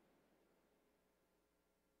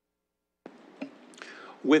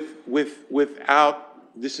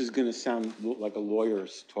 Without, this is going to sound like a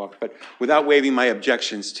lawyer's talk, but without waiving my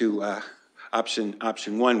objections to option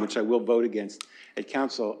 1, which I will vote against at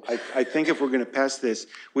council, I think if we're going to pass this,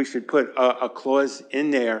 we should put a clause in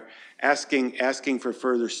there asking for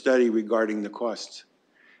further study regarding the costs.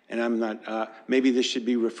 And I'm not, maybe this should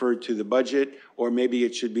be referred to the budget, or maybe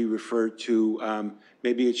it should be referred to,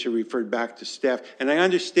 maybe it should refer back to staff. And I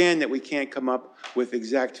understand that we can't come up with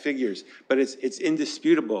exact figures, but it's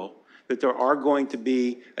indisputable that there are going to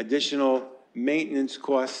be additional maintenance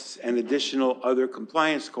costs and additional other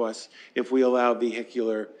compliance costs if we allow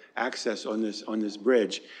vehicular access on this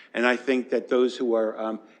bridge. And I think that those who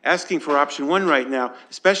are asking for option 1 right now,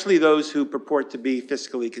 especially those who purport to be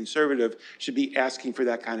fiscally conservative, should be asking for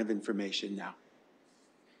that kind of information now.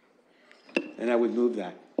 And I would move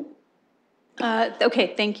that.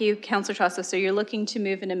 Okay, thank you, Councillor Trosso. So you're looking to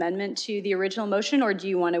move an amendment to the original motion, or do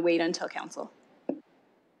you want to wait until council?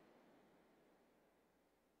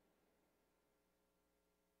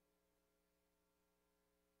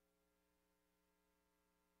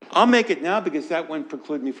 I'll make it now because that wouldn't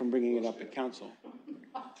preclude me from bringing it up at council.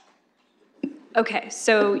 Okay,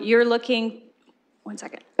 so you're looking, one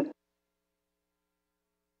second.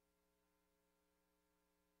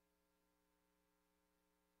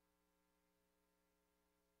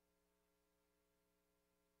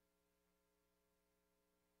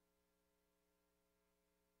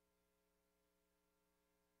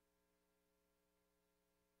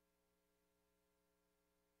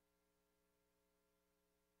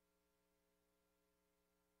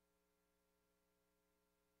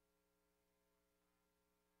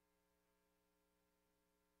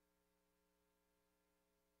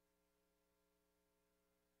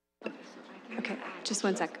 Okay, just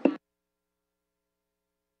one sec. Do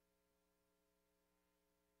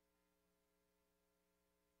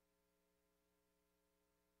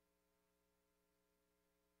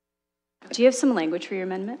you have some language for your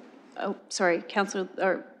amendment? Oh, sorry, Councillor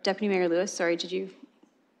or Deputy Mayor Lewis, sorry, did you?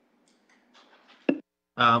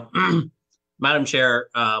 Madam Chair,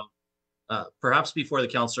 perhaps before the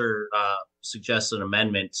councillor suggests an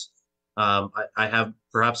amendment, I have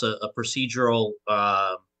perhaps a procedural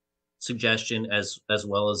suggestion as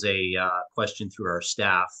well as a question through our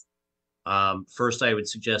staff. First, I would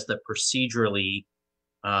suggest that procedurally,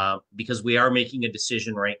 because we are making a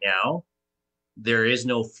decision right now, there is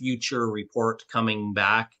no future report coming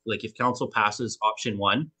back. Like if council passes option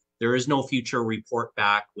 1, there is no future report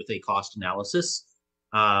back with a cost analysis.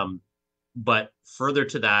 But further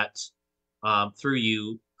to that, through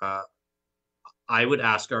you, I would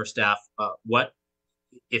ask our staff, what,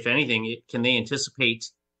 if anything, can they anticipate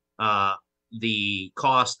the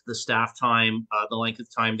cost, the staff time, the length of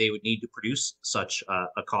time they would need to produce such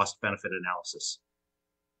a cost-benefit analysis?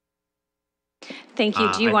 Thank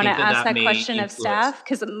you. Do you want to ask that question of influence staff?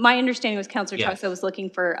 Because my understanding was Councillor Yes. Trosso was looking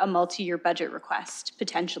for a multi-year budget request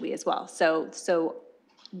potentially as well. So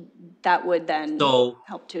that would then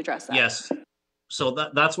help to address that. Yes. So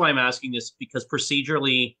that's why I'm asking this, because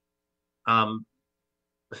procedurally,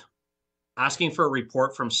 asking for a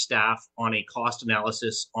report from staff on a cost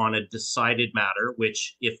analysis on a decided matter,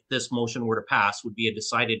 which if this motion were to pass would be a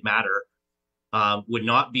decided matter, would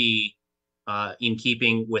not be in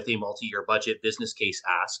keeping with a multi-year budget business case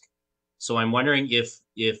ask. So I'm wondering if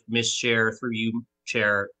Ms. Chair, through you,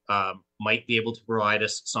 Chair, might be able to provide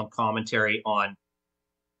us some commentary on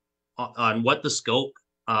what the scope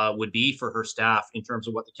would be for her staff in terms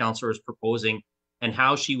of what the councillor is proposing and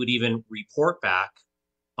how she would even report back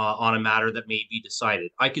on a matter that may be decided.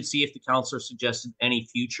 I could see if the councillor suggested any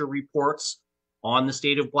future reports on the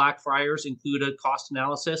state of Blackfriars include a cost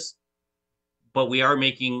analysis, but we are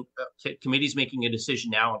making, committee's making a decision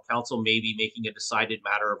now, and council may be making a decided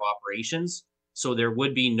matter of operations, so there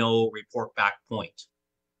would be no report back point.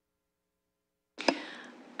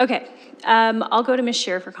 Okay, I'll go to Ms.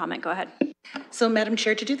 Scheer for comment. Go ahead. So, Madam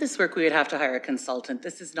Chair, to do this work, we would have to hire a consultant.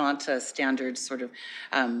 This is not a standard sort of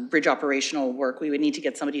bridge operational work. We would need to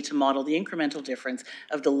get somebody to model the incremental difference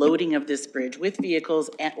of the loading of this bridge with vehicles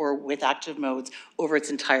or with active modes over its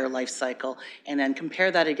entire life cycle, and then compare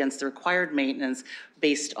that against the required maintenance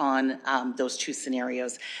based on those two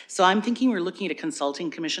scenarios. So I'm thinking we're looking at a consulting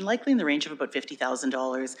commission, likely in the range of about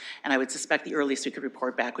 $50,000, and I would suspect the earliest we could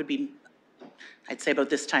report back would be, I'd say, about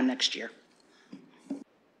this time next year.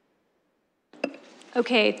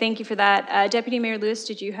 Okay, thank you for that. Deputy Mayor Lewis,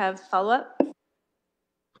 did you have follow-up?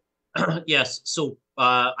 Yes, so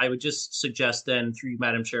I would just suggest then, through you,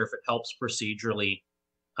 Madam Chair, if it helps procedurally,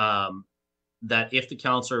 that if the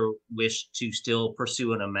councillor wished to still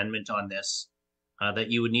pursue an amendment on this, that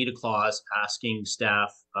you would need a clause asking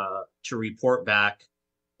staff to report back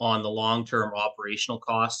on the long-term operational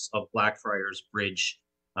costs of Blackfriars Bridge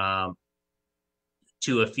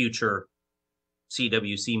to a future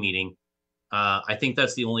CWC meeting. I think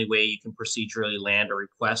that's the only way you can procedurally land a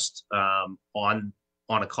request on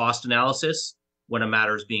a cost analysis when a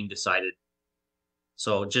matter is being decided.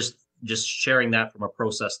 So just sharing that from a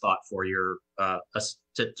process thought for your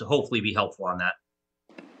to hopefully be helpful on that.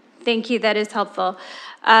 Thank you. That is helpful.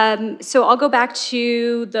 So I'll go back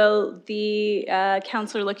to the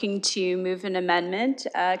councillor looking to move an amendment.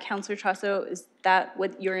 Councillor Trasso, is that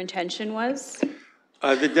what your intention was?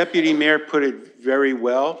 The deputy mayor put it very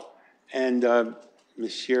well, and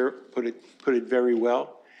Ms. Scheer put it very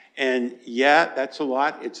well. And yeah, that's a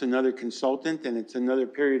lot. It's another consultant, and it's another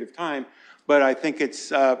period of time. But I think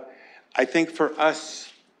it's I think for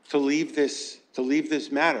us to leave this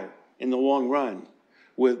matter in the long run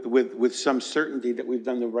with some certainty that we've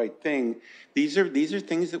done the right thing. These are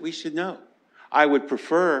things that we should know. I would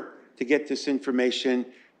prefer to get this information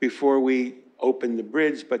before we open the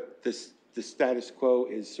bridge, but the status quo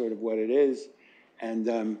is sort of what it is,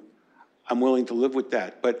 and I'm willing to live with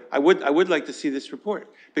that. But I would like to see this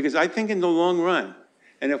report, because I think in the long run,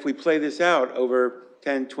 and if we play this out over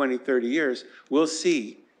 10, 20, 30 years, we'll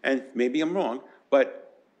see, and maybe I'm wrong, but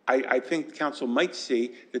I think council might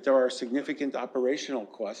see that there are significant operational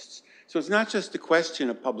costs. So it's not just a question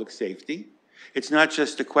of public safety. It's not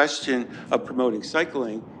just a question of promoting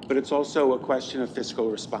cycling, but it's also a question of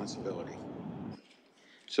fiscal responsibility.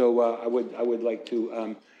 So I would like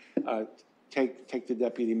to take the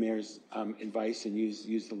deputy mayor's advice and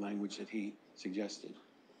use the language that he suggested.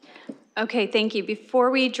 Okay, thank you.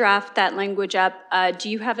 Before we draft that language up, do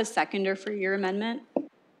you have a seconder for your amendment?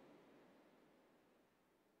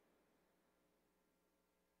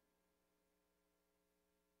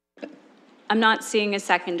 I'm not seeing a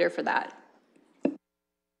seconder for that.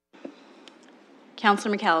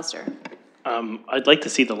 Councillor McAllister. I'd like to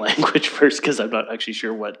see the language first, because I'm not actually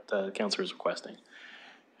sure what the councillor is requesting.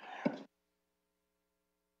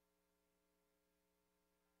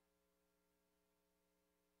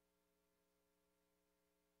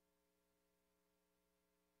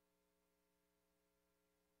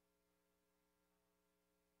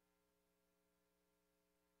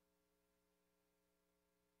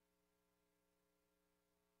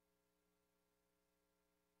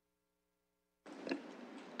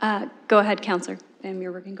 Go ahead, Councillor. Ma'am,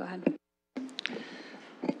 you're working. Go ahead.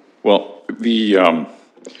 Well,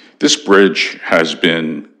 this bridge has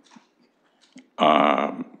been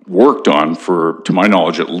worked on for, to my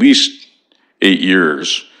knowledge, at least 8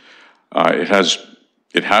 years. It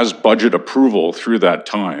has budget approval through that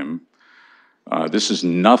time. This is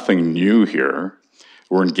nothing new here.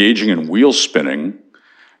 We're engaging in wheel spinning,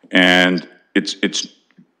 and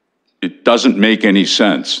it doesn't make any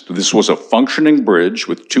sense. This was a functioning bridge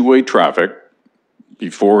with two-way traffic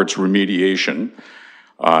before its remediation.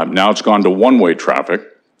 Now it's gone to one-way traffic.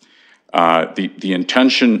 The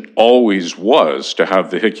intention always was to have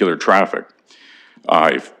vehicular traffic.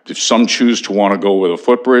 If some choose to want to go with a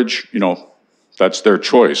footbridge, you know, that's their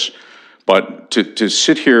choice. But to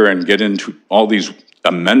sit here and get into all these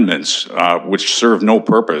amendments, which serve no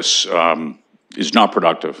purpose, is not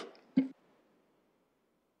productive.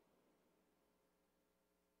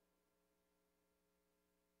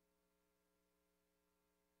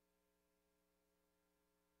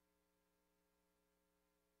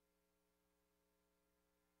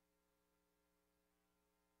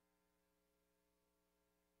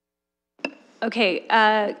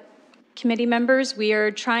 Okay, committee members, we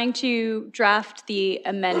are trying to draft the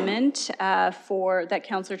amendment that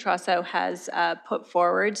Councillor Trosso has put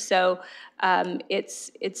forward. So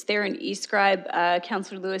it's there in eScribe.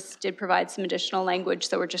 Councillor Lewis did provide some additional language,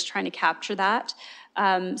 so we're just trying to capture that.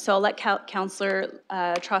 So I'll let Councillor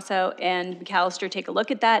Trosso and McAllister take a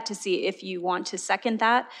look at that to see if you want to second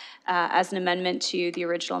that as an amendment to the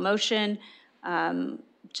original motion.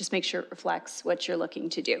 Just make sure it reflects what you're looking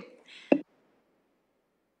to do.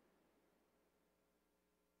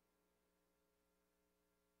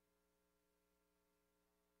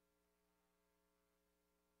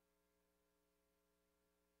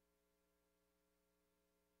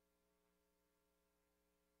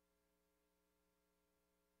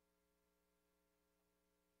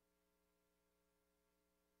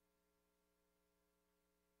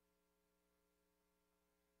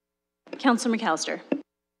 Councillor McAllister.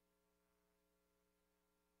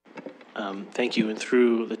 Thank you. And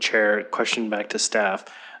through the chair, question back to staff.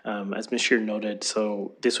 As Ms. Shear noted,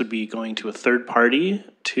 so this would be going to a third party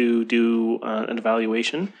to do an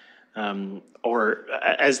evaluation, or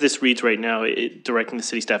as this reads right now, directing the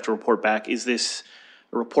city staff to report back. Is this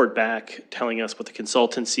a report back telling us what the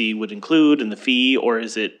consultancy would include and the fee, or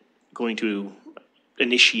is it going to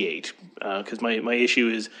initiate? Because my issue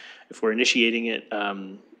is if we're initiating it,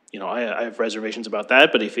 you know, I have reservations about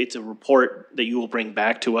that, but if it's a report that you will bring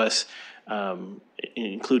back to us,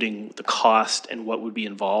 including the cost and what would be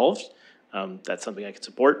involved, that's something I could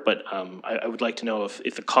support. But I would like to know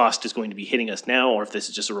if the cost is going to be hitting us now, or if this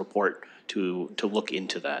is just a report to look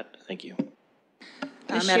into that. Thank you.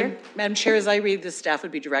 Madam Chair, as I read this, staff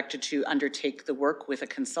would be directed to undertake the work with a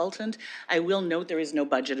consultant. I will note there is no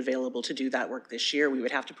budget available to do that work this year. We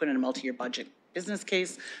would have to put in a multi-year budget business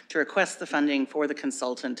case to request the funding for the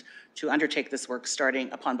consultant to undertake this work starting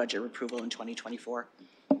upon budget approval in 2024.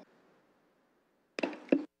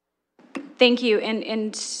 Thank you.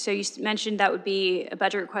 And so you mentioned that would be a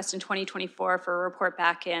budget request in 2024 for a report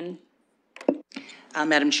back in.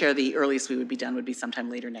 Madam Chair, the earliest we would be done would be sometime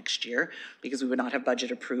later next year, because we would not have budget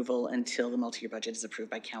approval until the multi-year budget is approved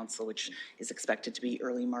by council, which is expected to be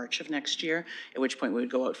early March of next year, at which point we would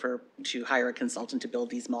go out to hire a consultant to build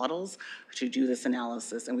these models, to do this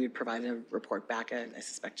analysis, and we would provide a report back, I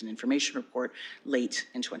suspect an information report, late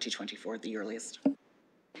in 2024 at the earliest.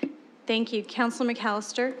 Thank you. Councillor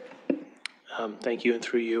McAllister. Thank you, and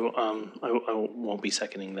through you, I won't be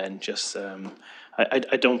seconding then. Just I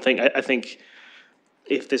don't think I think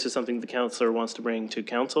if this is something the councillor wants to bring to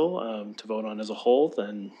council to vote on as a whole,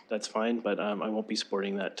 then that's fine. But I won't be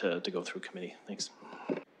supporting that to go through committee. Thanks.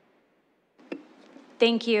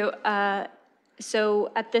 Thank you.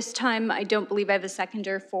 So at this time, I don't believe I have a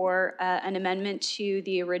seconder for an amendment to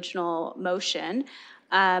the original motion.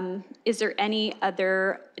 Is there any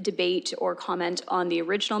other debate or comment on the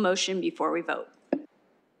original motion before we vote?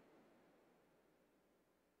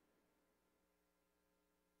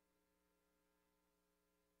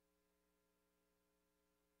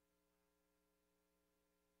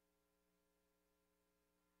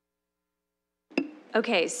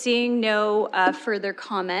 Okay, seeing no further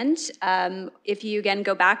comment, if you again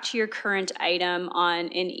go back to your current item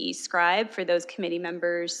in eScribe for those committee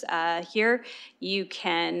members here, you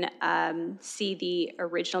can see the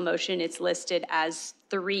original motion. It's listed as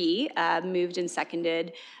 3, moved and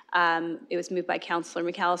seconded. It was moved by Councillor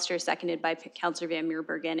McAllister, seconded by Councillor Van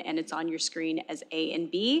Meerbergen, and it's on your screen as A and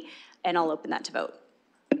B, and I'll open that to vote.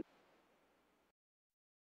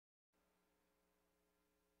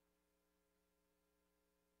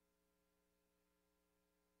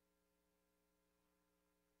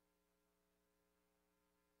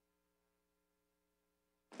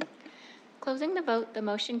 Closing the vote, the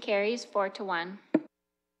motion carries 4-1.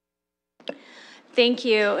 Thank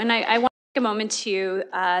you. And I want to take a moment to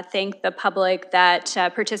thank the public that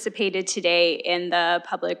participated today in the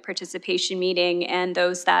public participation meeting and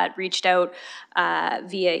those that reached out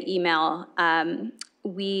via email.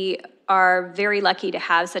 We are very lucky to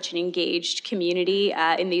have such an engaged community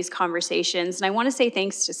in these conversations. And I want to say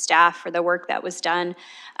thanks to staff for the work that was done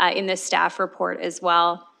in this staff report as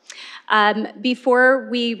well. Before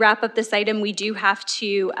we wrap up this item, we do have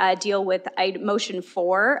to deal with motion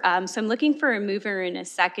 4. So I'm looking for a mover and a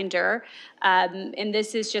seconder. And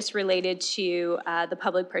this is just related to the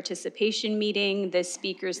public participation meeting, the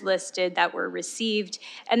speakers listed that were received,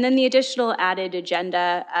 and then the additional added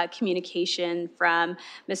agenda communication from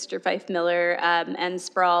Mr. Fife Miller and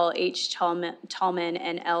Sproul, H. Tallman,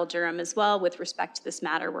 and L. Durham as well with respect to this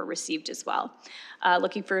matter were received as well.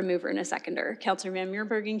 Looking for a mover and a seconder. Councillor Van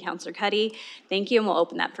Meerbergen, Councillor Cuddy, thank you, and we'll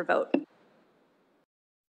open that for vote.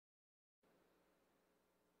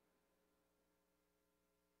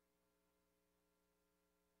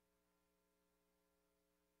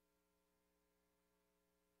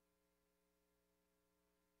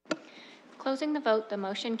 Closing the vote, the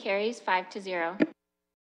motion carries 5-0.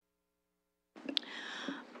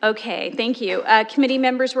 Okay, thank you. Committee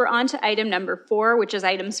members, we're on to item number 4, which is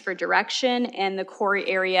items for direction and the core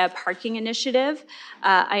area parking initiative.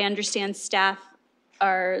 I understand staff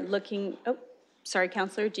are looking, oh, sorry,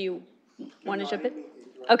 Councillor, do you want to jump in?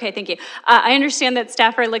 Okay, thank you. I understand that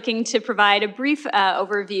staff are looking to provide a brief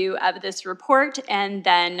overview of this report, and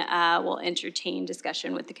then we'll entertain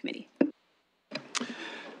discussion with the committee.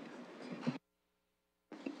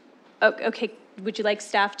 Okay, would you like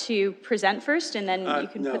staff to present first, and then you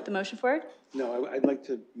can put the motion forward? No, I'd like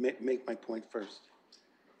to make my point first.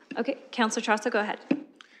 Okay, Councillor Trosso, go ahead.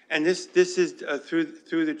 And this is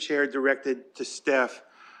through the chair directed to staff.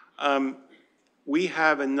 We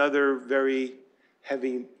have another very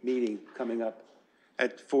heavy meeting coming up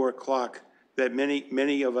at 4 o'clock that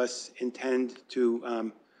many of us intend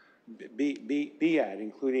to be at,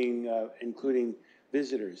 including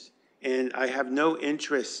visitors. And I have no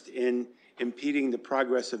interest in impeding the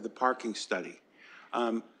progress of the parking study.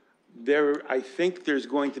 I think there's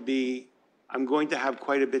going to be, I'm going to have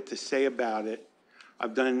quite a bit to say about it.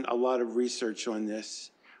 I've done a lot of research on this.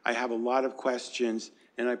 I have a lot of questions,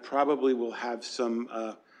 and I probably will have some,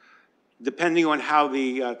 depending on how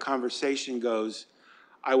the conversation goes,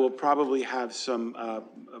 I will probably have some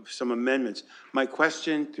amendments. My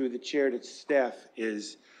question through the chair to staff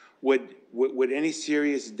is, would any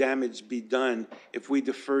serious damage be done if we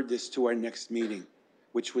deferred this to our next meeting,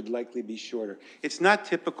 which would likely be shorter? It's not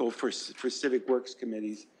typical for Civic Works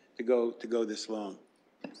committees to go this long.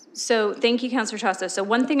 So thank you, Councillor Trosso. So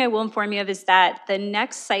one thing I will inform you of is that the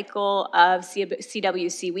next cycle of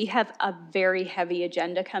CWC, we have a very heavy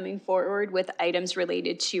agenda coming forward with items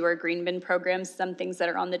related to our green bin programs, some things that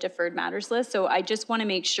are on the deferred matters list. So I just want to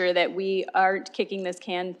make sure that we aren't kicking this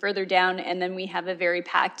can further down, and then we have a very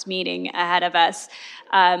packed meeting ahead of us.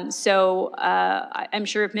 I'm sure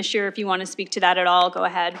if Ms. Shearer, if you want to speak to that at all, go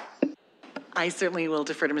ahead. I certainly will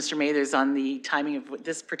defer to Mr. Mathers on the timing of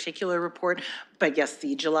this particular report. But yes,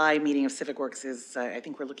 the July meeting of Civic Works is, I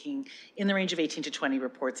think we're looking in the range of 18 to 20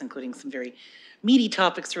 reports, including some very meaty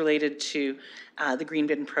topics related to the Green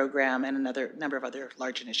Bin program and another number of other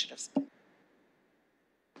large initiatives.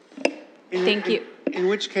 Thank you. In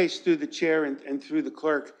which case, through the chair and through the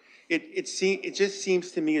clerk, it just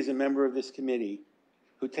seems to me as a member of this committee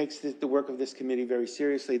who takes the work of this committee very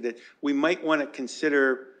seriously that we might want to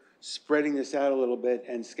consider spreading this out a little bit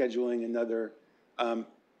and scheduling another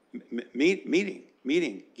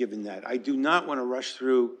meeting, given that. I do not want to rush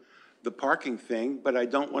through the parking thing, but I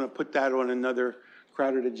don't want to put that on another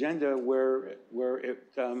crowded agenda where it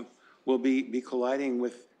will be colliding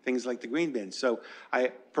with things like the green bin. So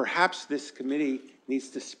perhaps this committee needs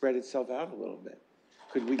to spread itself out a little bit.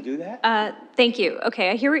 Could we do that? Thank you. Okay,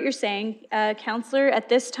 I hear what you're saying, Councillor. At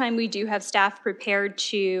this time, we do have staff prepared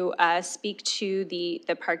to speak to the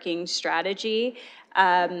parking strategy. You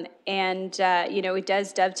know, it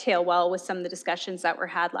does dovetail well with some of the discussions that were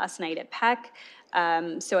had last night at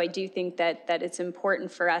PEC. So I do think that it's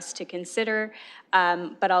important for us to consider.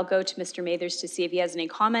 But I'll go to Mr. Mathers to see if he has any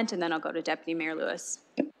comment, and then I'll go to Deputy Mayor Lewis.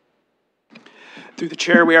 Through the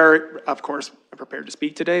chair, we are, of course, prepared to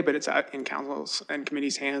speak today, but it's in council's and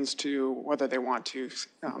committee's hands to whether they want to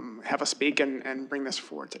have us speak and bring this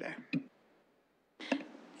forward today.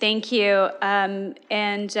 Thank you.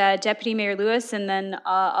 Deputy Mayor Lewis, and then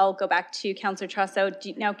I'll go back to Councillor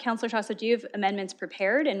Trosso. Now, Councillor Trosso, do you have amendments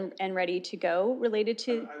prepared and ready to go related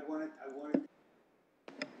to? I wanted.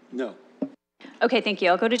 No. Okay, thank you.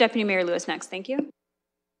 I'll go to Deputy Mayor Lewis next. Thank you.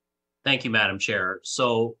 Thank you, Madam Chair.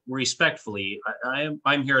 So respectfully,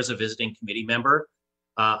 I'm here as a visiting committee member.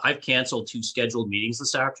 I've canceled 2 scheduled meetings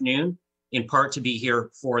this afternoon, in part to be here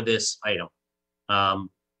for this item.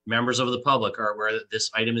 Members of the public are aware that this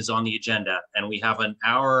item is on the agenda, and we have an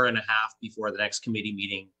hour and a half before the next committee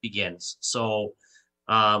meeting begins. So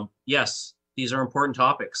yes, these are important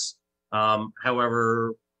topics.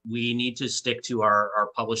 However, we need to stick to our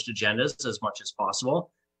published agendas as much as possible.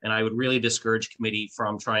 And I would really discourage committee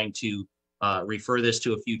from trying to refer this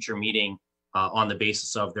to a future meeting on the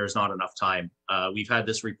basis of there's not enough time. We've had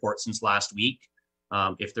this report since last week.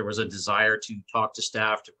 If there was a desire to talk to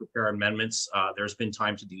staff to prepare amendments, there's been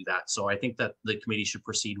time to do that. So I think that the committee should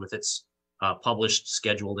proceed with its published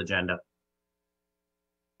scheduled agenda.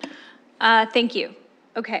 Thank you.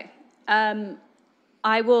 Okay.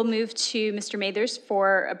 I will move to Mr. Mathers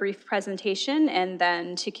for a brief presentation, and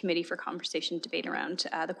then to committee for conversation debate around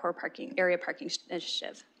the core area parking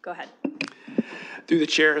initiative. Go ahead. Through the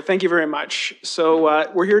chair, thank you very much.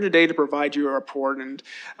 So we're here today to provide you a report and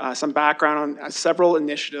some background on several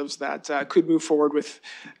initiatives that could move forward with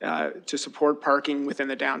to support parking within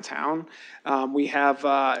the downtown. We have,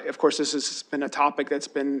 of course, this has been a topic that's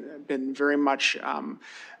been very much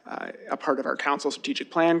a part of our council strategic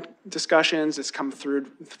plan discussions. It's come through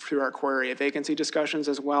our core area vacancy discussions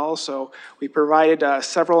as well. So we provided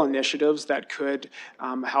several initiatives that could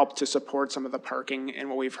help to support some of the parking and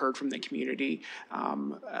what we've heard from the community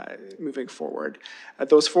moving forward.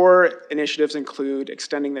 Those 4 initiatives include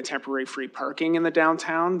extending the temporary free parking in the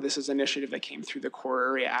downtown. This is an initiative that came through the core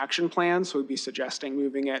area action plan. So we'd be suggesting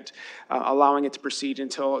moving it, allowing it to proceed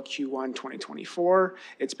until Q1 2024.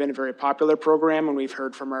 It's been a very popular program, and we've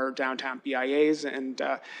heard from our downtown BIAs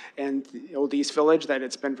and Old East Village that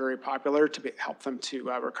it's been very popular to help them to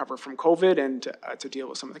recover from COVID and to deal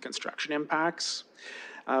with some of the construction impacts.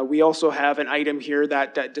 We also have an item here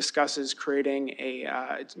that discusses creating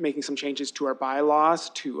making some changes to our bylaws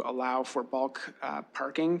to allow for bulk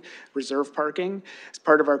parking, reserve parking. As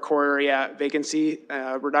part of our core area vacancy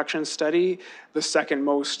reduction study, the second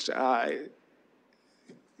most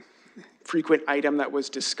frequent item that was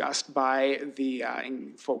discussed by the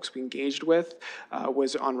folks we engaged with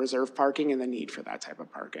was on reserve parking and the need for that type of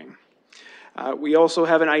parking. We also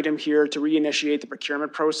have an item here to reinitiate the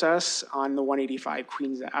procurement process on the 185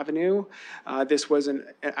 Queens Avenue. This was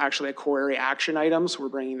actually a core area action item, so we're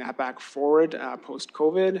bringing that back forward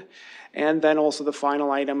post-COVID. And then also the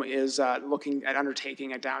final item is looking at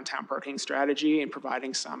undertaking a downtown parking strategy and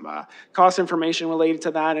providing some cost information related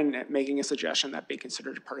to that and making a suggestion that be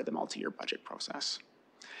considered part of the multi-year budget process.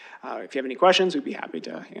 If you have any questions, we'd be happy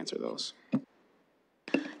to answer those.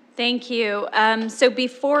 Thank you. So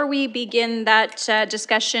before we begin that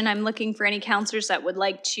discussion, I'm looking for any councillors that would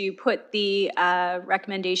like to put the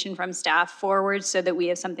recommendation from staff forward so that we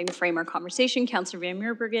have something to frame our conversation. Councillor Van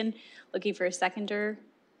Meerbergen, looking for a seconder.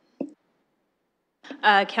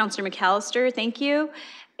 Councillor McAllister, thank you.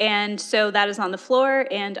 And so that is on the floor,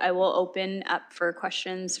 and I will open up for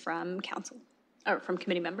questions from council, or from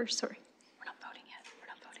committee members, sorry. We're not voting yet, we're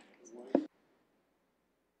not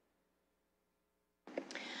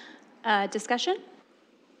voting. Discussion?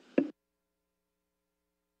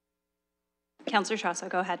 Councillor Chassa,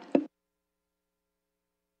 go ahead.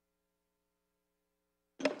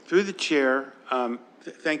 Through the chair,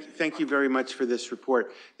 thank you very much for this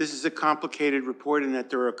report. This is a complicated report in that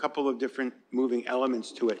there are a couple of different moving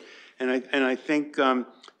elements to it, and I think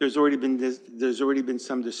there's already been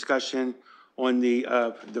some discussion on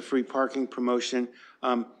the free parking promotion.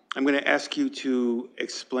 I'm going to ask you to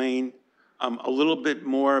explain a little bit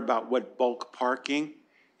more about what bulk parking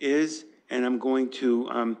is, and I'm going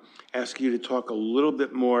to ask you to talk a little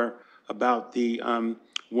bit more about the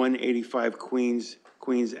 185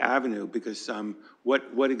 Queens Avenue, because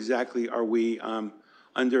what exactly are we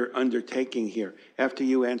undertaking here? After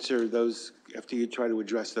you answer those, after you try to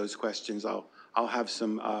address those questions, I'll have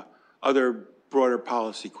some other broader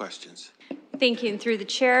policy questions. Thank you. And through the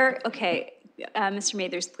chair, okay, Mr.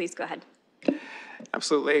 Mathers, please go ahead.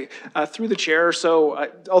 Absolutely. Through the chair, so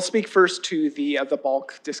I'll speak first to the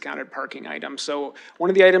bulk discounted parking item. So one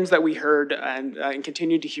of the items that we heard and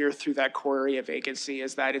continue to hear through that core area vacancy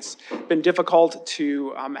is that it's been difficult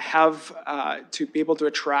to to be able to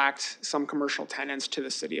attract some commercial tenants to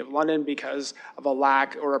the City of London because of a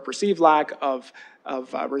lack or a perceived lack of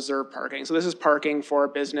reserve parking. So this is parking for a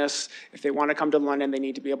business. If they want to come to London, they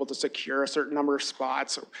need to be able to secure a certain number of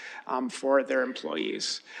spots for their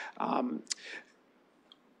employees.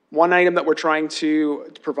 One item that we're trying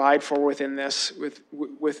to provide for within this,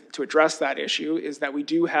 to address that issue, is that we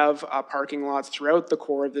do have parking lots throughout the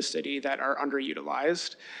core of the city that are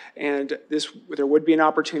underutilized, and there would be an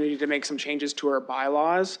opportunity to make some changes to our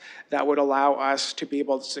bylaws that would allow us to be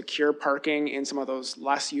able to secure parking in some of those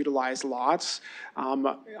less utilized lots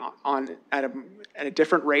at a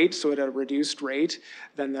different rate, so at a reduced rate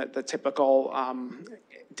than the typical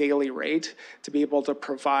daily rate, to be able to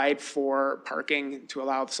provide for parking to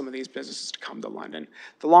allow some of these businesses to come to London.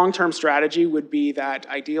 The long-term strategy would be that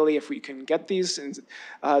ideally if we can get these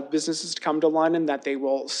businesses to come to London, that they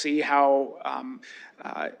will see how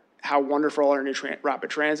wonderful our new rapid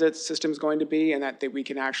transit system is going to be, and that we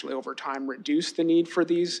can actually over time reduce the need for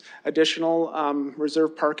these additional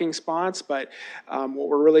reserved parking spots. But what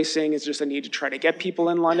we're really seeing is just a need to try to get people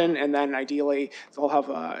in London, and then ideally they'll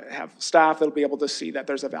have staff that'll be able to see that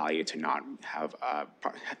there's a value to not have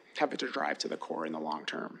it to drive to the core in the long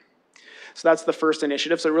term. So that's the first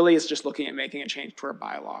initiative. So it really is just looking at making a change to our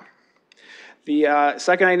bylaw. The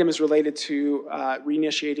second item is related to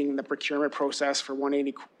reinitiating the procurement process for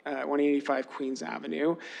 185 Queens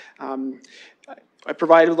Avenue. I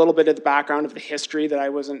provided a little bit of the background of the history that I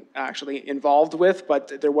wasn't actually involved with,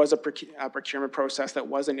 but there was a procurement process that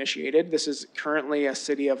was initiated. This is currently a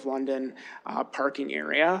City of London parking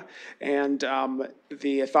area, and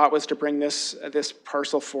the thought was to bring this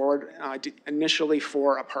parcel forward initially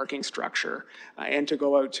for a parking structure and to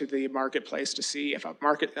go out to the marketplace to see if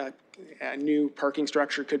a new parking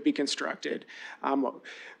structure could be constructed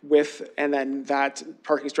and then that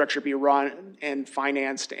parking structure be run and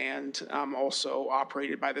financed and also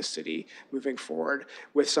operated by the city moving forward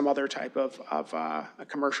with some other type of a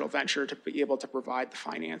commercial venture to be able to provide the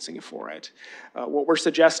financing for it. What we're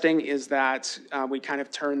suggesting is that we kind of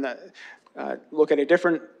turn look at a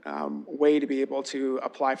different way to be able to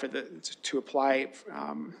apply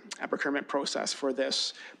a procurement process for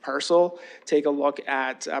this parcel. Take a look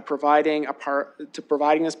at providing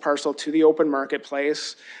this parcel to the open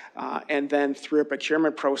marketplace, and then through a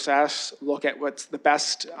procurement process, look at what's the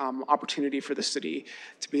best opportunity for the city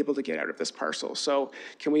to be able to get out of this parcel. So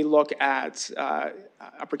can we look at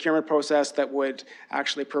a procurement process that would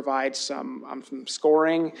actually provide some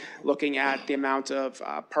scoring, looking at the amount of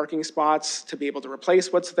parking spots to be able to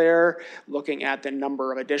replace what's there, looking at the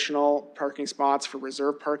number of additional parking spots for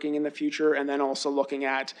reserve parking in the future, and then also looking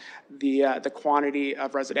at the quantity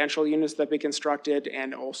of residential units that be constructed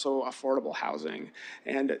and also affordable housing.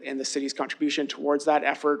 And the city's contribution towards that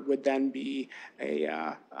effort would then be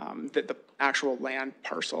the actual land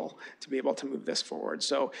parcel to be able to move this forward.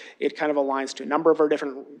 So it kind of aligns to a number of our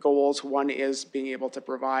different goals. One is being able to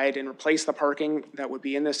provide and replace the parking that would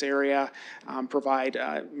be in this area, provide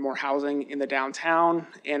more housing in the downtown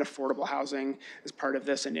and affordable housing as part of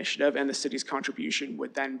this initiative, and the city's contribution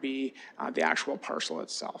would then be the actual parcel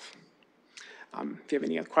itself. If you have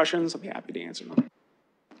any other questions, I'll be happy to answer them.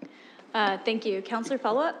 Thank you. Councillor,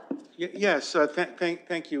 follow-up? Yes,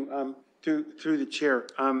 thank you. Through the chair.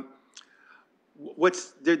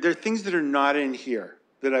 There are things that are not in here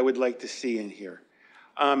that I would like to see in here.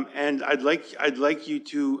 And I'd like you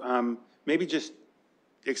to maybe just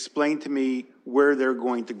explain to me where they're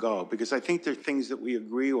going to go, because I think there are things that we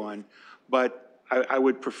agree on, but I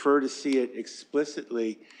would prefer to see it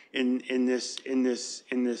explicitly in this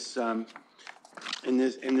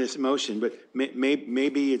motion, but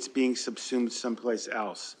maybe it's being subsumed someplace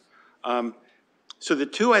else. So the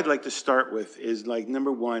two I'd like to start with is, like,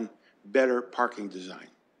 number one, better parking design.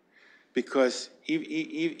 Because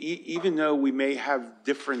even though we may have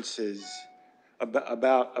differences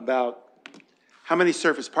about how many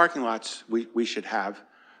surface parking lots we should have,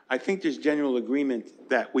 I think there's general agreement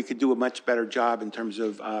that we could do a much better job in terms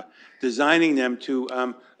of designing them to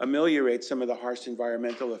ameliorate some of the harsh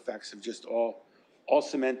environmental effects of just all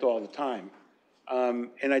cement all the time.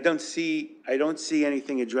 And I don't see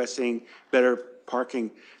anything addressing better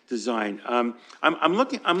parking design. I'm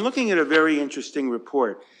looking at a very interesting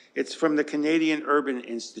report. It's from the Canadian Urban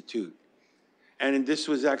Institute, and this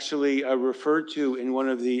was actually referred to in one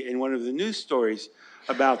of the news stories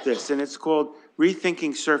about this, and it's called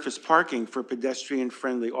 "Rethinking Surface Parking for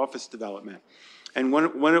Pedestrian-Friendly Office Development." And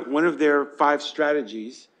one of their 5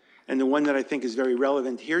 strategies, and the one that I think is very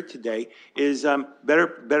relevant here today, is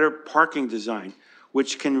better parking design,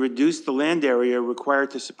 which can reduce the land area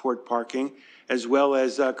required to support parking, as well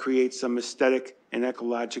as create some aesthetic and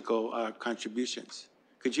ecological contributions.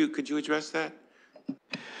 Could you address that?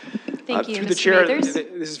 Thank you, Through the chair, this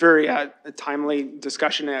is very a timely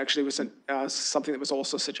discussion. It actually was something that was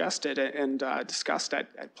also suggested and discussed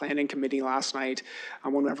at Planning Committee last night.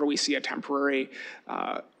 Whenever we see a temporary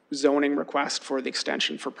zoning request for the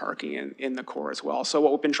extension for parking in the core as well. So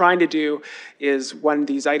what we've been trying to do is, when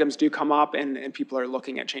these items do come up and people are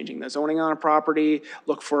looking at changing the zoning on a property,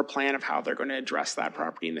 look for a plan of how they're going to address that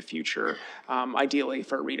property in the future, ideally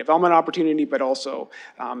for a redevelopment opportunity, but also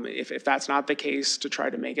if that's not the case, to try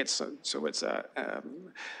to make it so it's a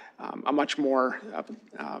much more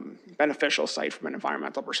beneficial site from an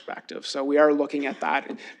environmental perspective. So we are looking at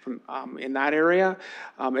that from in that area.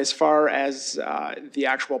 As far as the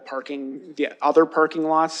actual parking, the other parking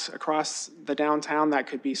lots across the downtown, that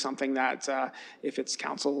could be something that if it's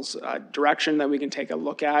council's direction, that we can take a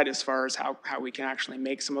look at, as far as how we can actually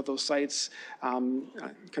make some of those sites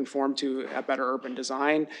conform to a better urban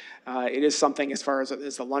design. It is something, as far as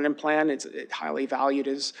the London plan, it's highly valued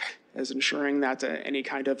as ensuring that any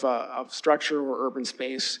kind of structure or urban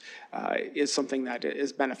space is something that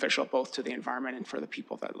is beneficial both to the environment and for the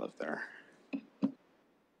people that live there.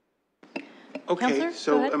 Okay,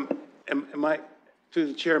 so am I, through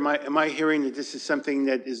the chair, am I hearing that this is something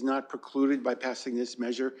that is not precluded by passing this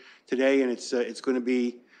measure today, and it's going to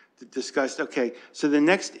be discussed? Okay, so the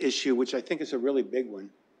next issue, which I think is a really big one,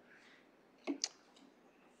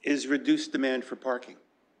 is reduced demand for parking.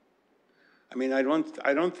 I mean, I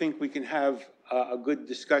don't think we can have a good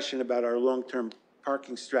discussion about our long-term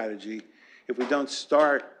parking strategy if we don't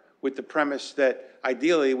start with the premise that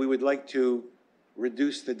ideally we would like to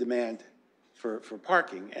reduce the demand for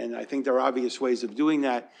parking. And I think there are obvious ways of doing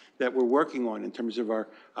that that we're working on in terms of our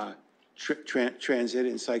transit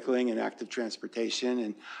and cycling and active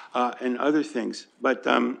transportation and other things. But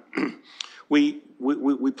we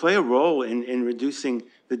play a role in reducing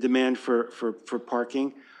the demand for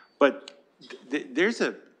parking. But there's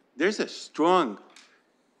a strong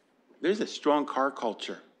car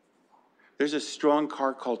culture. There's a strong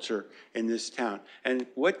car culture in this town. And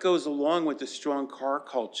what goes along with the strong car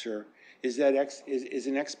culture is that is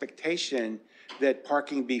an expectation that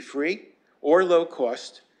parking be free or low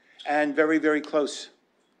cost and very, very close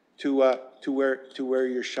to where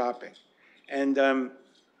you're shopping. And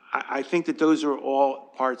I think that those are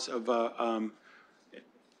all parts of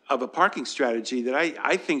a parking strategy that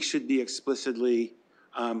I think should be explicitly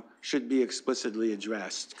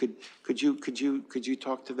addressed. Could you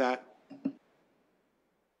talk to that?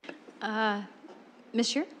 Ms.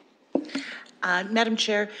 Scheer? Madam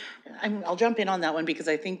Chair, I'll jump in on that one because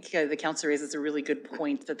I think the council raises a really good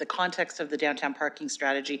point that the context of the downtown parking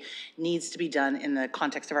strategy needs to be done in the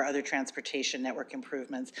context of our other transportation network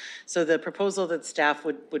improvements. So the proposal that staff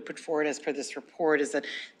would put forward as per this report is that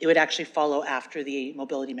it would actually follow after the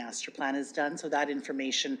mobility master plan is done. So that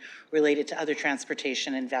information related to other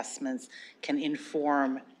transportation investments can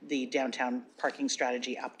inform the downtown parking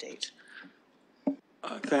strategy update.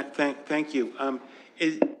 Thank you.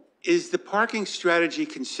 Is the parking strategy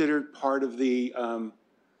considered part of the?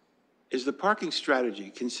 Is the parking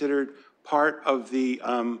strategy considered part of the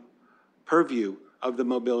purview of the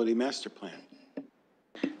mobility master plan?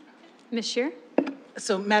 Ms. Scheer?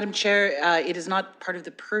 So, Madam Chair, it is not part of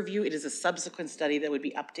the purview. It is a subsequent study that would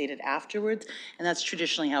be updated afterwards, and that's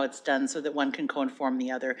traditionally how it's done so that one can co-inform the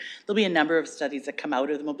other. There'll be a number of studies that come out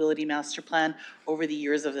of the Mobility Master Plan over the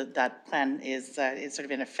years of that plan is sort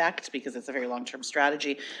of in effect because it's a very long-term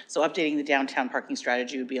strategy. So updating the downtown parking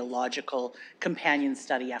strategy would be a logical companion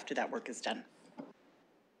study after that work is done.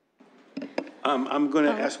 I'm going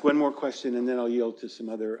to ask one more question, and then I'll yield to some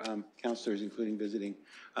other councilors, including visiting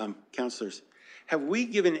councilors. Have we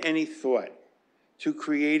given any thought to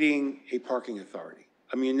creating a parking authority,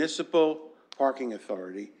 a municipal parking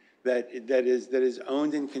authority that is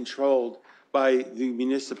owned and controlled by the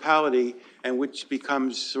municipality and which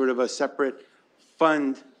becomes sort of a separate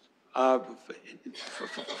fund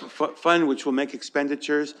which will make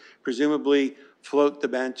expenditures, presumably float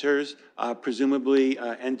debentures, presumably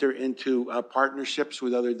enter into partnerships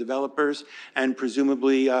with other developers, and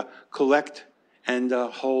presumably collect and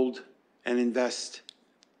hold and invest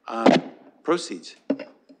proceeds.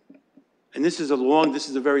 And this is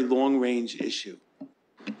a very long-range issue.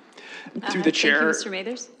 Through the chair. Thank you, Mr.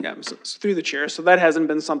 Mathers. Yeah, so through the chair. So that hasn't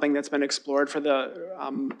been something that's been explored for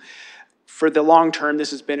the long term.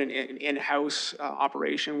 This has been an in-house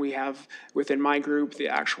operation. We have within my group the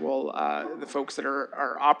actual the folks that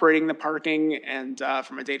are operating the parking and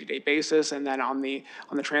from a day-to-day basis, and then on the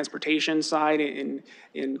transportation side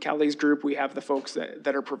in Kelly's group we have the folks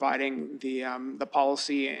that are providing the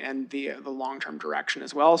policy and the long-term direction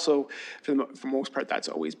as well. So for the most part that's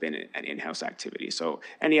always been an in-house activity. So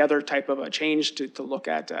any other type of a change to look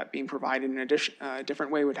at being provided in a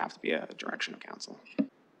different way would have to be a direction of council.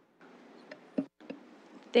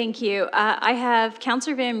 Thank you. I have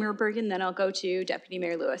Councillor Van Meerbergen, then I'll go to Deputy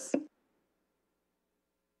Mayor Lewis.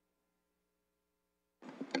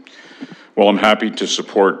 Well, I'm happy to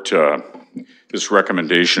support this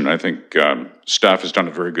recommendation. I think staff has done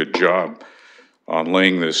a very good job on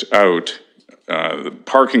laying this out. The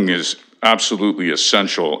parking is absolutely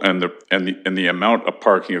essential, and the amount of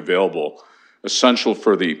parking available essential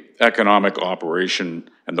for the economic operation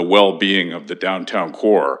and the well-being of the downtown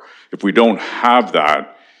core. If we don't have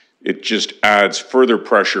that, it just adds further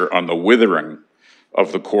pressure on the withering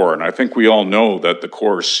of the core. And I think we all know that the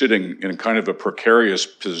core is sitting in kind of a precarious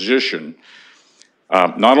position,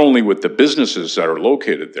 not only with the businesses that are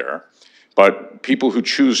located there, but people who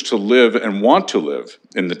choose to live and want to live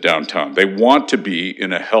in the downtown. They want to be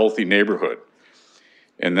in a healthy neighborhood.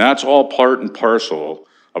 And that's all part and parcel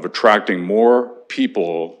of attracting more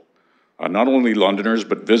people, not only Londoners,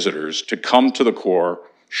 but visitors, to come to the core,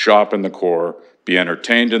 shop in the core, be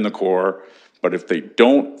entertained in the core. But if they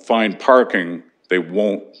don't find parking, they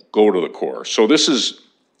won't go to the core. So this is,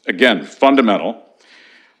 again, fundamental.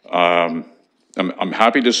 I'm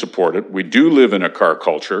happy to support it. We do live in a car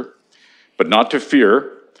culture, but not to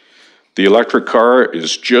fear. The electric car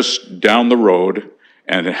is just down the road,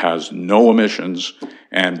 and it has no emissions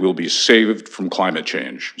and will be saved from climate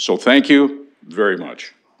change. So thank you very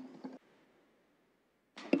much.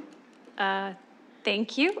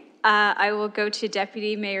 Thank you. I will go to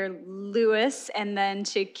Deputy Mayor Lewis and then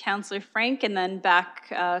to Councillor Frank and then back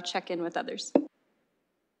check in with others.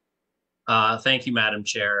 Thank you, Madam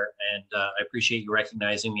Chair, and I appreciate you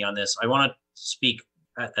recognizing me on this. I want to speak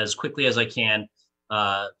as quickly as I can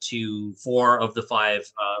to 4 of the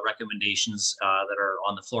 5 recommendations that are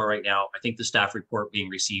on the floor right now. I think the staff report being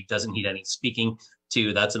received doesn't need any speaking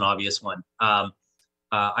to. That's an obvious one.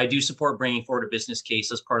 I do support bringing forward a business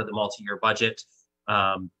case as part of the multi-year budget.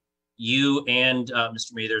 You and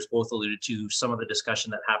Mr. Mathers both alluded to some of the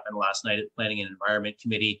discussion that happened last night at the Planning and Environment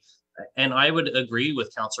Committee. And I would agree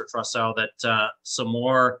with Councillor Trussell that some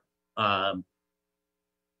more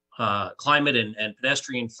climate and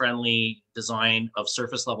pedestrian friendly design of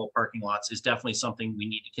surface level parking lots is definitely something we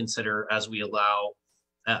need to consider as we allow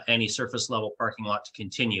any surface level parking lot to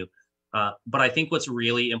continue. But I think what's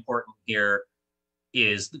really important here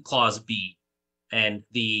is the clause B and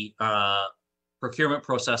the procurement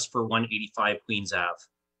process for 185 Queens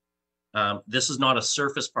Ave. This is not a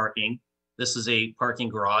surface parking. This is a parking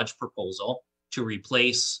garage proposal to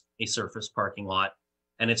replace a surface parking lot.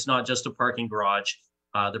 And it's not just a parking garage.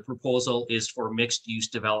 The proposal is for mixed use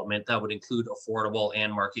development that would include affordable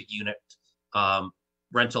and market unit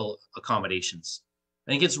rental accommodations.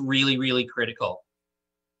 I think it's really, really critical,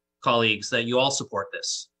 colleagues, that you all support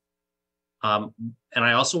this. And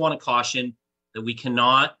I also want to caution that we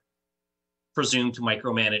cannot presume to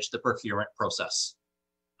micromanage the procurement process.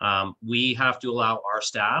 We have to allow our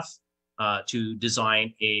staff to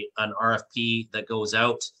design an RFP that goes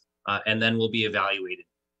out and then will be evaluated.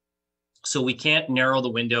 So we can't narrow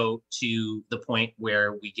the window to the point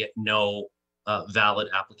where we get no valid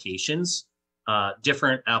applications.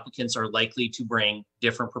 Different applicants are likely to bring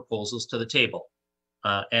different proposals to the table.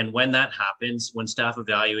 And when that happens, when staff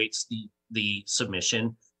evaluates the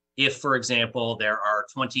submission, if, for example, there are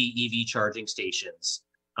 20 EV charging stations,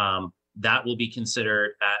 that will be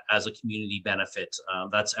considered as a community benefit.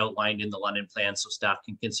 That's outlined in the London plan, so staff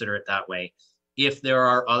can consider it that way. If there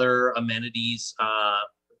are other amenities,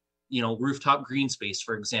 rooftop green space,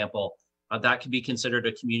 for example, that can be considered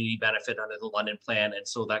a community benefit under the London plan, and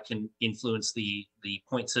so that can influence the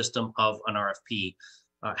point system of an RFP.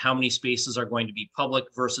 How many spaces are going to be public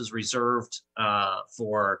versus reserved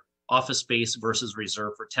for office space versus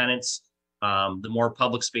reserved for tenants? The more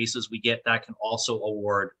public spaces we get, that can also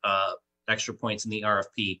award extra points in the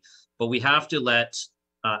RFP. But we have to let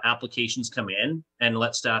applications come in and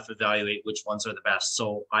let staff evaluate which ones are the best.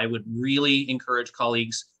 So I would really encourage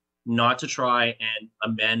colleagues not to try and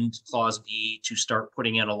amend Clause B to start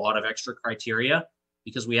putting in a lot of extra criteria,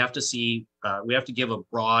 because we have to give a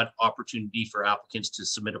broad opportunity for applicants to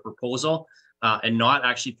submit a proposal and not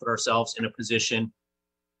actually put ourselves in a position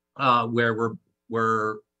where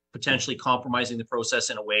we're potentially compromising the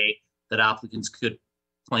process in a way that applicants could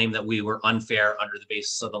claim that we were unfair under the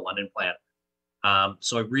basis of the London plan.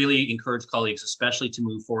 So I really encourage colleagues, especially to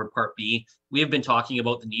move forward Part B. We have been talking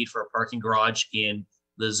about the need for a parking garage in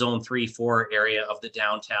the Zone 3-4 area of the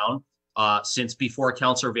downtown since before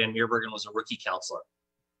Councillor Van Meerbergen was a rookie councillor.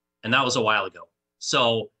 And that was a while ago.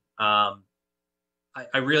 So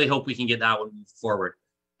I really hope we can get that one moved forward.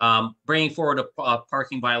 Bringing forward a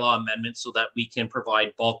parking bylaw amendment so that we can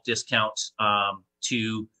provide bulk discounts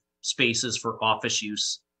to spaces for office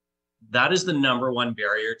use. That is the #1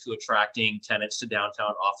 barrier to attracting tenants to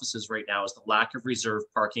downtown offices right now, is the lack of reserved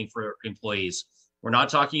parking for employees. We're not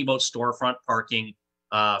talking about storefront parking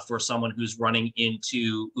for someone who's running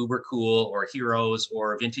into Uber Cool or Heroes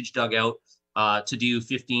or Vintage Dugout to do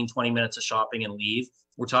 15, 20 minutes of shopping and leave.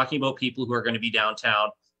 We're talking about people who are going to be downtown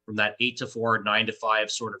from that 8 to 4, 9 to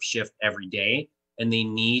 5 sort of shift every day, and they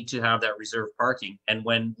need to have that reserved parking. And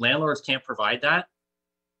when landlords can't provide that,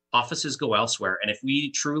 offices go elsewhere. And if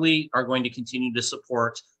we truly are going to continue to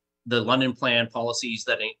support the London plan policies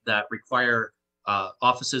that require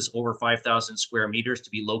offices over 5,000 square meters to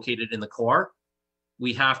be located in the core,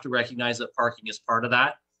 we have to recognize that parking is part of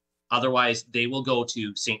that. Otherwise, they will go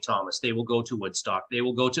to St. Thomas, they will go to Woodstock, they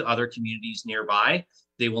will go to other communities nearby.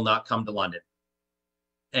 They will not come to London.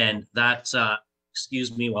 And that,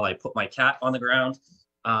 excuse me while I put my cat on the ground.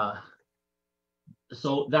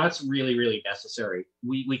 So that's really, really necessary.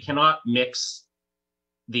 We cannot mix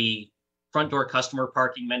the front door customer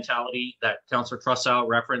parking mentality that Councillor Trussell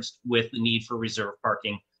referenced with the need for reserve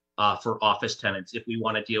parking for office tenants if we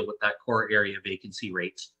want to deal with that core area vacancy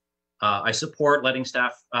rate. I support letting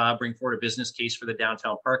staff bring forward a business case for the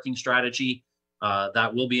downtown parking strategy.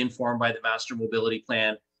 That will be informed by the master mobility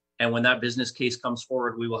plan. And when that business case comes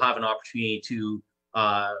forward, we will have an opportunity to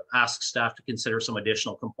ask staff to consider some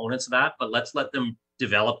additional components of that. But let's let them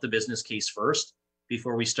develop the business case first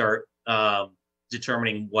before we start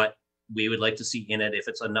determining what we would like to see in it, if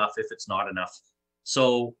it's enough, if it's not enough.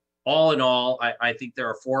 So all in all, I think there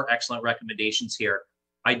are 4 excellent recommendations here.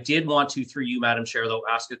 I did want to, through you, Madam Chair, though,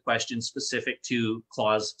 ask a question specific to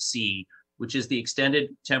Clause C, which is the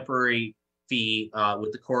extended temporary fee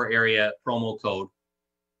with the core area promo code.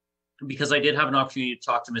 Because I did have an opportunity to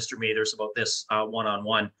talk to Mr. Mathers about this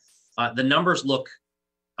one-on-one. The numbers look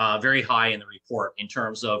very high in the report in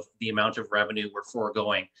terms of the amount of revenue we're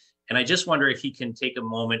foregoing. And I just wonder if he can take a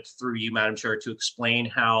moment through you, Madam Chair, to explain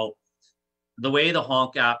how the way the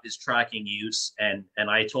Honk app is tracking use, and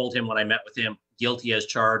I told him when I met with him, guilty as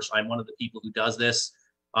charged, I'm one of the people who does this.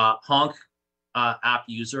 Honk app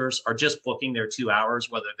users are just booking their 2 hours,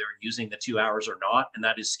 whether they're using the 2 hours or not, and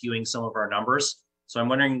that is skewing some of our numbers. So I'm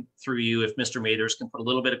wondering through you if Mr. Mathers can put a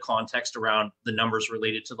little bit of context around the numbers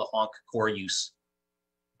related to the Honk core use.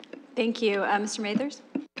 Thank you. Mr. Mathers?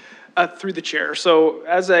 Through the chair. So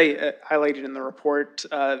as I highlighted in the report,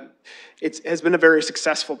 it has been a very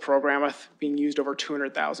successful program with being used over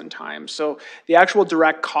 200,000 times. So the actual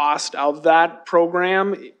direct cost of that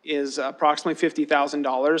program is approximately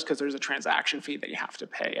 $50,000 because there's a transaction fee that you have to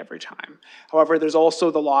pay every time. However, there's also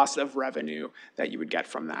the loss of revenue that you would get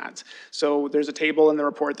from that. So there's a table in the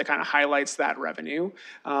report that kind of highlights that revenue.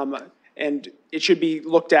 And it should be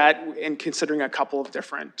looked at in considering a couple of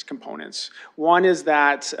different components. One is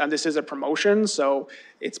that this is a promotion, so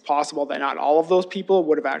it's possible that not all of those people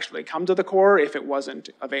would have actually come to the core if it wasn't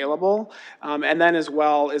available. And then as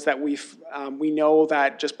well is that we know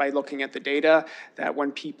that just by looking at the data, that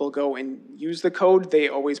when people go and use the code, they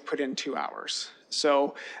always put in 2 hours.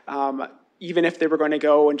 So even if they were going to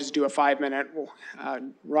go and just do a 5-minute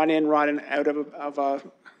run in, run out of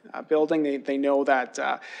a building, they know that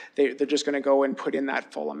they're just going to go and put in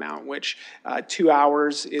that full amount, which 2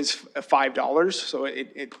 hours is $5, so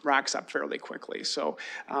it racks up fairly quickly. So,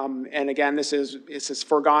 and again, this is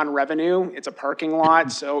foregone revenue. It's a parking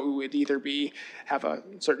lot, so it would either have a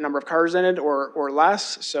certain number of cars in it or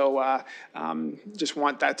less. So, just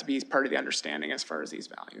want that to be part of the understanding as far as these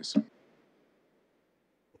values.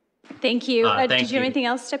 Thank you. Thank did you have you. anything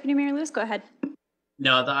else, Deputy Mayor Lewis? Go ahead.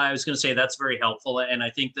 No, I was going to say that's very helpful. And I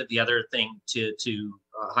think that the other thing to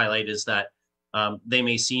highlight is that they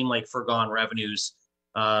may seem like foregone revenues,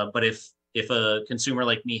 but if a consumer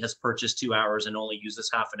like me has purchased 2 hours and only uses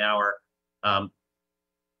half an hour,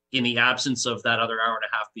 in the absence of that other hour and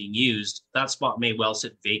a half being used, that spot may well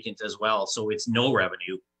sit vacant as well. So it's no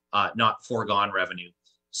revenue, not foregone revenue.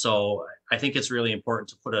 So I think it's really important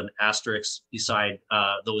to put an asterisk beside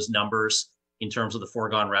those numbers in terms of the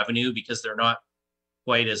foregone revenue, because they're not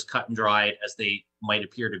quite as cut and dried as they might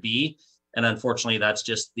appear to be. And unfortunately, that's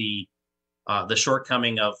just the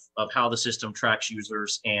shortcoming of how the system tracks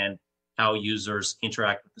users and how users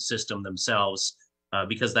interact with the system themselves,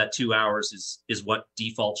 because that 2 hours is what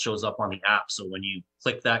default shows up on the app. So when you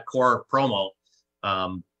click that core promo,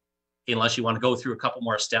 unless you want to go through a couple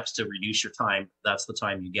more steps to reduce your time, that's the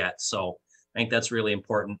time you get. So I think that's really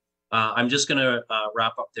important. I'm just going to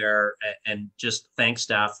wrap up there and just thank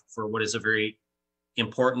staff for what is a very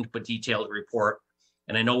important but detailed report.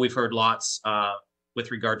 And I know we've heard lots with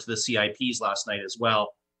regard to the CIPs last night as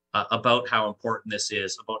well about how important this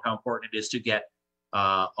is, about how important it is to get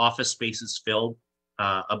office spaces filled,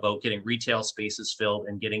 about getting retail spaces filled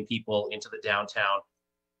and getting people into the downtown.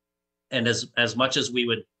 And as much as we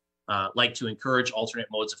would like to encourage alternate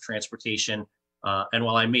modes of transportation, and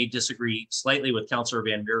while I may disagree slightly with Councillor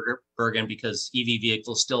Van Bergen because EV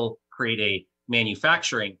vehicles still create a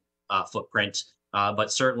manufacturing footprint,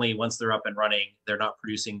 but certainly once they're up and running, they're not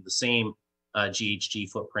producing the same GHG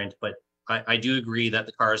footprint. But I do agree that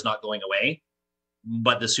the car is not going away,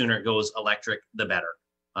 but the sooner it goes electric, the better.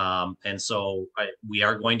 And so we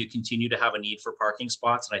are going to continue to have a need for parking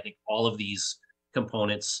spots. And I think all of these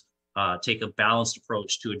components take a balanced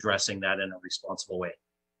approach to addressing that in a responsible way.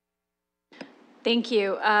 Thank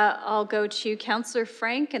you. I'll go to Councillor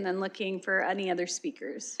Frank and then looking for any other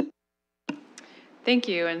speakers. Thank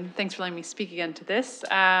you, and thanks for letting me speak again to this.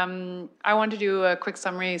 I want to do a quick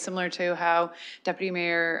summary similar to how Deputy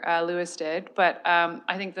Mayor Lewis did, but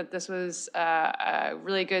I think that this was a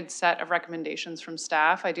really good set of recommendations from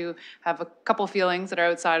staff. I do have a couple feelings that are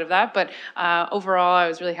outside of that, but overall, I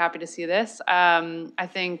was really happy to see this. I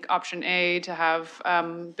think option A, to have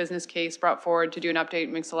business case brought forward to do an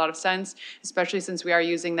update, makes a lot of sense, especially since we are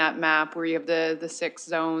using that map where you have the 6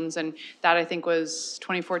 zones, and that I think was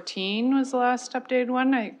 2014 was the last update. updated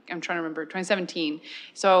one. I'm trying to remember, 2017.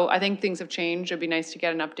 So I think things have changed. It'd be nice to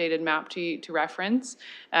get an updated map to reference,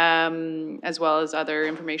 as well as other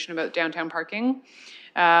information about downtown parking.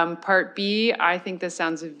 Part B, I think this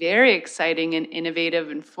sounds very exciting and innovative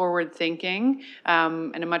and forward-thinking,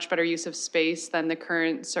 and a much better use of space than the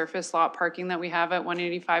current surface lot parking that we have at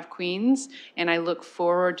 185 Queens. And I look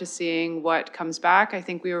forward to seeing what comes back. I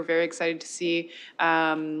think we were very excited to see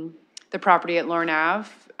the property at Lorne Ave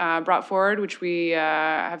brought forward, which we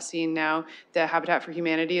have seen now. The Habitat for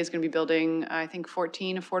Humanity is going to be building, I think,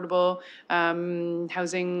 14 affordable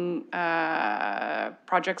housing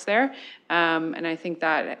projects there. And I think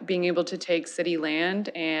that being able to take city land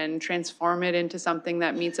and transform it into something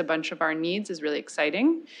that meets a bunch of our needs is really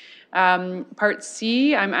exciting. Part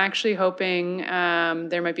C, I'm actually hoping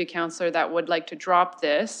there might be a councillor that would like to drop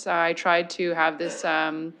this. I tried to have this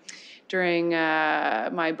during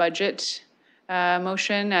my budget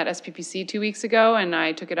motion at SPPC 2 weeks ago, and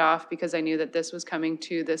I took it off because I knew that this was coming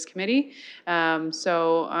to this committee.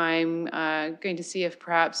 So I'm going to see if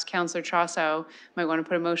perhaps Councillor Trossau might want to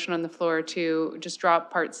put a motion on the floor to just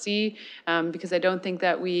drop Part C, because I don't think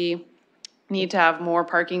that we need to have more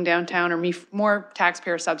parking downtown or more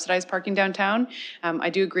taxpayer subsidized parking downtown. I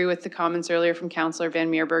do agree with the comments earlier from Councillor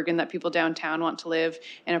Van Meerbergen that people downtown want to live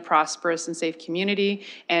in a prosperous and safe community,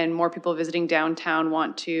 and more people visiting downtown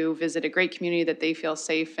want to visit a great community that they feel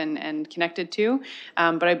safe and connected to.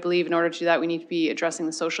 But I believe in order to do that, we need to be addressing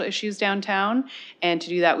the social issues downtown, and to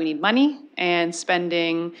do that, we need money, and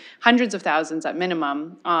spending hundreds of thousands at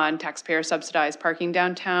minimum on taxpayer subsidized parking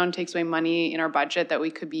downtown takes away money in our budget that we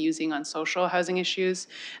could be using on social housing issues.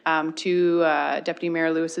 To Deputy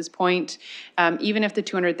Mayor Lewis's point, even if the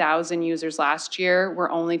 200,000 users last year were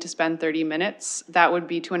only to spend 30 minutes, that would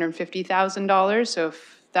be $250,000. So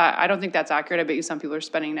if that, I don't think that's accurate. I bet you some people are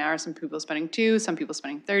spending an hour, some people are spending 2, some people are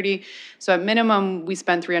spending 30. So at minimum, we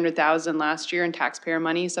spent 300,000 last year in taxpayer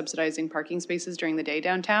money subsidizing parking spaces during the day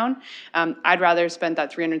downtown. I'd rather spend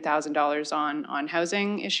that $300,000 on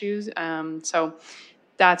housing issues. So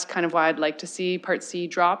that's kind of why I'd like to see Part C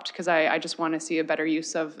dropped, because I just want to see a better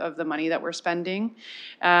use of the money that we're spending.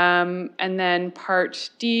 And then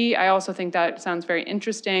Part D, I also think that sounds very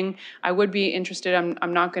interesting. I would be interested,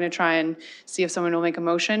 I'm not going to try and see if someone will make a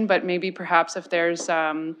motion, but maybe perhaps if there's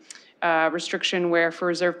restriction where for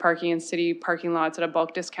reserved parking in city parking lots at a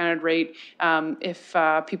bulk discounted rate, if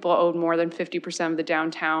people own more than 50% of the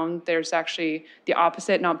downtown, there's actually the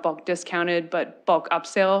opposite, not bulk discounted, but bulk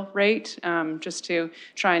upsale rate, just to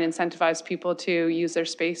try and incentivize people to use their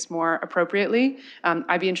space more appropriately.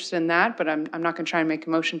 I'd be interested in that, but I'm not going to try and make a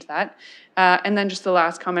motion to that. And then just the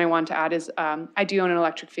last comment I want to add is I do own an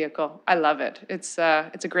electric vehicle. I love it. It's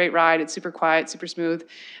a great ride. It's super quiet, super smooth,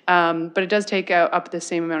 but it does take up the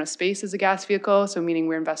same amount of space as a gas vehicle, so meaning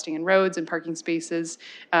we're investing in roads and parking spaces.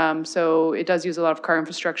 So it does use a lot of car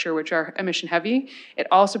infrastructure, which are emission heavy. It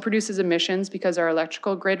also produces emissions because our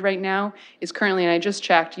electrical grid right now is currently, and I just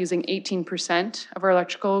checked, using 18% of our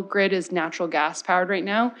electrical grid is natural gas powered right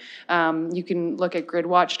now. You can look at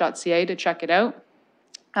gridwatch.ca to check it out.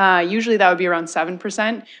 Usually that would be around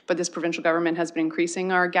 7%, but this provincial government has been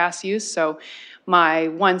increasing our gas use. So my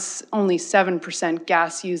once only 7%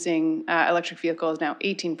 gas using electric vehicle is now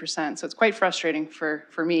 18%. So it's quite frustrating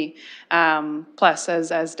for me. Plus,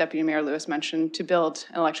 as Deputy Mayor Lewis mentioned, to build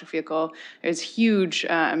an electric vehicle is huge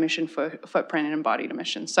emission footprint and embodied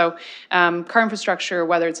emissions. So car infrastructure,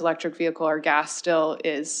 whether it's electric vehicle or gas, still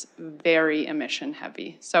is very emission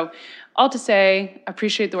heavy. So all to say,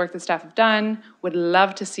 appreciate the work that staff have done. Would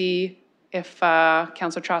love to see if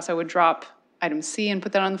Councillor Trossau would drop item C and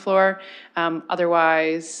put that on the floor.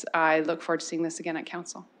 Otherwise, I look forward to seeing this again at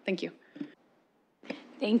council. Thank you.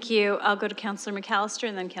 Thank you. I'll go to Councillor McAllister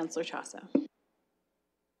and then Councillor Trossau.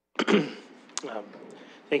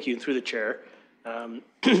 Thank you. Through the chair. I'm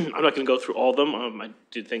not going to go through all of them. I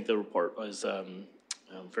did think the report was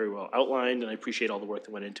very well outlined, and I appreciate all the work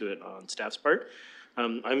that went into it on staff's part.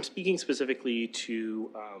 I'm speaking specifically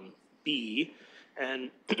to B,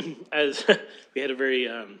 and as we had a very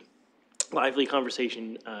lively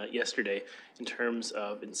conversation yesterday in terms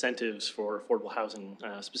of incentives for affordable housing,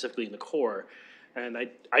 specifically in the core. And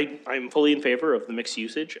I'm fully in favor of the mixed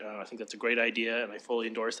usage. I think that's a great idea, and I fully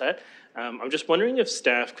endorse that. I'm just wondering if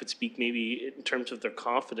staff could speak maybe in terms of their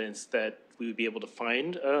confidence that we would be able to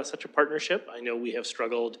find such a partnership. I know we have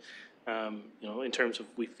struggled, in terms of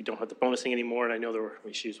we don't have the bonusing anymore, and I know there were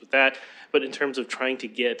issues with that. But in terms of trying to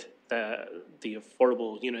get the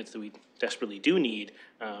affordable units that we desperately do need,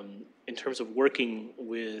 in terms of working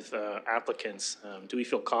with applicants, do we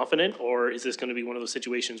feel confident, or is this going to be one of those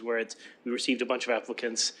situations where we received a bunch of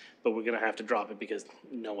applicants, but we're going to have to drop it because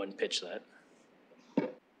no one pitched that?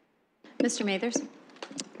 Mr. Mathers?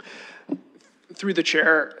 Through the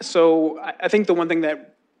chair. So I think the one thing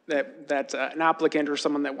that an applicant or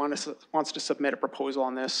someone that wants to submit a proposal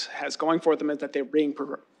on this has going for them is that they're being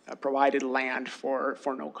provided land for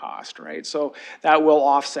no cost, right? So that will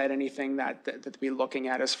offset anything that they'll be looking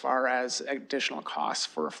at as far as additional costs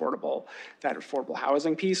for that affordable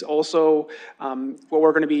housing piece. Also, what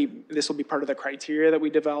we're going to be, this will be part of the criteria that we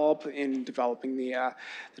develop in developing the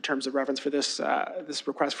terms of reference for this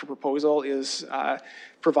request for proposal is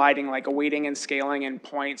providing like a weighting and scaling and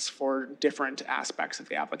points for different aspects of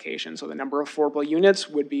the application. So the number of affordable units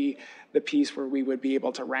would be the piece where we would be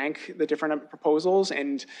able to rank the different proposals.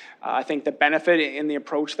 And I think the benefit in the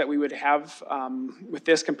approach that we would have with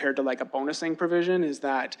this compared to like a bonusing provision is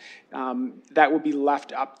that that would be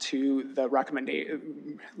left up to the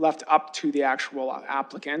actual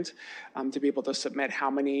applicant to be able to submit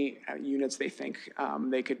how many units they think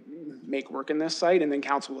they could make work in this site, and then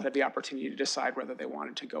council will have the opportunity to decide whether they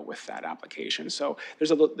wanted to go with that application. So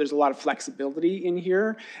there's a lot of flexibility in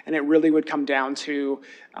here, and it really would come down to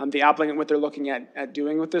the applicant, what they're looking at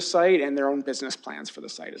doing with this site, and their own business plans for the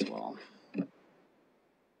site as well.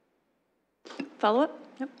 Follow up?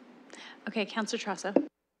 Yep. Okay, Councillor Tressa.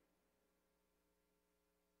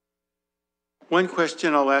 One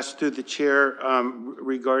question I'll ask through the chair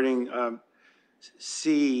regarding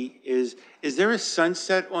C is there a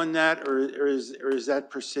sunset on that, or is that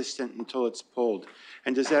persistent until it's pulled?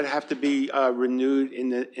 And does that have to be renewed in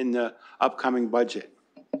the upcoming budget?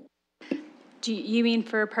 Do you mean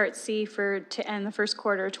for Part C to end the first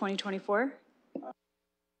quarter of 2024?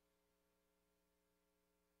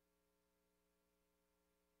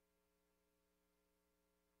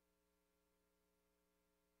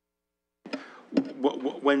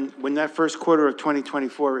 When that first quarter of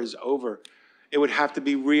 2024 is over, it would have to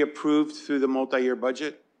be reapproved through the multi-year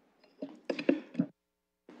budget?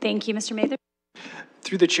 Thank you, Mr. Mather.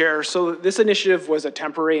 Through the chair. So this initiative was a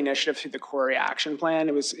temporary initiative through the Quarry Action Plan.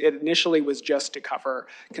 It initially was just to cover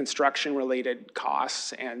construction-related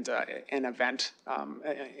costs and event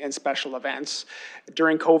and special events.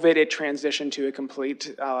 During COVID, it transitioned to a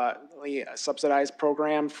completely subsidized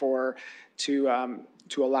program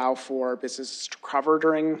to allow for businesses to cover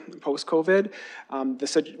during post-COVID.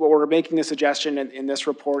 What we're making the suggestion in this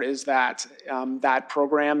report is that that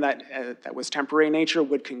program that was temporary in nature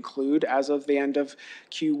would conclude as of the end of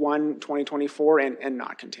Q1 2024 and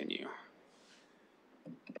not continue.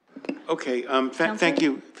 Okay,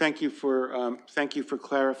 thank you for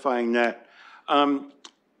clarifying that.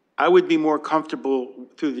 I would be more comfortable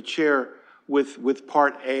through the chair with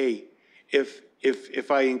Part A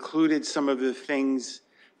if I included some of the things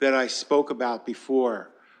that I spoke about before.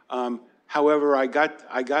 However, I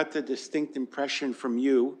got the distinct impression from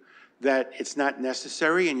you that it's not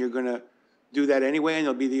necessary, and you're going to do that anyway, and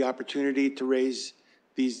there'll be the opportunity to raise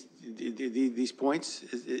these points.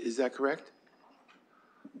 Is that correct?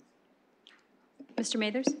 Mr.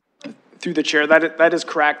 Mathers? Through the chair, that is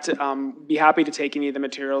correct. Be happy to take any of the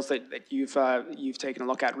materials that you've taken a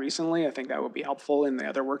look at recently. I think that would be helpful in the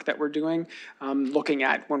other work that we're doing. Looking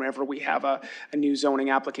at whenever we have a new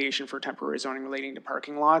zoning application for temporary zoning relating to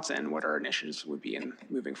parking lots and what our initiatives would be in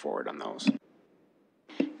moving forward on those.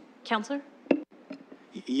 Councillor?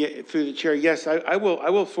 Yeah, through the chair, yes, I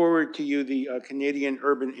will forward to you the Canadian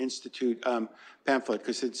Urban Institute pamphlet,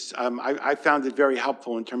 because it's I found it very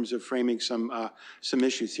helpful in terms of framing some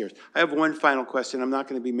issues here. I have one final question. I'm not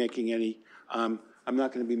going to be making any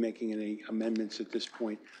amendments at this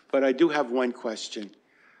point, but I do have one question.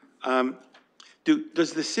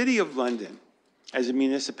 Does the City of London, as a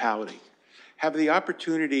municipality, have the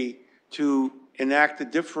opportunity to enact a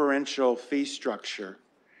differential fee structure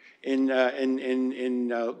in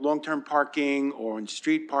long-term parking or in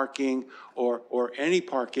street parking or any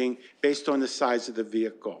parking based on the size of the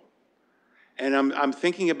vehicle? And I'm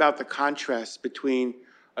thinking about the contrast between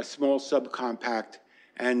a small subcompact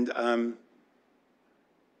and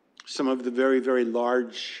some of the very, very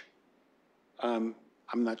large, I'm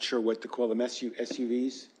not sure what to call them,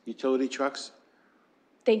 SUVs, utility trucks.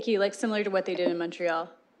 Thank you, like similar to what they did in Montreal.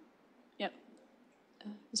 Yep.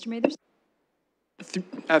 Mr. Mathers?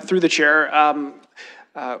 Through the chair, I'm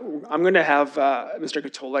going to have Mr.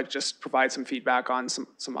 Katolik just provide some feedback on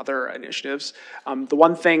some other initiatives. The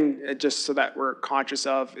one thing, just so that we're conscious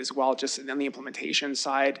of as well, just on the implementation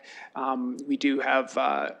side, we don't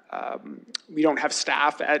have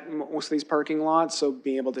staff at most of these parking lots, so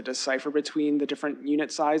being able to decipher between the different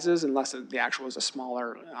unit sizes, unless the actual is a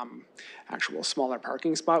smaller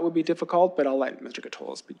parking spot, would be difficult. But I'll let Mr.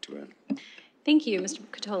 Katolik speak to it. Thank you, Mr.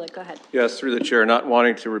 Katolik. Go ahead. Yes, through the chair, not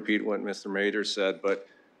wanting to repeat what Mr. Mader said, but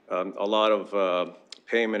a lot of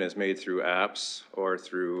payment is made through apps or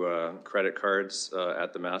through credit cards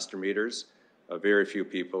at the master meters. Very few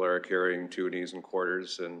people are carrying tooties and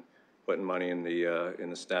quarters and putting money in the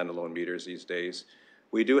standalone meters these days.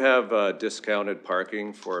 We do have discounted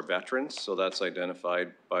parking for veterans, so that's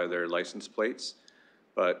identified by their license plates.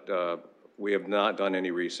 But we have not done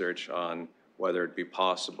any research on whether it be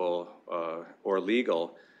possible or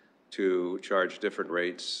legal to charge different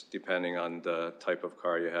rates depending on the type of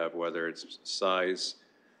car you have, whether it's size,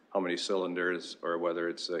 how many cylinders, or whether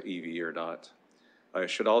it's EV or not. I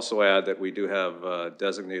should also add that we do have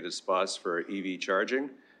designated spots for EV charging,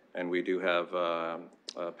 and we do have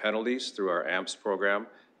penalties through our AMPS program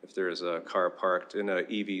if there is a car parked in an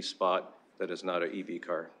EV spot that is not an EV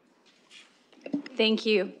car. Thank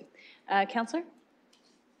you. Councillor?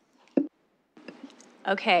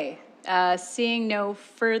 Okay. Seeing no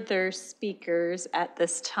further speakers at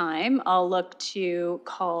this time, I'll look to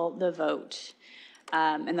call the vote,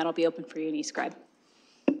 and that'll be open for you, e-scribe.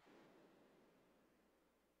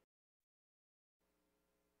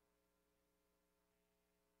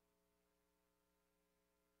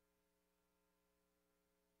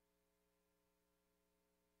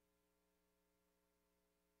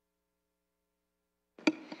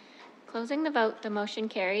 Closing the vote, the motion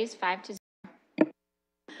carries 5-0.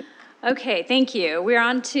 Okay, thank you. We're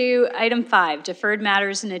on to item 5, deferred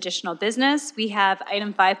matters and additional business. We have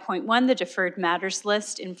item 5.1, the deferred matters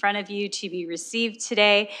list in front of you to be received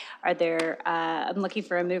today. Are there, I'm looking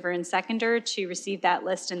for a mover and seconder to receive that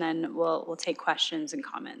list, and then we'll take questions and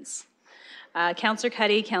comments. Councillor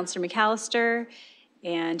Cuddy, Councillor McAllister,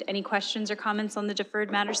 and any questions or comments on the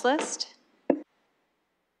deferred matters list?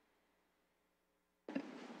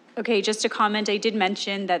 Okay, just a comment, I did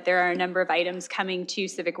mention that there are a number of items coming to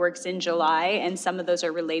Civic Works in July, and some of those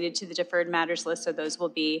are related to the deferred matters list, so those will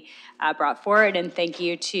be brought forward. And thank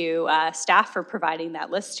you to staff for providing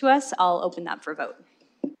that list to us. I'll open that for vote.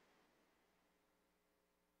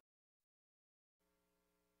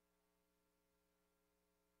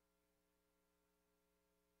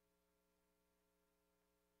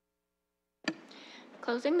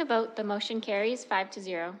 Closing the vote, the motion carries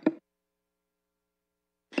 5-0.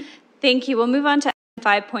 Thank you. We'll move on to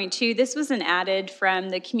 5.2. This was an added from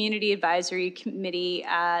the Community Advisory Committee,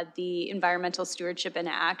 the Environmental Stewardship and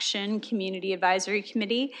Action Community Advisory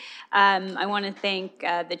Committee. I want to thank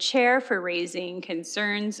the chair for raising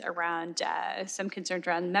concerns around, some concerns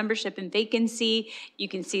around membership and vacancy. You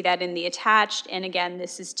can see that in the attached. And again,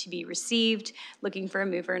 this is to be received. Looking for a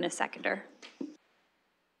mover and a seconder.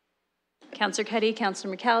 Councillor Cuddy,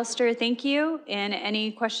 Councillor McAllister, thank you. And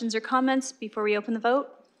any questions or comments before we open the vote?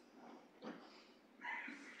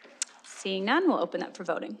 Seeing none, we'll open up for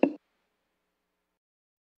voting.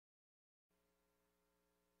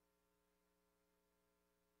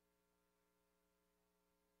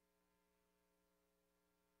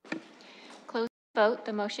 Close the vote,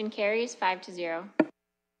 the motion carries 5-0.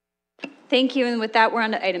 Thank you, and with that, we're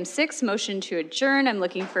on to item 6, motion to adjourn. I'm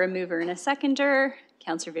looking for a mover and a seconder.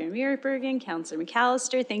 Councillor Van Meerbergen, Councillor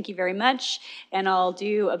McAllister, thank you very much. And I'll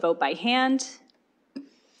do a vote by hand.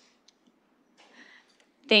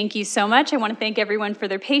 Thank you so much. I want to thank everyone for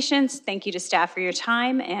their patience. Thank you to staff for your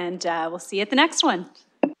time, and we'll see you at the next one.